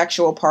 future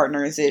sexual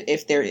partners,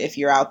 if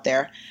you're out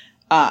there,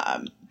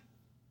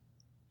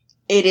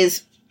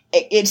 it's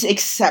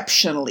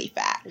exceptionally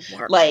fat.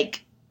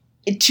 Like,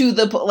 it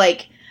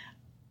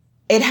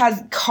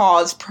has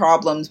caused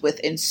problems with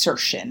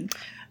insertion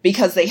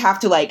because they have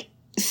to like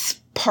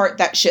part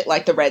that shit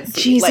like the Red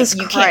Sea. Jesus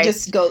like, you Christ. Can't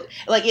just go,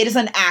 like, it's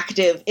an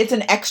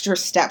extra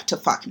step to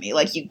fuck me.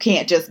 Like, you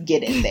can't just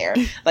get in there.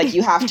 Like,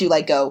 you have to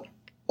like go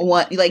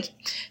one, like,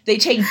 they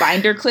take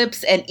binder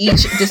clips and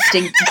each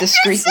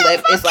discreet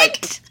lip is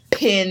like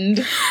pinned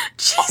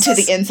to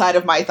the inside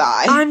of my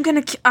thigh.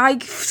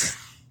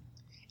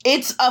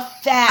 It's a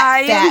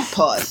fat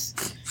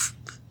puss.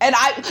 And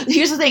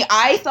here's the thing,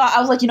 I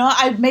was like, you know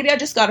what, maybe I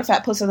just got a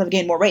fat puss because I've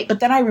gained more weight. But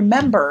then I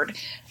remembered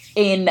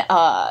in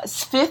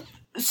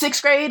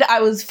 6th grade, I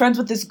was friends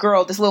with this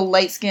girl, this little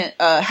light-skinned,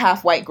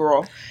 half-white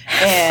girl.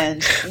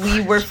 And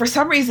we were, for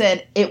some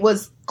reason, it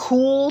was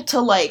cool to,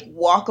 like,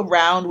 walk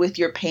around with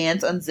your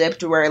pants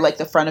unzipped where, like,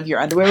 the front of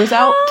your underwear was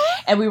out.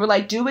 And we were,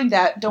 like, doing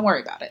that. Don't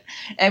worry about it.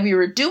 And we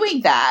were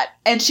doing that.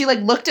 And she, like,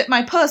 looked at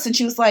my puss and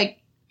she was like,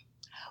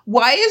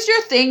 why is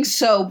your thing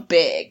so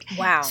big?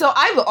 Wow. So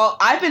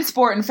I've been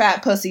sporting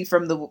fat pussy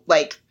from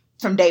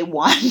day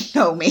one,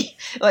 know me.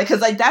 Like, cause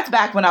like that's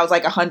back when I was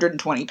like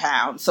 120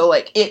 pounds. So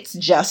like, it's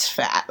just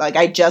fat. Like,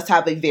 I just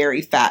have a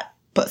very fat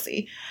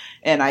pussy.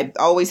 And I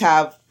always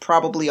have,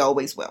 probably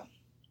always will.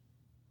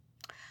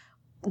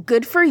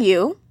 Good for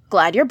you.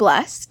 Glad you're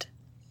blessed.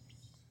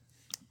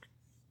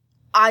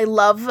 I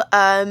love,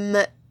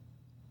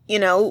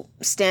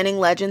 standing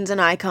legends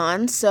and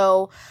icons.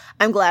 So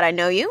I'm glad I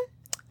know you.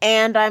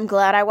 And I'm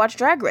glad I watched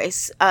Drag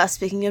Race.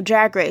 Speaking of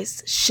Drag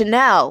Race,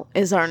 Chanel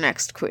is our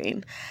next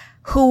queen,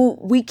 who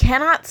we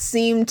cannot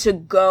seem to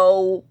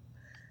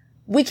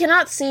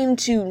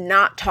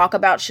not talk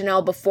about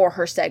Chanel before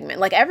her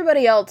segment. Like,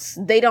 everybody else,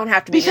 they don't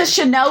have to be. Because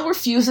Chanel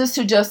refuses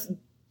to just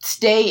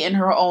stay in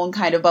her own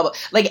kind of bubble.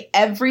 Like,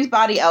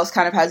 everybody else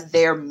kind of has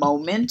their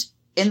moment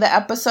in the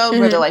episode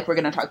where they're like, we're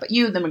going to talk about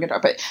you, then we're going to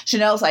talk about...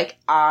 Chanel's like,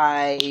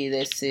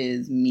 this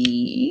is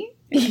me.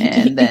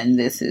 And then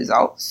this is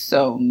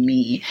also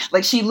me.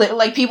 Like,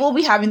 people will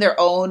be having their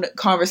own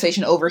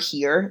conversation over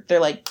here. They're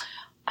like,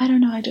 I don't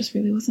know, I just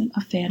really wasn't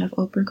a fan of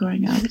Oprah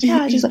growing up.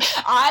 Yeah,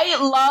 I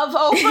love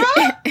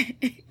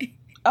Oprah.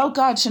 Oh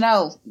God,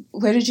 Chanel,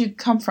 where did you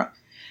come from?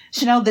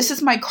 Chanel, this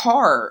is my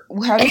car.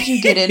 How did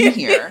you get in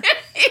here?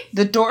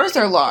 The doors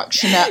are locked.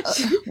 Chanel,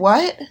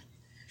 what?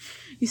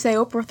 You say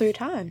Oprah 3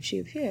 times, she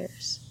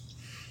appears.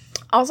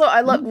 Also,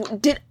 I love,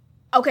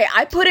 okay,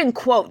 I put in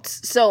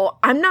quotes, so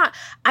I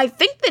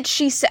think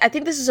that I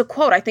think this is a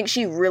quote. I think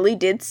she really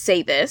did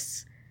say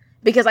this,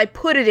 because I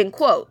put it in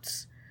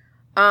quotes.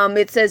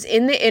 It says,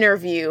 in the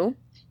interview,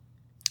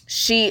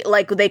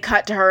 they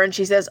cut to her and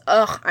she says,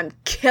 ugh, I'm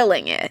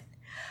killing it.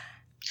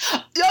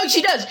 Oh,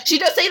 she does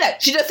say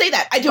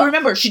that. I do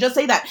remember. She does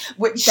say that.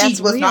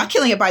 She was not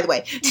killing it, by the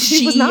way.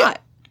 She was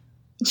not.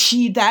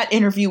 That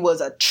interview was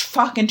a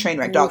fucking train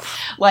wreck, dog.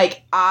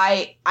 Like,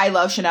 I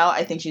love Chanel.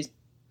 I think she's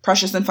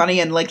precious and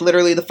funny, and like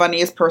literally the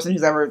funniest person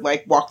who's ever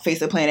like walked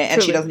face of the planet. And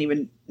Truly. She doesn't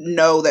even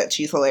know that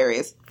she's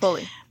hilarious.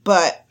 Fully.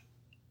 But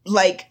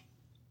like,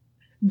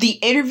 The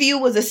interview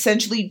was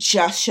essentially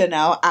just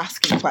Chanel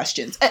asking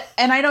questions.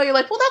 And I know you're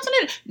like, well, that's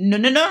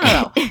an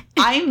No.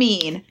 I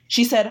mean,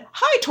 she said,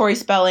 hi, Tori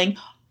Spelling.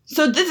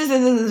 So this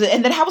is,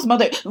 and then how was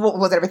Mother?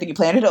 Was it everything you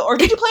planned? Or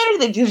did you plan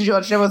anything? Did you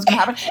understand what was going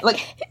to happen?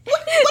 Like,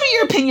 what are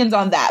your opinions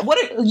on that?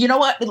 You know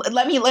what?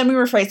 Let me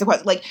rephrase the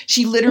question. Like,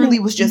 she literally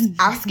was just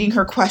asking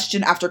her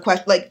question after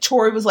question. Like,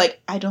 Tori was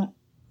like, I don't.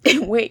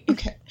 Wait.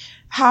 Okay.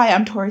 Hi,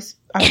 I'm Tori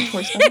Spelling.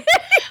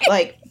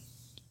 Like,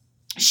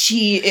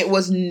 it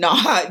was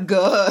not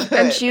good.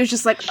 And she was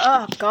just like,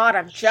 oh, God,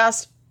 I'm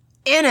just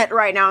in it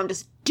right now. I'm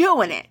just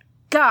doing it.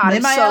 God,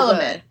 in my so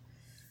element. Good.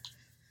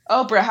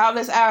 Oprah, how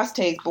this ass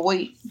taste,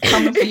 boy,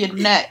 coming for your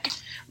neck.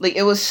 Like,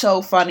 it was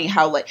so funny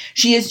how, like,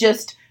 she is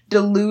just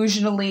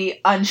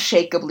delusionally,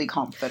 unshakably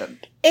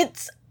confident.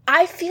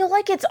 I feel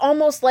like it's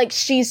almost like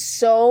she's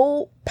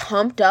so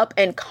pumped up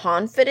and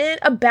confident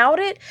about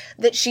it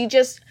that she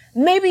just,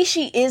 maybe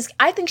she is,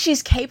 I think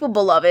she's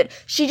capable of it.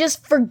 She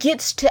just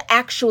forgets to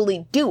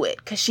actually do it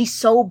because she's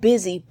so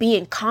busy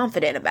being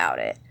confident about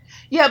it.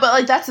 Yeah, but,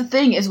 like, that's the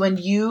thing is when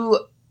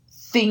you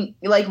think,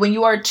 like, when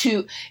you are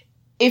too...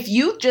 If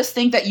you just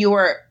think that you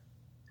are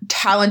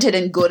talented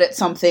and good at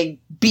something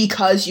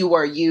because you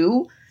are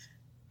you,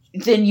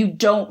 then you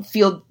don't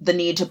feel the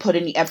need to put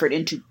any effort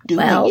into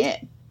doing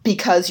it.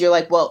 Because you're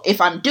like, well, if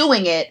I'm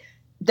doing it,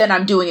 then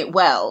I'm doing it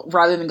well.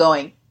 Rather than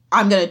going,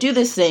 I'm going to do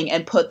this thing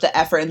and put the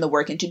effort and the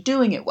work into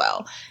doing it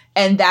well.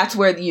 And that's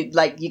where you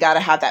got to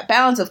have that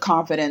balance of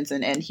confidence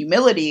and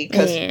humility.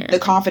 Because the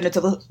confidence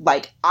of,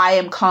 like, I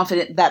am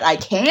confident that I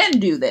can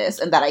do this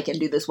and that I can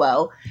do this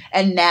well.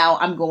 And now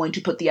I'm going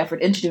to put the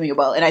effort into doing it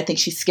well. And I think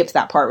she skips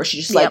that part where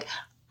she's just like,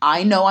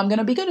 I know I'm going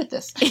to be good at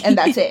this. And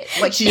that's it.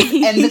 Like, she just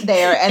ends it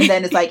there. And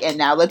then it's like, and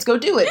now let's go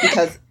do it.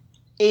 Because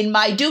in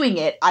my doing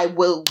it, I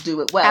will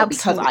do it well.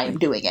 Absolutely. Because I am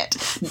doing it.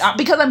 Not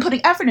because I'm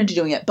putting effort into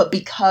doing it, but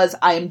because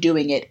I am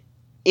doing it,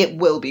 it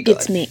will be good.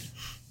 It's me.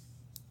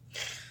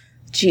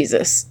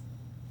 Jesus.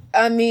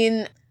 I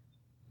mean,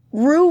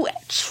 Rue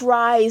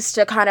tries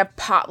to kind of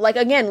pop, like,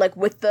 again, like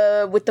with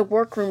the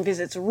workroom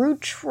visits, Rue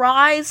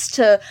tries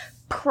to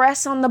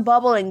press on the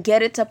bubble and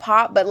get it to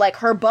pop, but, like,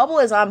 her bubble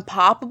is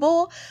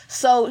unpoppable,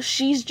 so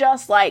she's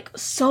just, like,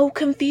 so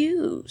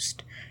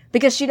confused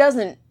because she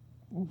doesn't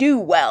do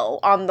well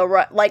on the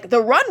run. Like,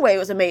 the runway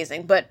was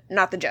amazing, but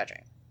not the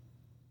judging.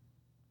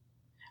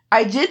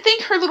 I did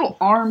think her little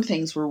arm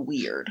things were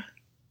weird.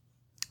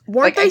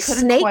 Weren't they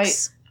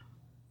snakes?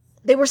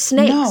 They were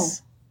snakes. No,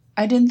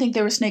 I didn't think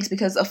they were snakes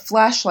because a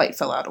flashlight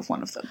fell out of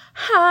one of them.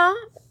 Huh?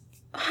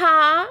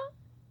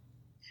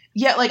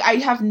 Yeah, like, I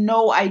have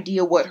no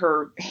idea what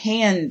her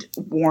hand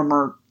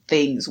warmer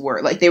things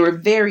were. Like, they were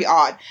very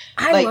odd.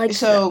 I liked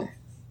them.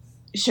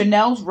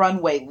 Chanel's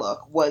runway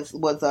look was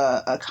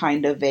a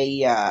kind of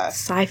a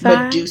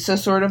sci-fi Medusa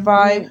sort of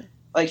vibe. Mm.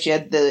 Like, she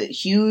had the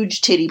huge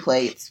titty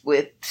plates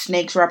with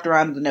snakes wrapped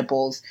around the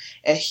nipples,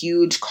 a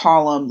huge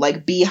column,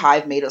 like,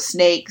 beehive made of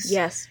snakes.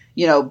 Yes.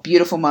 You know,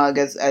 beautiful mug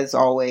as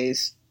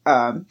always.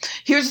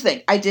 Here's the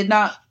thing.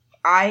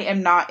 I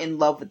am not in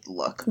love with the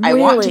look. Really? I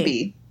want to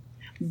be.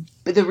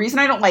 But the reason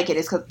I don't like it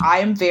is because I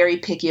am very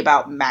picky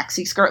about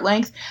maxi skirt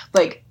length.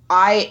 Like,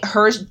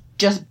 hers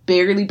just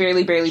barely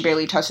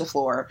touched the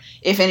floor.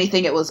 If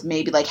anything, it was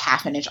maybe like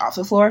half an inch off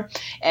the floor.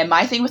 And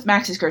my thing with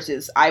maxi skirts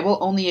is I will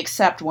only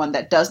accept one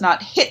that does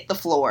not hit the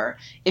floor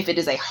if it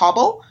is a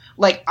hobble.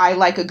 Like, I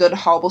like a good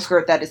hobble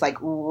skirt that is, like,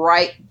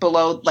 right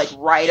below, like,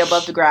 right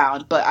above the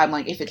ground. But I'm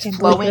like, if it's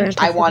flowing,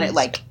 I want it,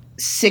 like,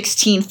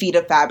 16 feet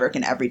of fabric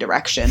in every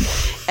direction.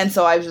 And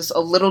so I was just a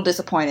little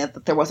disappointed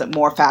that there wasn't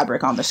more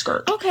fabric on the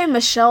skirt. Okay,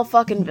 Michelle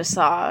fucking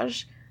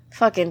Visage.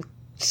 Fucking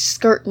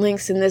skirt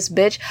links in this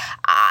bitch.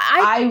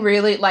 I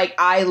really, like,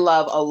 I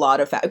love a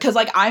lot of fabric. Because,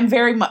 like, I'm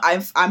very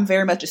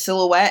much a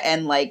silhouette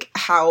and, like,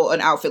 how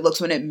an outfit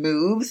looks when it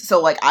moves. So,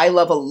 like, I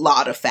love a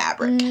lot of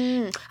fabric.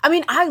 I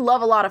mean, I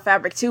love a lot of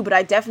fabric, too, but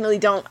I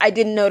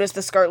didn't notice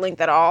the skirt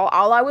length at all.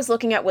 All I was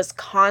looking at was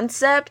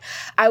concept.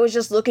 I was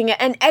just looking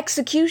at, and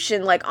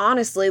execution, like,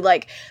 honestly,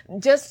 like,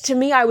 just, to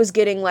me, I was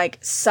getting, like,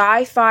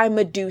 sci-fi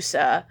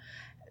Medusa,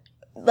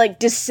 like,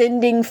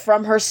 descending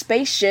from her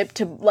spaceship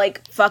to,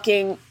 like,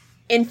 fucking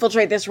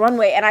infiltrate this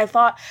runway. And I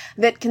thought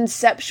that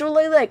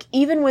conceptually, like,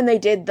 even when they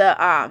did the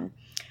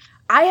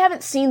I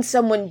haven't seen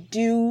someone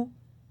do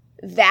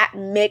that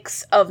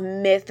mix of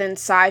myth and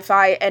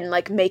sci-fi and,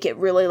 like, make it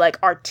really, like,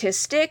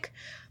 artistic.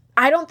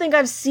 I don't think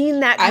I've seen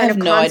that kind of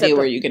concept.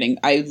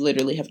 I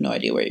literally have no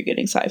idea where you're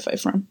getting sci-fi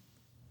from.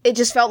 It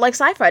just felt like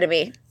sci-fi to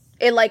me.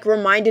 It, like,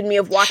 reminded me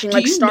of watching,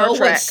 like, Star Trek. Do you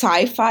know what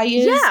sci-fi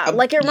is? Yeah,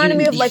 like, it reminded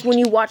me of, like, when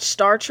you watch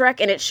Star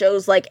Trek and it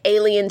shows, like,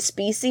 alien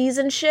species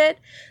and shit.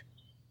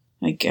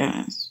 I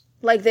guess.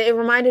 Like, it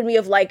reminded me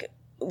of, like,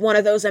 one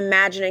of those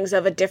imaginings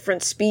of a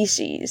different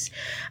species.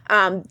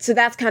 So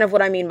that's kind of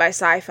what I mean by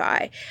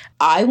sci-fi.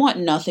 I want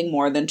nothing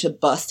more than to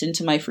bust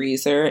into my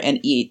freezer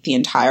and eat the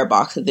entire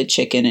box of the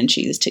chicken and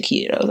cheese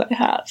taquitos I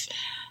have.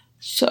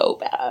 So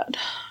bad.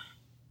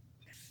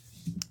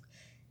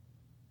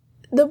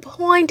 The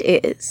point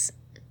is,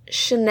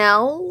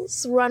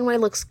 Chanel's runway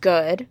looks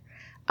good.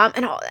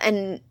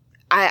 And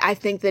I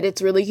think that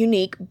it's really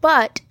unique.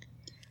 But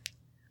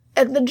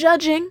at the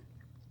judging,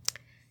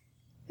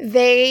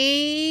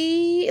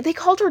 they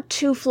called her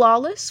too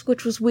flawless,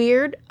 which was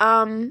weird.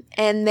 And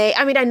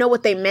I know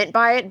what they meant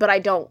by it, but I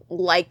don't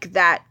like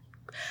that.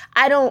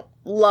 I don't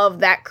love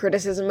that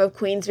criticism of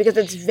queens because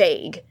it's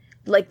vague.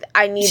 Like,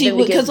 I need them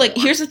to because, like,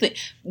 here's the thing.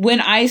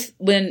 When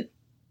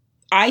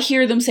I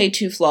hear them say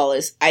too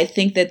flawless, I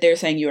think that they're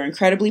saying you're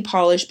incredibly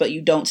polished, but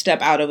you don't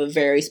step out of a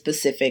very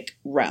specific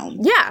realm.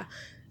 Yeah.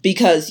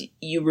 Because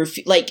you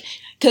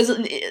because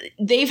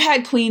they've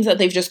had queens that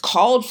they've just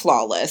called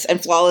flawless,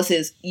 and flawless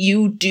is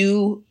you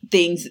do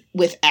things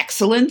with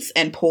excellence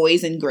and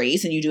poise and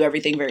grace, and you do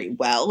everything very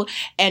well,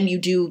 and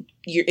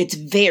it's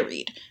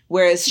varied.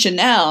 Whereas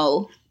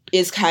Chanel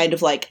is kind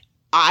of like,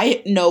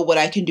 I know what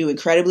I can do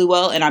incredibly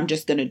well, and I'm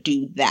just going to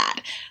do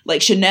that.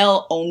 Like,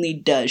 Chanel only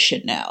does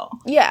Chanel.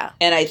 Yeah.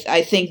 And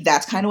I think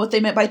that's kind of what they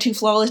meant by too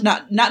flawless.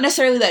 Not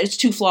necessarily that it's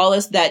too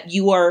flawless, that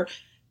you are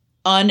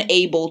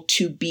unable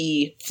to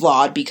be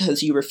flawed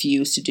because you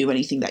refuse to do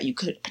anything that you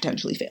could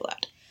potentially fail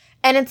at.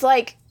 And it's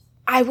like,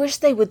 I wish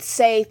they would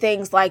say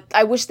things like,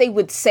 I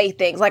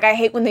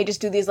hate when they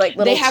just do these, like,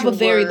 little They have a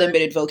very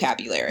limited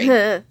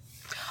vocabulary.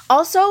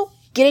 Also,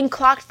 getting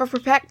clocked for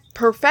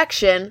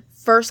perfection.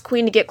 First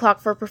queen to get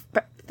clocked for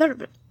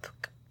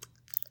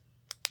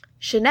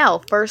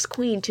Chanel, first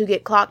queen to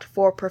get clocked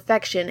for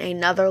perfection,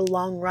 another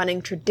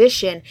long-running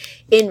tradition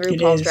in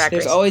RuPaul's Drag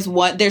Race. There's always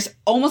one. There's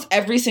almost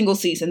every single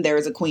season there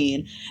is a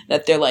queen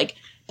that they're like,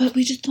 but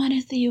we just want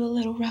to see you a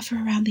little rougher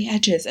around the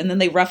edges. And then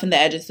they roughen the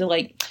edges. They're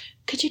like,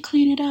 could you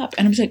clean it up?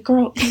 And I'm just like,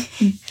 girl.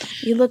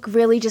 You look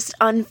really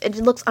it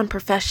looks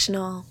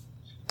unprofessional.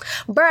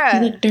 Bruh.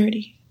 You look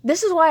dirty.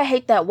 This is why I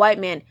hate that white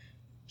man.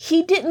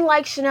 He didn't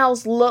like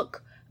Chanel's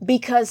look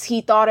because he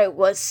thought it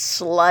was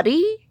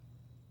slutty.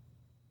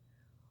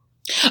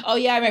 Oh,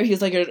 yeah, I remember he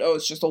was like, oh,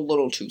 it's just a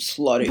little too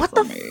slutty what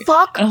for me. What the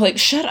fuck? And I was like,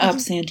 shut up,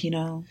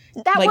 Santino.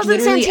 That like,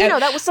 wasn't Santino.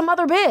 That was some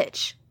other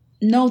bitch.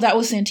 No, that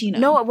was Santino.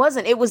 No, it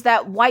wasn't. It was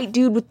that white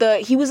dude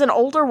he was an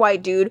older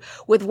white dude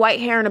with white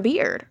hair and a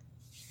beard.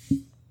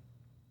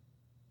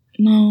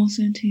 No,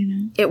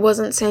 Santino. It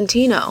wasn't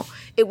Santino.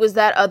 It was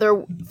that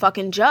other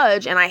fucking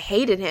judge, and I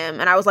hated him.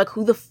 And I was like,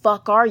 who the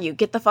fuck are you?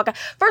 Get the fuck out.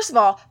 First of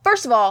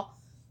all,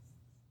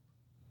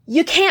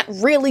 you can't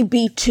really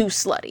be too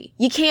slutty.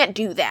 You can't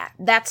do that.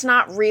 That's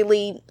not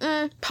really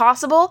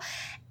possible.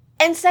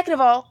 And second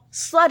of all,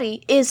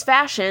 slutty is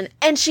fashion.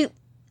 And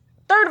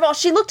third of all,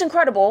 she looked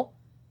incredible.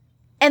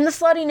 And the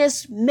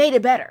sluttiness made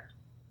it better.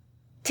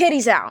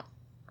 Titties out.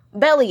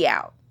 Belly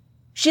out.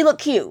 She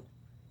looked cute.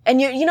 And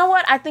you know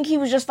what? I think he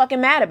was just fucking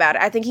mad about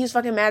it. I think he was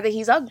fucking mad that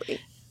he's ugly.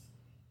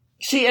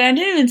 See, and I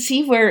didn't even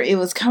see where it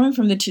was coming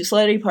from, the too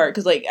slutty part.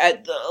 Because,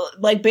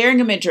 like,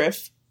 bearing a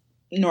midriff,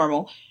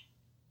 normal.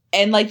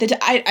 And like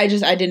I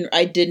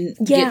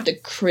didn't get the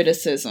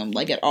criticism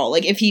like at all.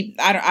 Like if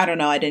I don't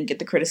know, I didn't get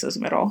the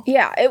criticism at all.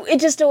 Yeah,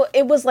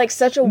 it was like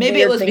such a maybe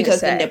weird it was thing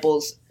because to say.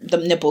 the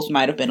nipples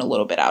might have been a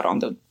little bit out on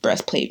the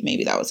breastplate.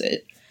 Maybe that was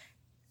it.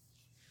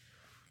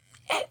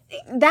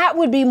 That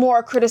would be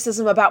more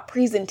criticism about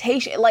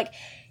presentation. Like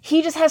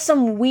he just has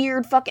some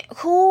weird fucking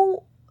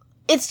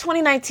It's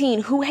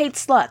 2019. Who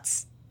hates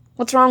sluts?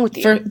 What's wrong with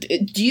you?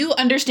 Do you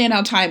understand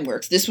how time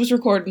works? This was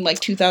recorded in like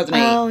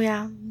 2008. Oh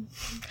yeah.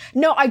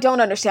 No, I don't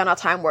understand how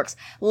time works.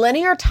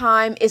 Linear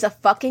time is a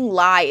fucking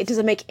lie. It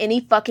doesn't make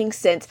any fucking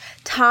sense.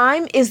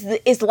 Time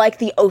is like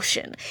the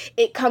ocean.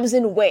 It comes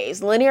in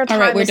waves. Linear time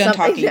right, we're is done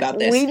something talking about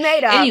this. We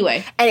made up.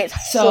 Anyway, and it's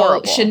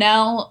horrible. So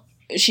Chanel,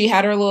 she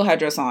had her little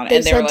headdress on,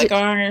 and they were like,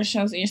 "Oh, you're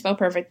so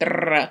perfect."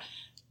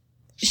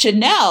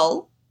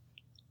 Chanel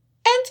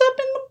ends up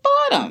in the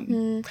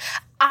bottom.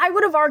 I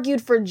would have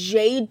argued for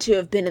Jade to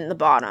have been in the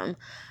bottom.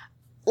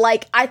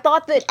 Like, I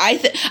thought that... I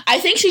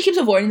think she keeps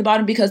avoiding the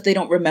bottom because they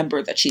don't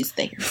remember that she's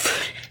there.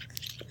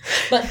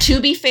 But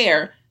to be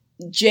fair,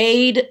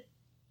 Jade...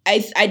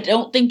 I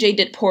don't think Jade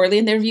did poorly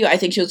in the interview. I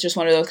think she was just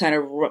one of those kind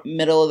of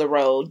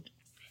middle-of-the-road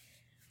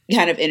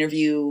kind of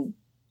interview.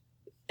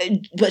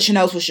 But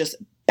Chanel's was just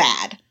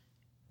bad.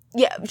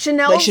 Yeah,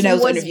 Chanel's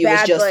interview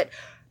was just... But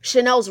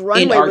Chanel's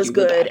runway was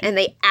good, and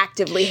they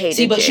actively hated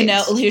See, but Jade's.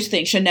 Chanel, here's the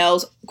thing.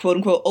 Chanel's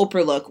quote-unquote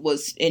Oprah look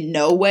was in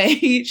no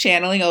way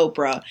channeling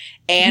Oprah,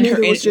 and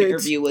her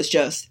interview was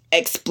just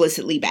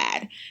explicitly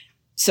bad.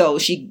 So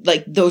she,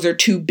 like, those are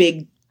two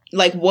big,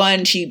 like,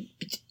 one, she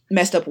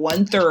messed up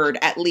 1/3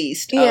 at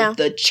least of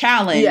the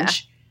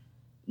challenge,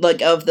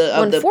 like, of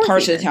the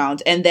parts of the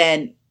challenge, and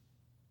then,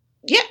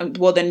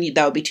 well, then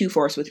that would be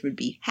 2/4, which would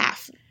be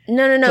half.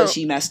 No. Because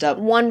she messed up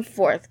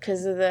 1/4,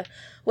 because of the,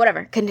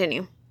 whatever,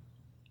 continue.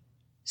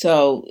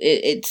 So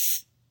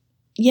it's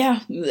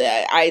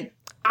I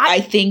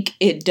think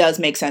it does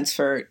make sense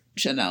for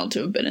Chanel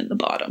to have been in the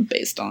bottom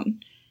based on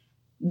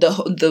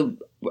the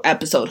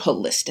episode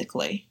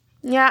holistically.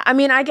 Yeah, I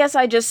mean, I guess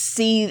I just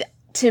see,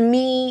 to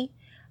me,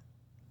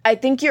 I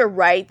think you're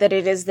right that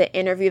it is the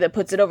interview that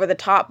puts it over the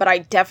top, but I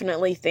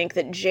definitely think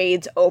that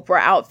Jade's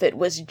Oprah outfit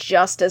was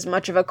just as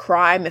much of a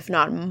crime, if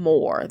not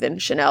more, than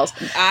Chanel's.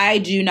 I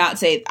do not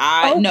say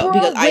no,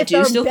 because I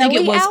do still think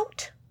it was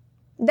out?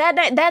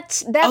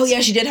 That's. Oh yeah,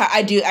 she did.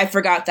 I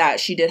forgot that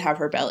she did have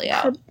her belly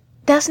out.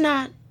 That's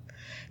not.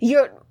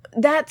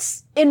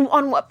 That's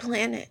on what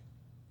planet?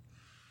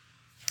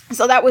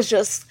 So that was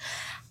just.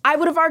 I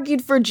would have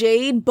argued for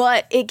Jade,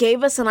 but it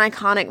gave us an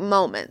iconic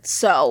moment.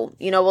 So,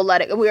 we'll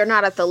let it. We are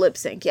not at the lip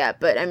sync yet,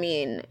 but I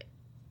mean,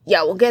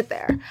 yeah, we'll get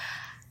there.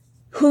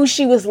 Who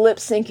she was lip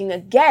syncing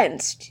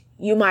against,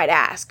 you might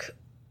ask.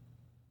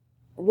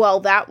 Well,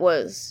 that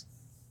was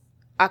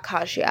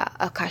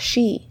Akasha.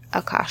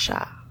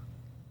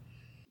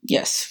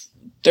 Yes.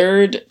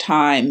 Third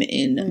time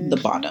in the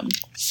bottom.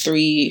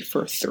 3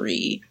 for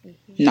 3.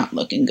 Not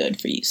looking good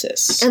for you,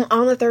 sis. And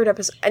on the third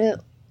episode, and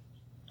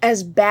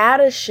as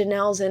bad as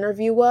Chanel's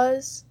interview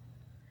was.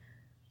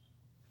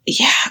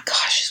 Yeah,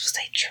 gosh, it was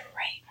a train.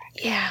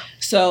 Yeah.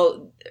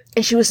 So.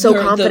 And she was so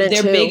confident,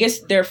 too.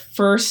 Their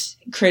first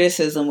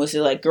criticism was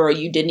like, girl,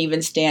 you didn't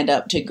even stand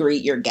up to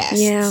greet your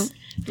guests. Yeah.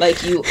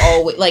 Like, you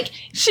always, like.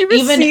 She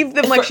received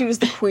them like she was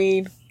the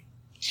queen.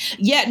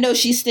 Yeah, no,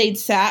 she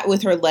sat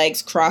with her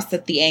legs crossed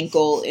at the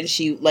ankle, and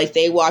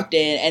they walked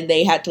in, and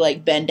they had to,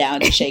 bend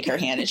down to shake her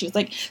hand, and she was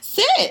like,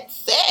 sit.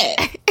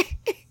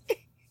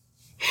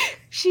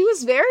 She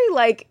was very,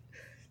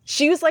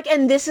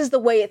 and this is the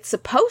way it's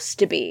supposed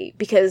to be,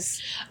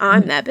 because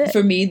I'm that bitch.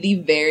 For me, the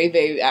very,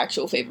 very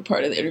actual favorite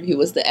part of the interview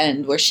was the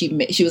end, where she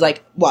was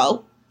like,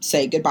 well,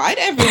 say goodbye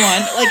to everyone.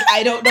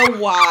 I don't know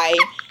why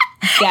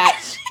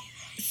that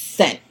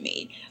sent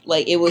me.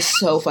 It was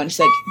so fun.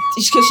 She's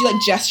because she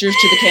gestures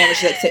to the camera.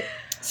 She's like,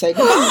 say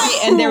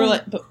goodbye. And they were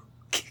like,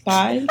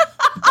 bye?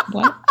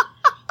 What?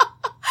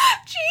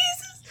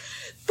 Jesus.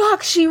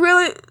 Fuck, she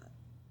really...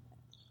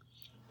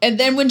 And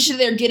then when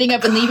they're getting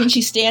up and leaving,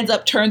 she stands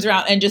up, turns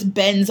around, and just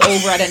bends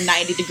over at a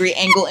 90-degree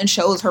angle and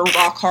shows her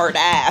rock-hard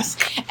ass.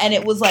 And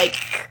it was,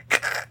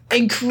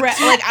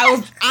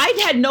 incredible.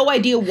 I had no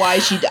idea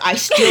why I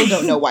still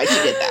don't know why she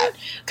did that.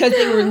 Because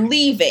they were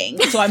leaving,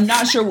 so I'm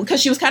not sure.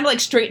 Because she was kind of,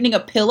 straightening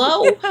a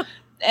pillow.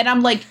 And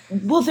I'm like,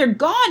 well, they're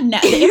gone now.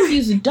 The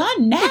interview's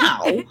done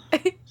now.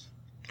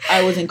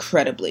 I was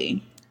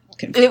incredibly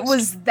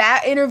confused.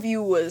 That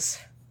interview was...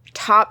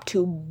 top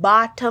to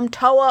bottom,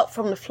 toe up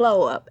from the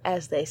flow up,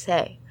 as they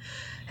say,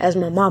 as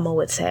my mama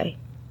would say.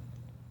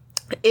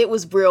 It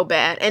was real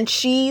bad. And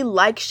she,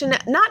 like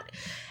Chanel, not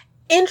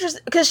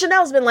interested, because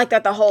Chanel's been like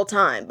that the whole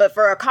time, but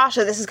for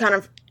Akasha, this is kind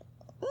of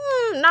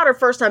not her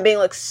first time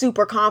being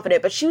super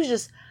confident, but she was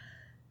just,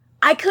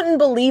 I couldn't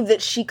believe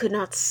that she could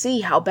not see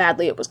how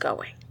badly it was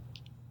going.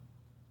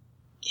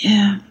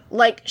 Yeah.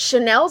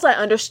 Chanel's, I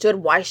understood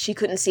why she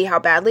couldn't see how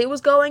badly it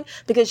was going,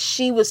 because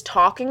she was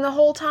talking the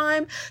whole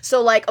time.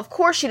 So, of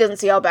course she doesn't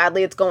see how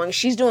badly it's going.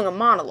 She's doing a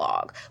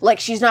monologue.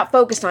 She's not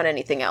focused on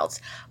anything else.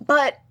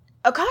 But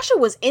Akasha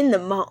was in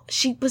the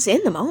she was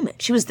in the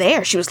moment. She was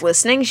there. She was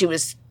listening.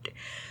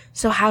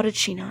 So how did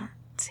she not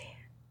see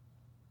it?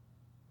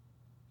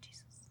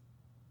 Jesus.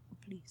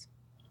 Please.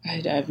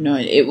 I have no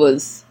idea. It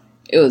was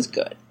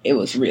good. It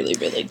was really,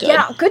 really good.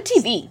 Yeah, good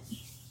TV.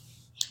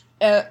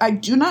 I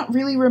do not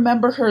really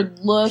remember her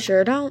look.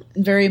 Sure don't.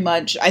 Very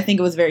much. I think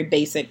it was very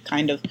basic,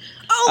 kind of.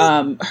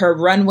 Oh! Her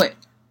runway.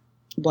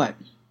 What?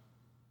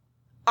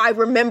 I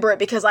remember it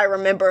because I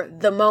remember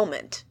the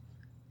moment.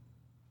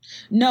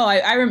 No,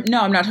 no,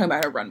 I'm not talking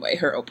about her runway.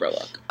 Her Oprah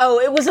look. Oh,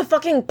 it was a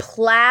fucking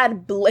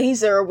plaid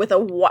blazer with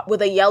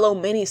a yellow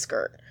mini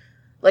skirt,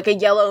 a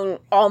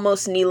yellow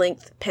almost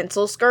knee-length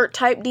pencil skirt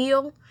type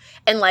deal.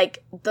 And,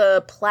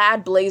 the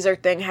plaid blazer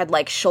thing had,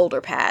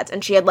 shoulder pads.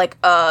 And she had, love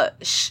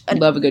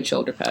a good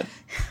shoulder pad.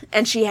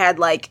 And she had,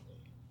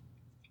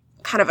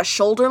 kind of a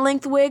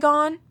shoulder-length wig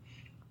on.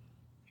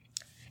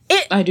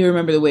 I do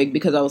remember the wig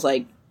because I was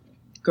like,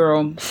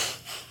 girl,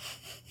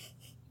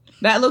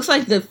 that looks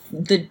like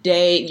the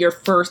day, your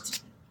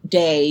first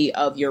day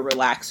of your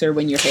relaxer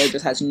when your hair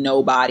just has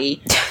no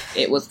body.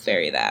 It was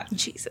very that.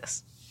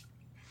 Jesus.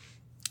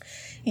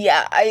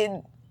 Yeah,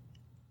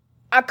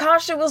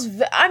 Akasha was,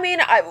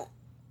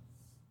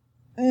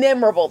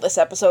 memorable this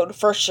episode,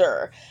 for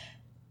sure.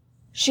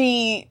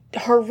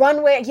 Her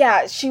runway,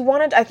 yeah, she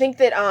wanted, I think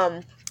that,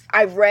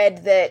 I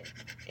read that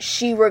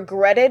she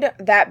regretted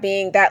that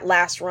being that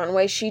last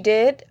runway she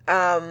did,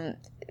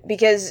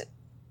 because,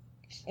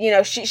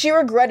 she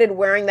regretted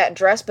wearing that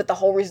dress, but the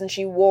whole reason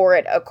she wore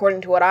it,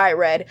 according to what I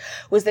read,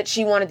 was that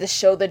she wanted to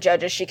show the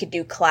judges she could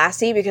do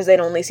classy, because they'd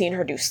only seen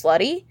her do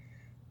slutty.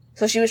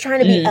 So she was trying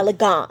to be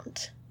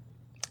elegant.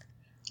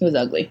 It was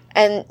ugly.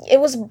 And it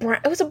was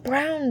a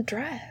brown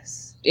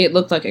dress. It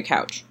looked like a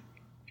couch.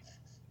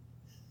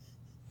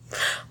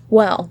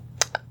 Well,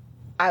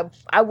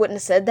 I wouldn't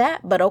have said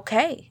that, but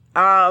okay.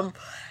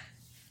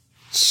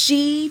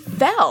 She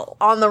fell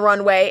on the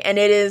runway, and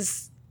it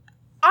is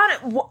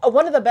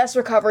one of the best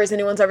recoveries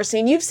anyone's ever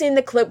seen. You've seen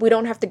the clip. We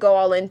don't have to go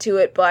all into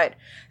it, but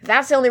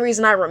that's the only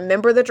reason I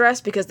remember the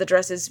dress, because the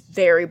dress is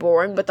very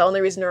boring, but the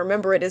only reason to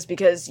remember it is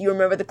because you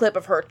remember the clip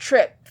of her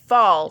trip,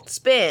 fall,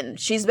 spin,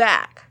 she's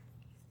back.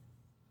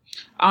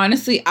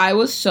 Honestly, I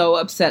was so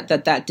upset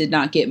that did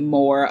not get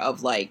more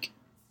of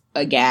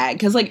a gag,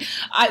 because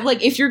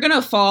if you're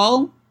gonna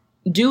fall,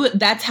 do it.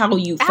 That's how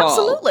you fall.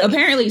 Absolutely.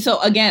 Apparently. So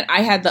again,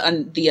 I had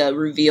the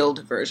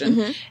revealed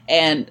version,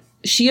 and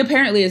she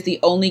apparently is the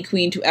only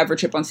queen to ever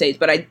trip on stage.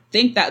 But I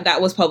think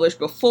that was published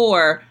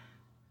before,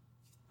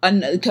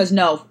 because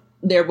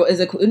there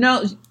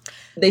was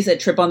they said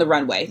trip on the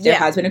runway. There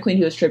has been a queen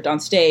who has tripped on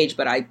stage,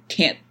 but I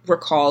can't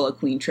recall a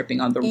queen tripping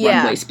on the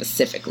runway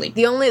specifically.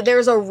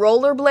 There's a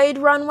rollerblade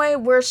runway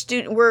where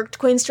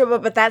queens trip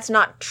up, but that's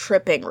not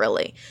tripping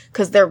really,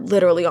 because they're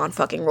literally on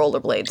fucking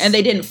rollerblades. And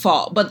they didn't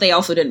fall, but they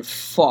also didn't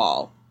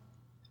fall.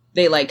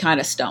 They like kind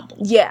of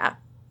stumbled. Yeah,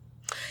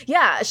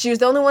 she was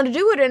the only one to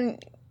do it,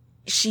 and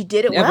she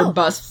did it well.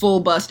 Full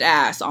bust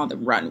ass on the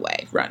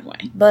runway.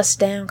 Bust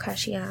down,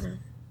 Kashiana.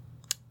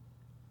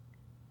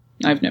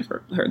 I've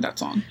never heard that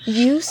song.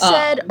 You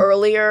said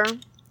earlier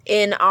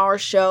in our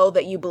show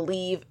that you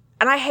believe,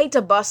 and I hate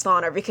to bust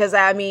on her because,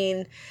 I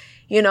mean,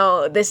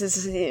 this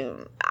is,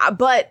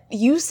 but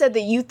you said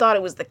that you thought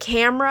it was the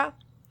camera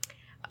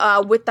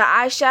with the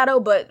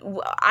eyeshadow, but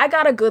I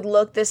got a good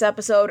look this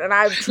episode, and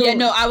I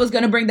was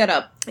going to bring that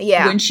up.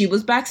 Yeah. When she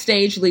was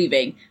backstage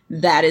leaving,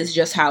 that is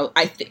just how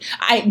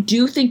I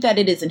do think that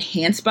it is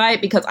enhanced by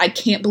it, because I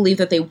can't believe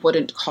that they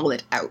wouldn't call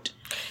it out.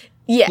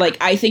 Yeah. Like,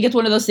 I think it's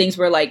one of those things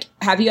where, like,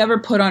 have you ever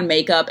put on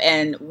makeup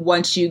and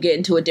once you get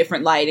into a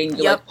different lighting,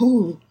 you're like,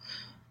 ooh.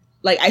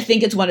 Like, I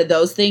think it's one of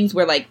those things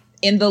where, like,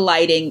 in the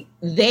lighting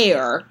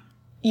there,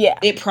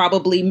 it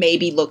probably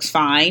maybe looks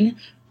fine,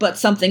 but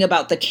something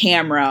about the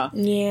camera,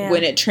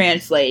 when it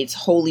translates,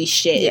 holy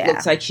shit, it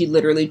looks like she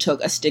literally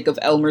took a stick of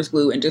Elmer's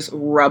glue and just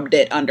rubbed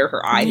it under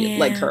her eye,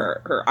 like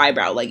her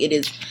eyebrow. Like, it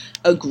is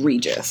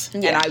egregious.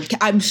 And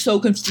I'm so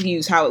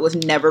confused how it was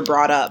never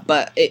brought up,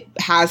 but it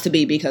has to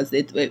be because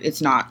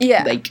it's not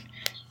like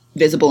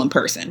visible in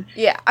person.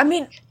 Yeah, I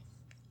mean,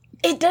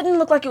 it didn't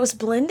look like it was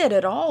blended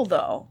at all,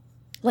 though.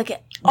 Like,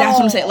 that's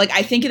what I'm saying. Like,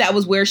 I think that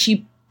was where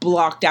she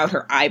blocked out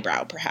her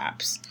eyebrow,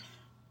 perhaps.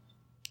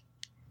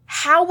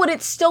 How would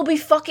it still be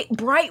fucking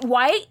bright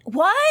white?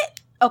 What?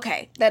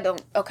 Okay, that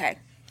don't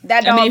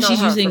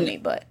hurt for me,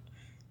 but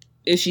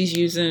if she's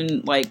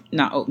using, like,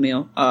 not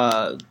oatmeal,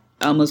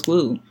 Elmer's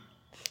glue.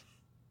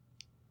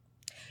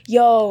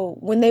 Yo,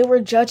 when they were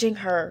judging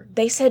her,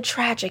 they said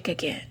tragic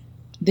again.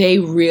 They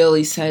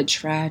really said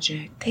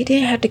tragic. They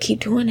didn't have to keep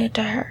doing it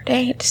to her.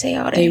 They had to say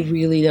all that. They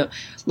really don't.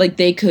 Like,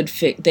 they could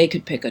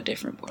pick a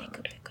different word.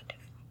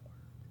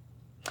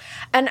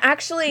 And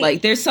actually,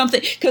 like, there's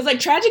something, because,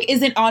 like, tragic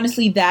isn't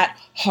honestly that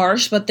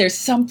harsh, but there's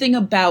something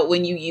about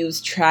when you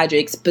use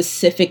tragic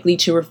specifically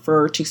to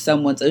refer to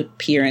someone's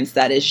appearance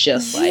that is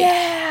just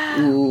like,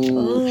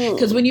 ooh.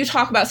 Because when you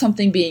talk about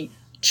something being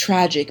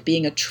tragic,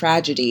 being a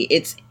tragedy,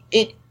 it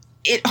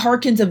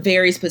harkens a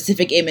very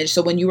specific image.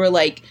 So when you were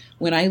like,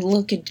 when I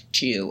look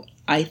at you,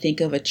 I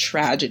think of a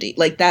tragedy.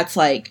 Like, that's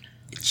like,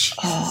 Jesus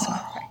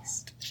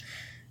Christ.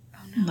 Oh,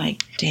 no.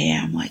 Like,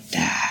 damn, like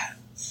that.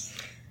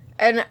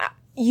 And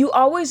you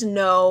always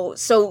know,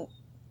 so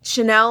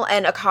Chanel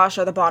and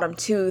Akasha are the bottom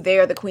two. They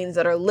are the queens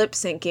that are lip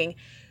syncing.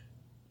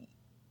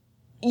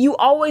 You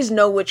always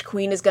know which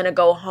queen is going to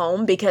go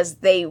home because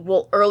they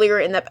will, earlier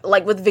in the,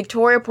 like with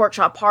Victoria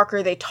Porkchop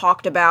Parker, they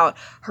talked about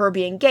her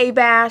being gay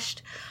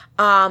bashed.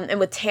 And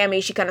with Tammy,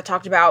 she kind of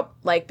talked about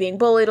like being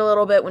bullied a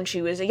little bit when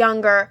she was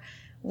younger.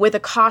 With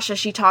Akasha,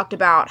 she talked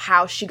about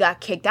how she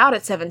got kicked out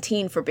at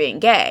 17 for being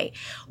gay,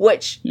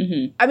 which,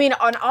 I mean,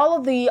 on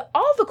all the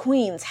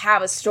queens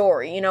have a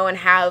story, and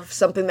have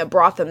something that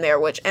brought them there,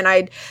 and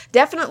I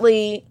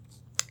definitely,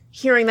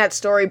 hearing that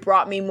story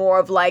brought me more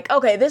of like,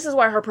 okay, this is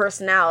why her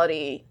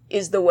personality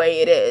is the way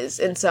it is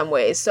in some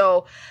ways.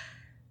 So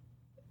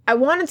I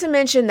wanted to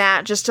mention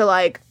that just to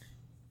like,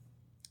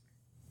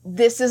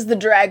 this is the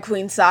drag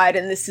queen side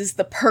and this is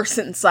the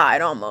person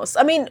side almost.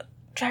 I mean,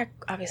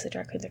 obviously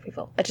drag queens are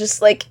people. It's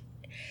just like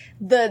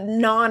the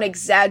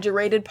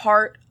non-exaggerated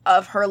part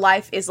of her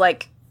life is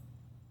like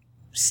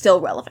still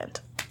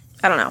relevant.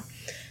 I don't know.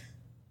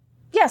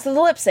 Yeah, so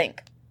the lip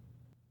sync.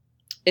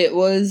 It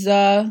was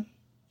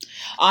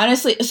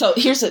honestly, so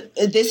this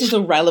is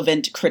a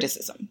relevant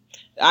criticism.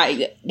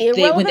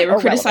 When they were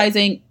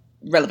criticizing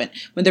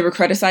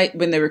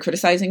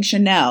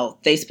Chanel,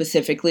 they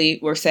specifically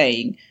were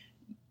saying,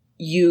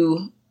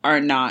 you are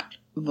not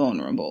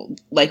vulnerable.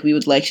 Like, we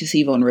would like to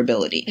see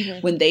vulnerability. Mm-hmm.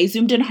 When they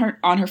zoomed in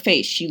on her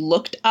face, she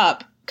looked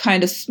up,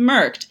 kind of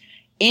smirked.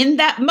 In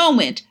that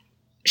moment,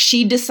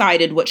 she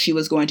decided what she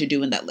was going to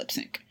do in that lip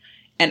sync.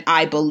 And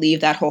I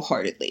believe that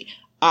wholeheartedly.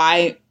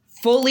 I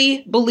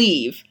fully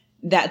believe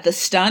that the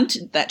stunt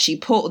that she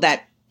pulled,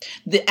 that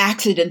the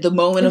accident, the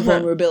moment of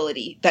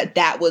vulnerability,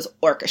 that was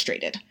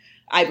orchestrated.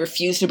 I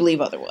refuse to believe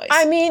otherwise.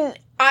 I mean,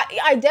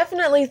 I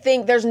definitely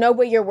think there's no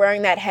way you're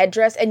wearing that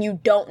headdress and you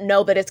don't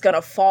know that it's going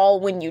to fall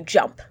when you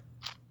jump.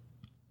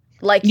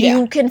 Like,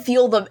 you can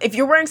feel if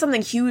you're wearing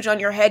something huge on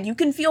your head, you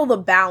can feel the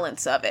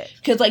balance of it.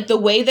 Because, like, the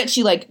way that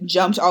she, like,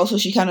 jumped, also,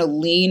 she kind of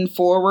leaned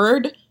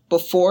forward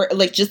before,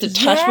 like, just a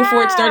touch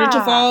before it started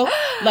to fall.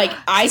 Like,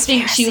 I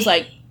think she was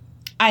like,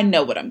 I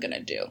know what I'm going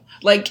to do.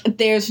 Like,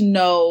 there's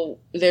no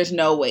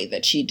way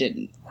that she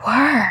didn't.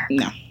 Work.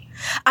 No.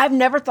 I've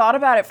never thought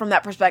about it from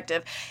that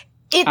perspective.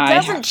 It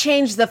doesn't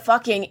change the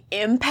fucking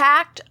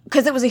impact,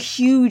 because it was a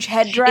huge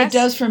headdress. It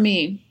does for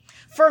me.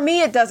 For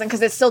me, it doesn't,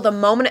 because it's still the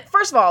moment.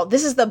 First of all,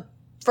 this is the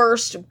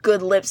first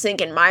good lip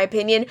sync, in my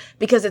opinion,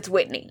 because it's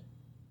Whitney.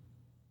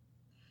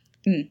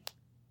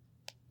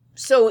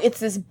 So it's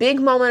this big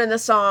moment in the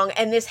song,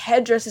 and this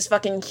headdress is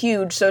fucking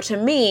huge. So to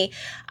me,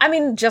 I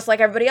mean, just like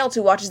everybody else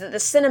who watches it, the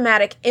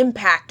cinematic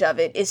impact of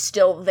it is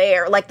still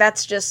there. Like,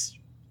 that's just...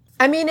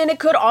 I mean, and it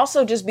could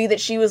also just be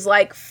that she was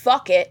like,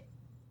 fuck it,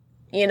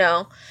 you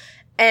know?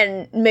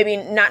 And maybe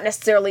not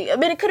necessarily... I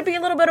mean, it could be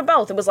a little bit of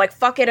both. It was like,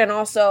 fuck it, and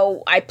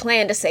also, I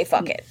plan to say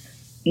fuck it.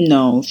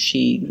 No,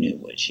 she knew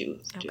what she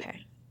was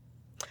doing.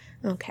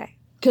 Okay.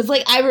 Because,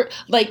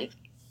 like,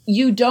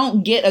 you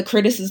don't get a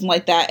criticism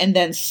like that and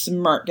then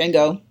smirk and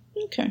go,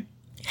 okay.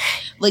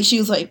 Like, she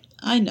was like,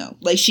 I know.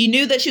 Like, she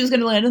knew that she was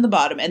going to land in the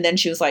bottom, and then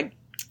she was like,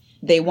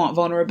 they want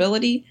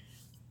vulnerability?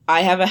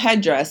 I have a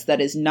headdress that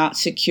is not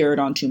secured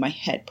onto my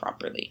head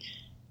properly.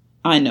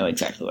 I know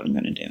exactly what I'm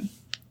going to do.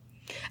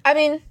 I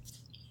mean,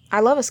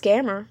 I love a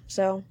scammer,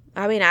 so...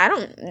 I mean,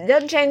 it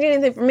doesn't change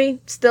anything for me.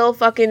 Still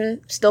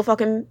fucking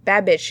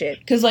bad bitch shit.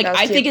 Because, like,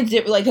 I think it's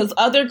different, like, because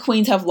other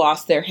queens have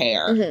lost their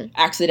hair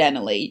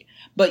accidentally,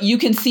 but you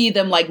can see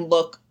them, like,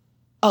 look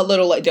a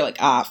little like, they're like,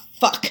 ah,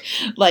 fuck.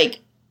 Like,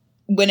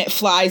 when it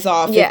flies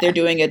off, if they're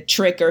doing a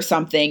trick or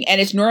something,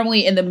 and it's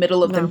normally in the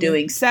middle of them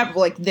doing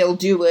several, like, they'll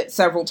do it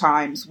several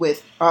times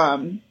with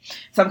some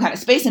kind of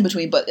space in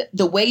between, but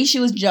the way she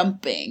was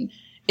jumping,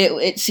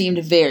 it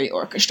seemed very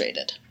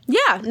orchestrated.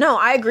 Yeah, no,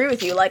 I agree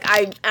with you. Like,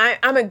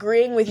 I'm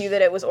agreeing with you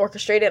that it was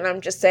orchestrated, and I'm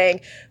just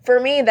saying, for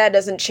me, that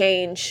doesn't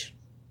change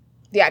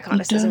the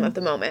iconicism of the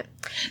moment.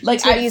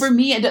 Like, I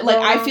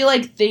feel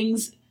like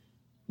things,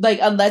 like,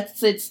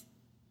 unless it's,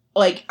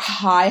 like,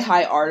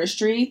 high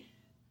artistry,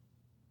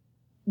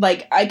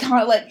 like,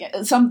 iconic,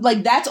 like, some,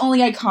 like, that's only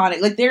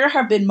iconic. Like, there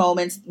have been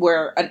moments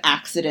where an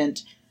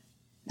accident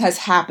has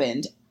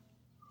happened,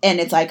 and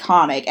it's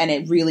iconic, and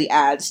it really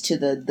adds to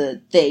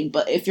the thing.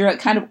 But if you're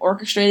kind of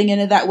orchestrating it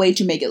in that way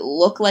to make it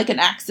look like an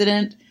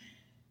accident,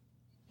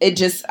 it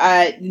just,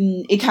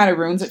 it kind of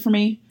ruins it for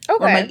me.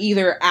 Okay. Or, like,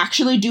 either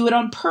actually do it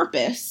on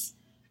purpose,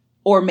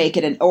 or make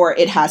it or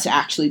it has to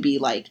actually be,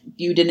 like,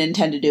 you didn't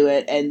intend to do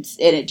it, and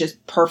it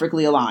just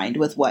perfectly aligned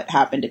with what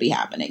happened to be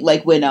happening.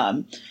 Like, when,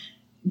 I'm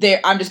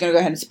just gonna go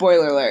ahead and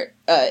spoiler alert,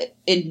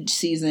 in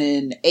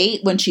season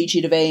 8, when Chi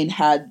Chi DeVayne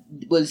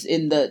was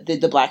in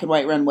the black and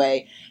white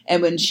runway,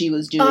 and when she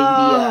was doing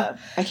I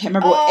can't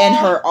remember what,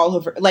 and all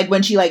of her, like,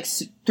 when she, like,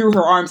 threw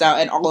her arms out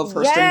and all of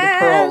her strings of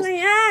pearls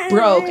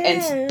broke,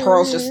 and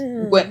pearls just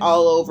went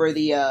all over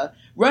the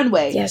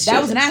runway. Yes,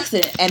 that was an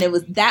accident, and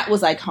that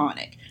was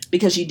iconic,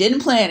 because she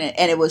didn't plan it,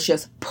 and it was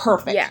just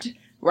perfect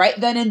right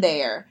then and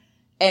there.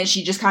 And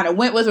she just kind of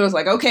went with it. It was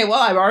like, okay, well,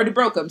 I've already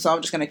broke them, so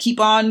I'm just going to keep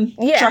on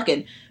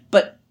trucking.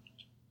 But,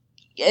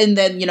 and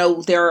then, you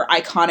know, there are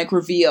iconic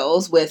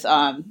reveals with,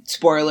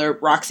 spoiler,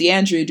 Roxy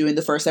Andrew doing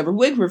the first ever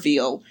wig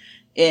reveal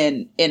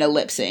in a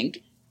lip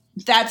sync.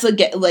 That's,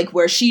 like,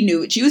 where she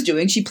knew what she was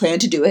doing. She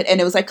planned to do it, and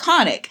it was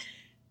iconic.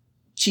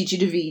 Chi Chi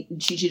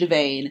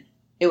DeVayne,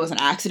 it was an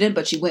accident,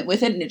 but she went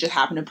with it, and it just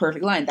happened in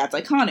perfect line. That's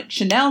iconic.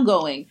 Chanel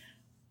going,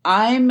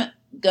 I'm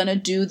going to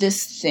do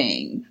this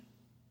thing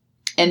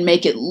and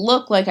make it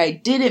look like I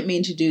didn't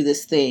mean to do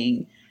this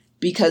thing,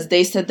 because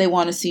they said they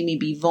want to see me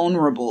be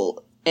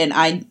vulnerable, and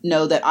I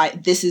know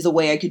that this is a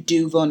way I could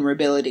do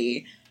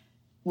vulnerability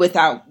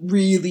without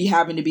really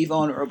having to be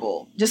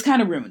vulnerable. Just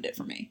kind of ruined it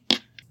for me.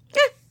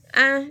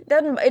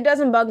 It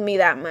doesn't bug me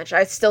that much.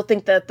 I still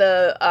think that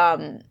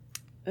the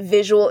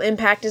visual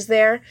impact is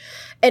there,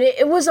 and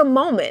it was a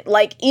moment.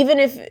 Like,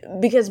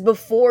 because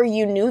before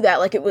you knew that,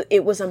 like,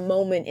 it was a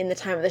moment in the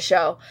time of the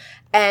show,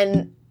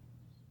 and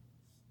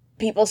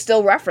people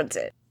still reference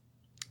it.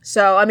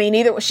 So, I mean,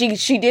 either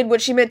she did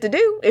what she meant to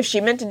do. If she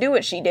meant to do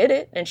it, she did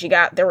it, and she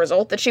got the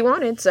result that she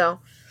wanted. So,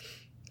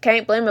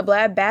 can't blame a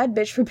bad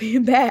bitch for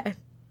being bad.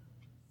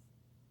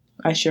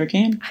 I sure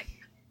can.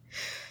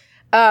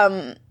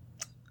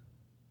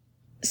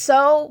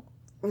 So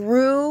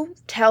Rue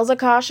tells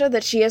Akasha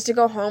that she has to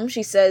go home.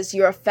 She says,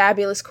 "You're a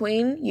fabulous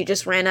queen. You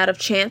just ran out of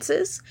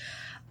chances."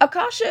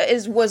 Akasha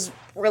was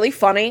really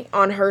funny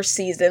on her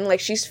season. Like,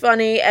 she's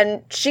funny,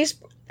 and she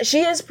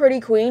is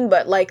pretty queen,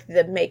 but, like,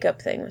 the makeup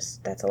thing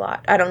that's a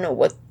lot. I don't know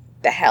what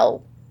the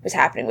hell was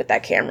happening with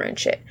that camera and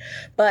shit.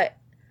 But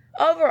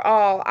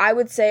overall, I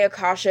would say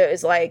Akasha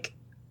is, like,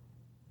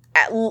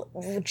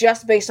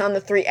 just based on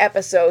the 3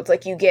 episodes,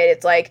 like, you get,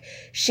 it's like,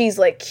 she's,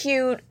 like,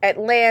 cute,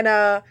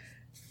 Atlanta,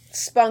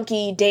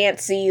 spunky,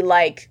 dancey,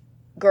 like,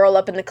 girl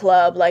up in the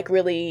club, like,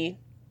 really,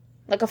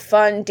 like, a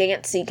fun,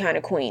 dancey kind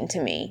of queen to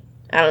me.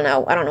 I don't know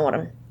what I'm,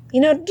 do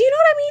you know what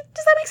I mean?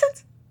 Does that make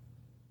sense?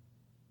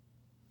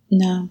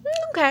 No.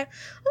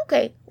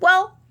 Okay.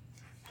 Well,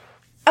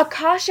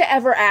 Akasha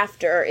Ever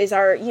After is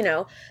our,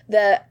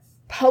 the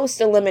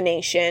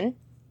post-elimination.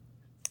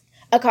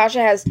 Akasha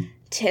has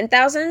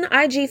 10,000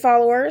 IG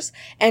followers,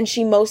 and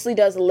she mostly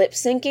does lip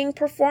syncing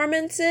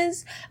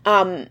performances.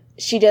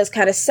 She does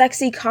kind of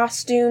sexy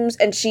costumes,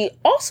 and she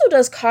also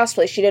does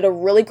cosplay. She did a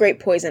really great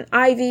Poison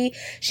Ivy.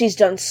 She's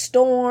done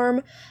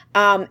Storm.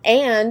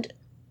 And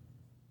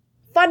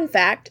fun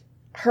fact,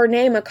 her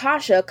name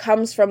Akasha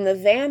comes from the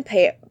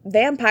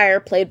vampire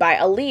played by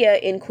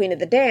Aaliyah in Queen of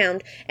the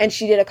Damned, and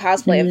she did a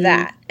cosplay of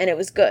that, and it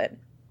was good.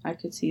 I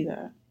could see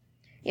that.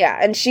 Yeah,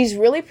 and she's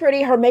really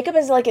pretty. Her makeup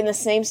is like in the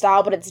same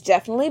style, but it's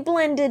definitely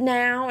blended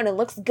now, and it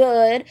looks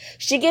good.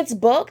 She gets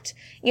booked,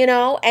 you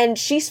know, and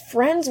she's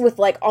friends with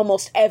like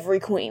almost every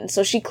queen.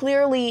 So she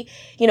clearly,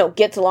 you know,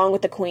 gets along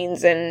with the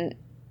queens, and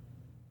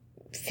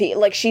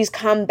like she's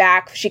come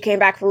back. She came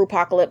back for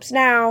RuPacalypse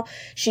Now.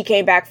 She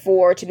came back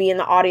to be in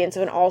the audience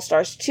of an All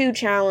Stars 2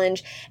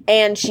 challenge,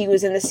 and she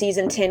was in the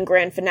season 10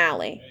 grand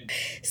finale.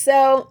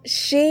 So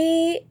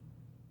she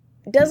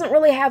doesn't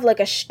really have like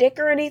a shtick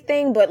or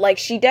anything, but like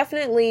she's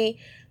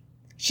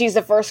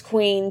the first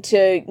queen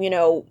to, you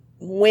know,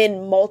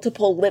 win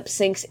multiple lip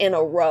syncs in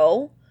a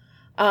row.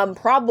 I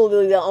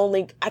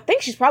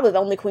think she's probably the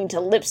only queen to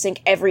lip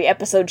sync every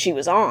episode she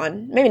was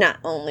on. Maybe not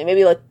only,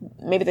 maybe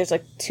there's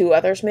like 2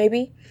 others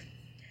maybe.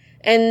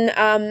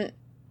 And,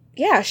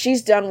 yeah,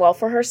 she's done well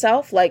for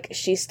herself. Like,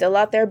 she's still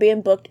out there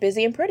being booked,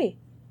 busy, and pretty.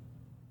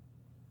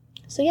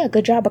 So yeah,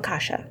 good job,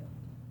 Akasha.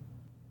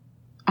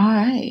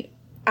 Alright.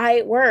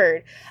 I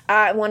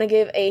want to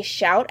give a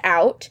shout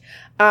out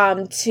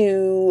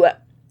to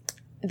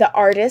the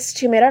artist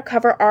who made our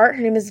cover art.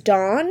 Her name is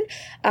Dawn.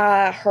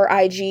 Her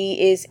IG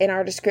is in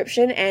our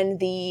description, and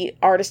the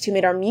artist who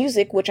made our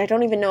music, which I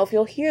don't even know if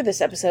you'll hear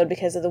this episode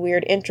because of the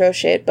weird intro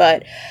shit,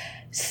 but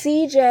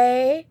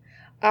CJ,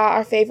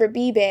 our favorite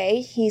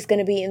B-Bay, he's going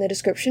to be in the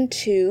description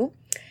too.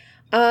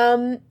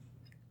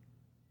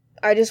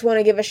 I just want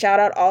to give a shout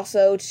out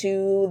also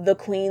to the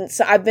queens.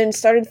 So I've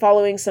started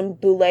following some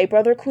Boulet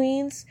brother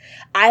queens.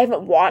 I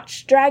haven't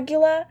watched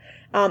Dragula.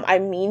 I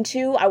mean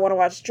to. I want to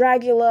watch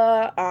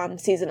Dragula,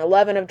 season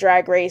 11 of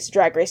Drag Race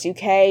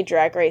UK,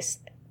 Drag Race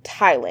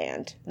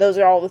Thailand. Those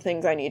are all the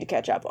things I need to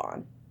catch up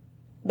on.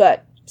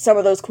 But some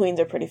of those queens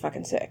are pretty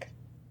fucking sick.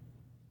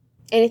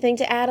 Anything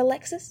to add,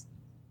 Alexis?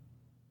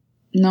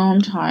 No,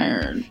 I'm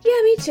tired.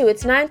 Yeah, me too.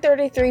 It's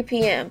 9:33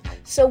 p.m.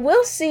 So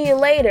we'll see you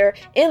later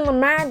in the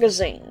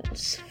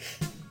magazines.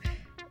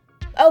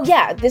 Oh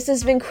yeah, this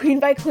has been Queen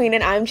by Queen,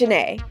 and I'm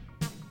Janae.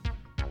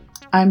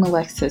 I'm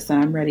Alexis,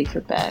 and I'm ready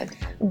for bed.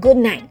 Good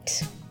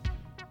night.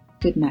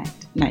 Good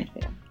night. Night,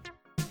 Vale.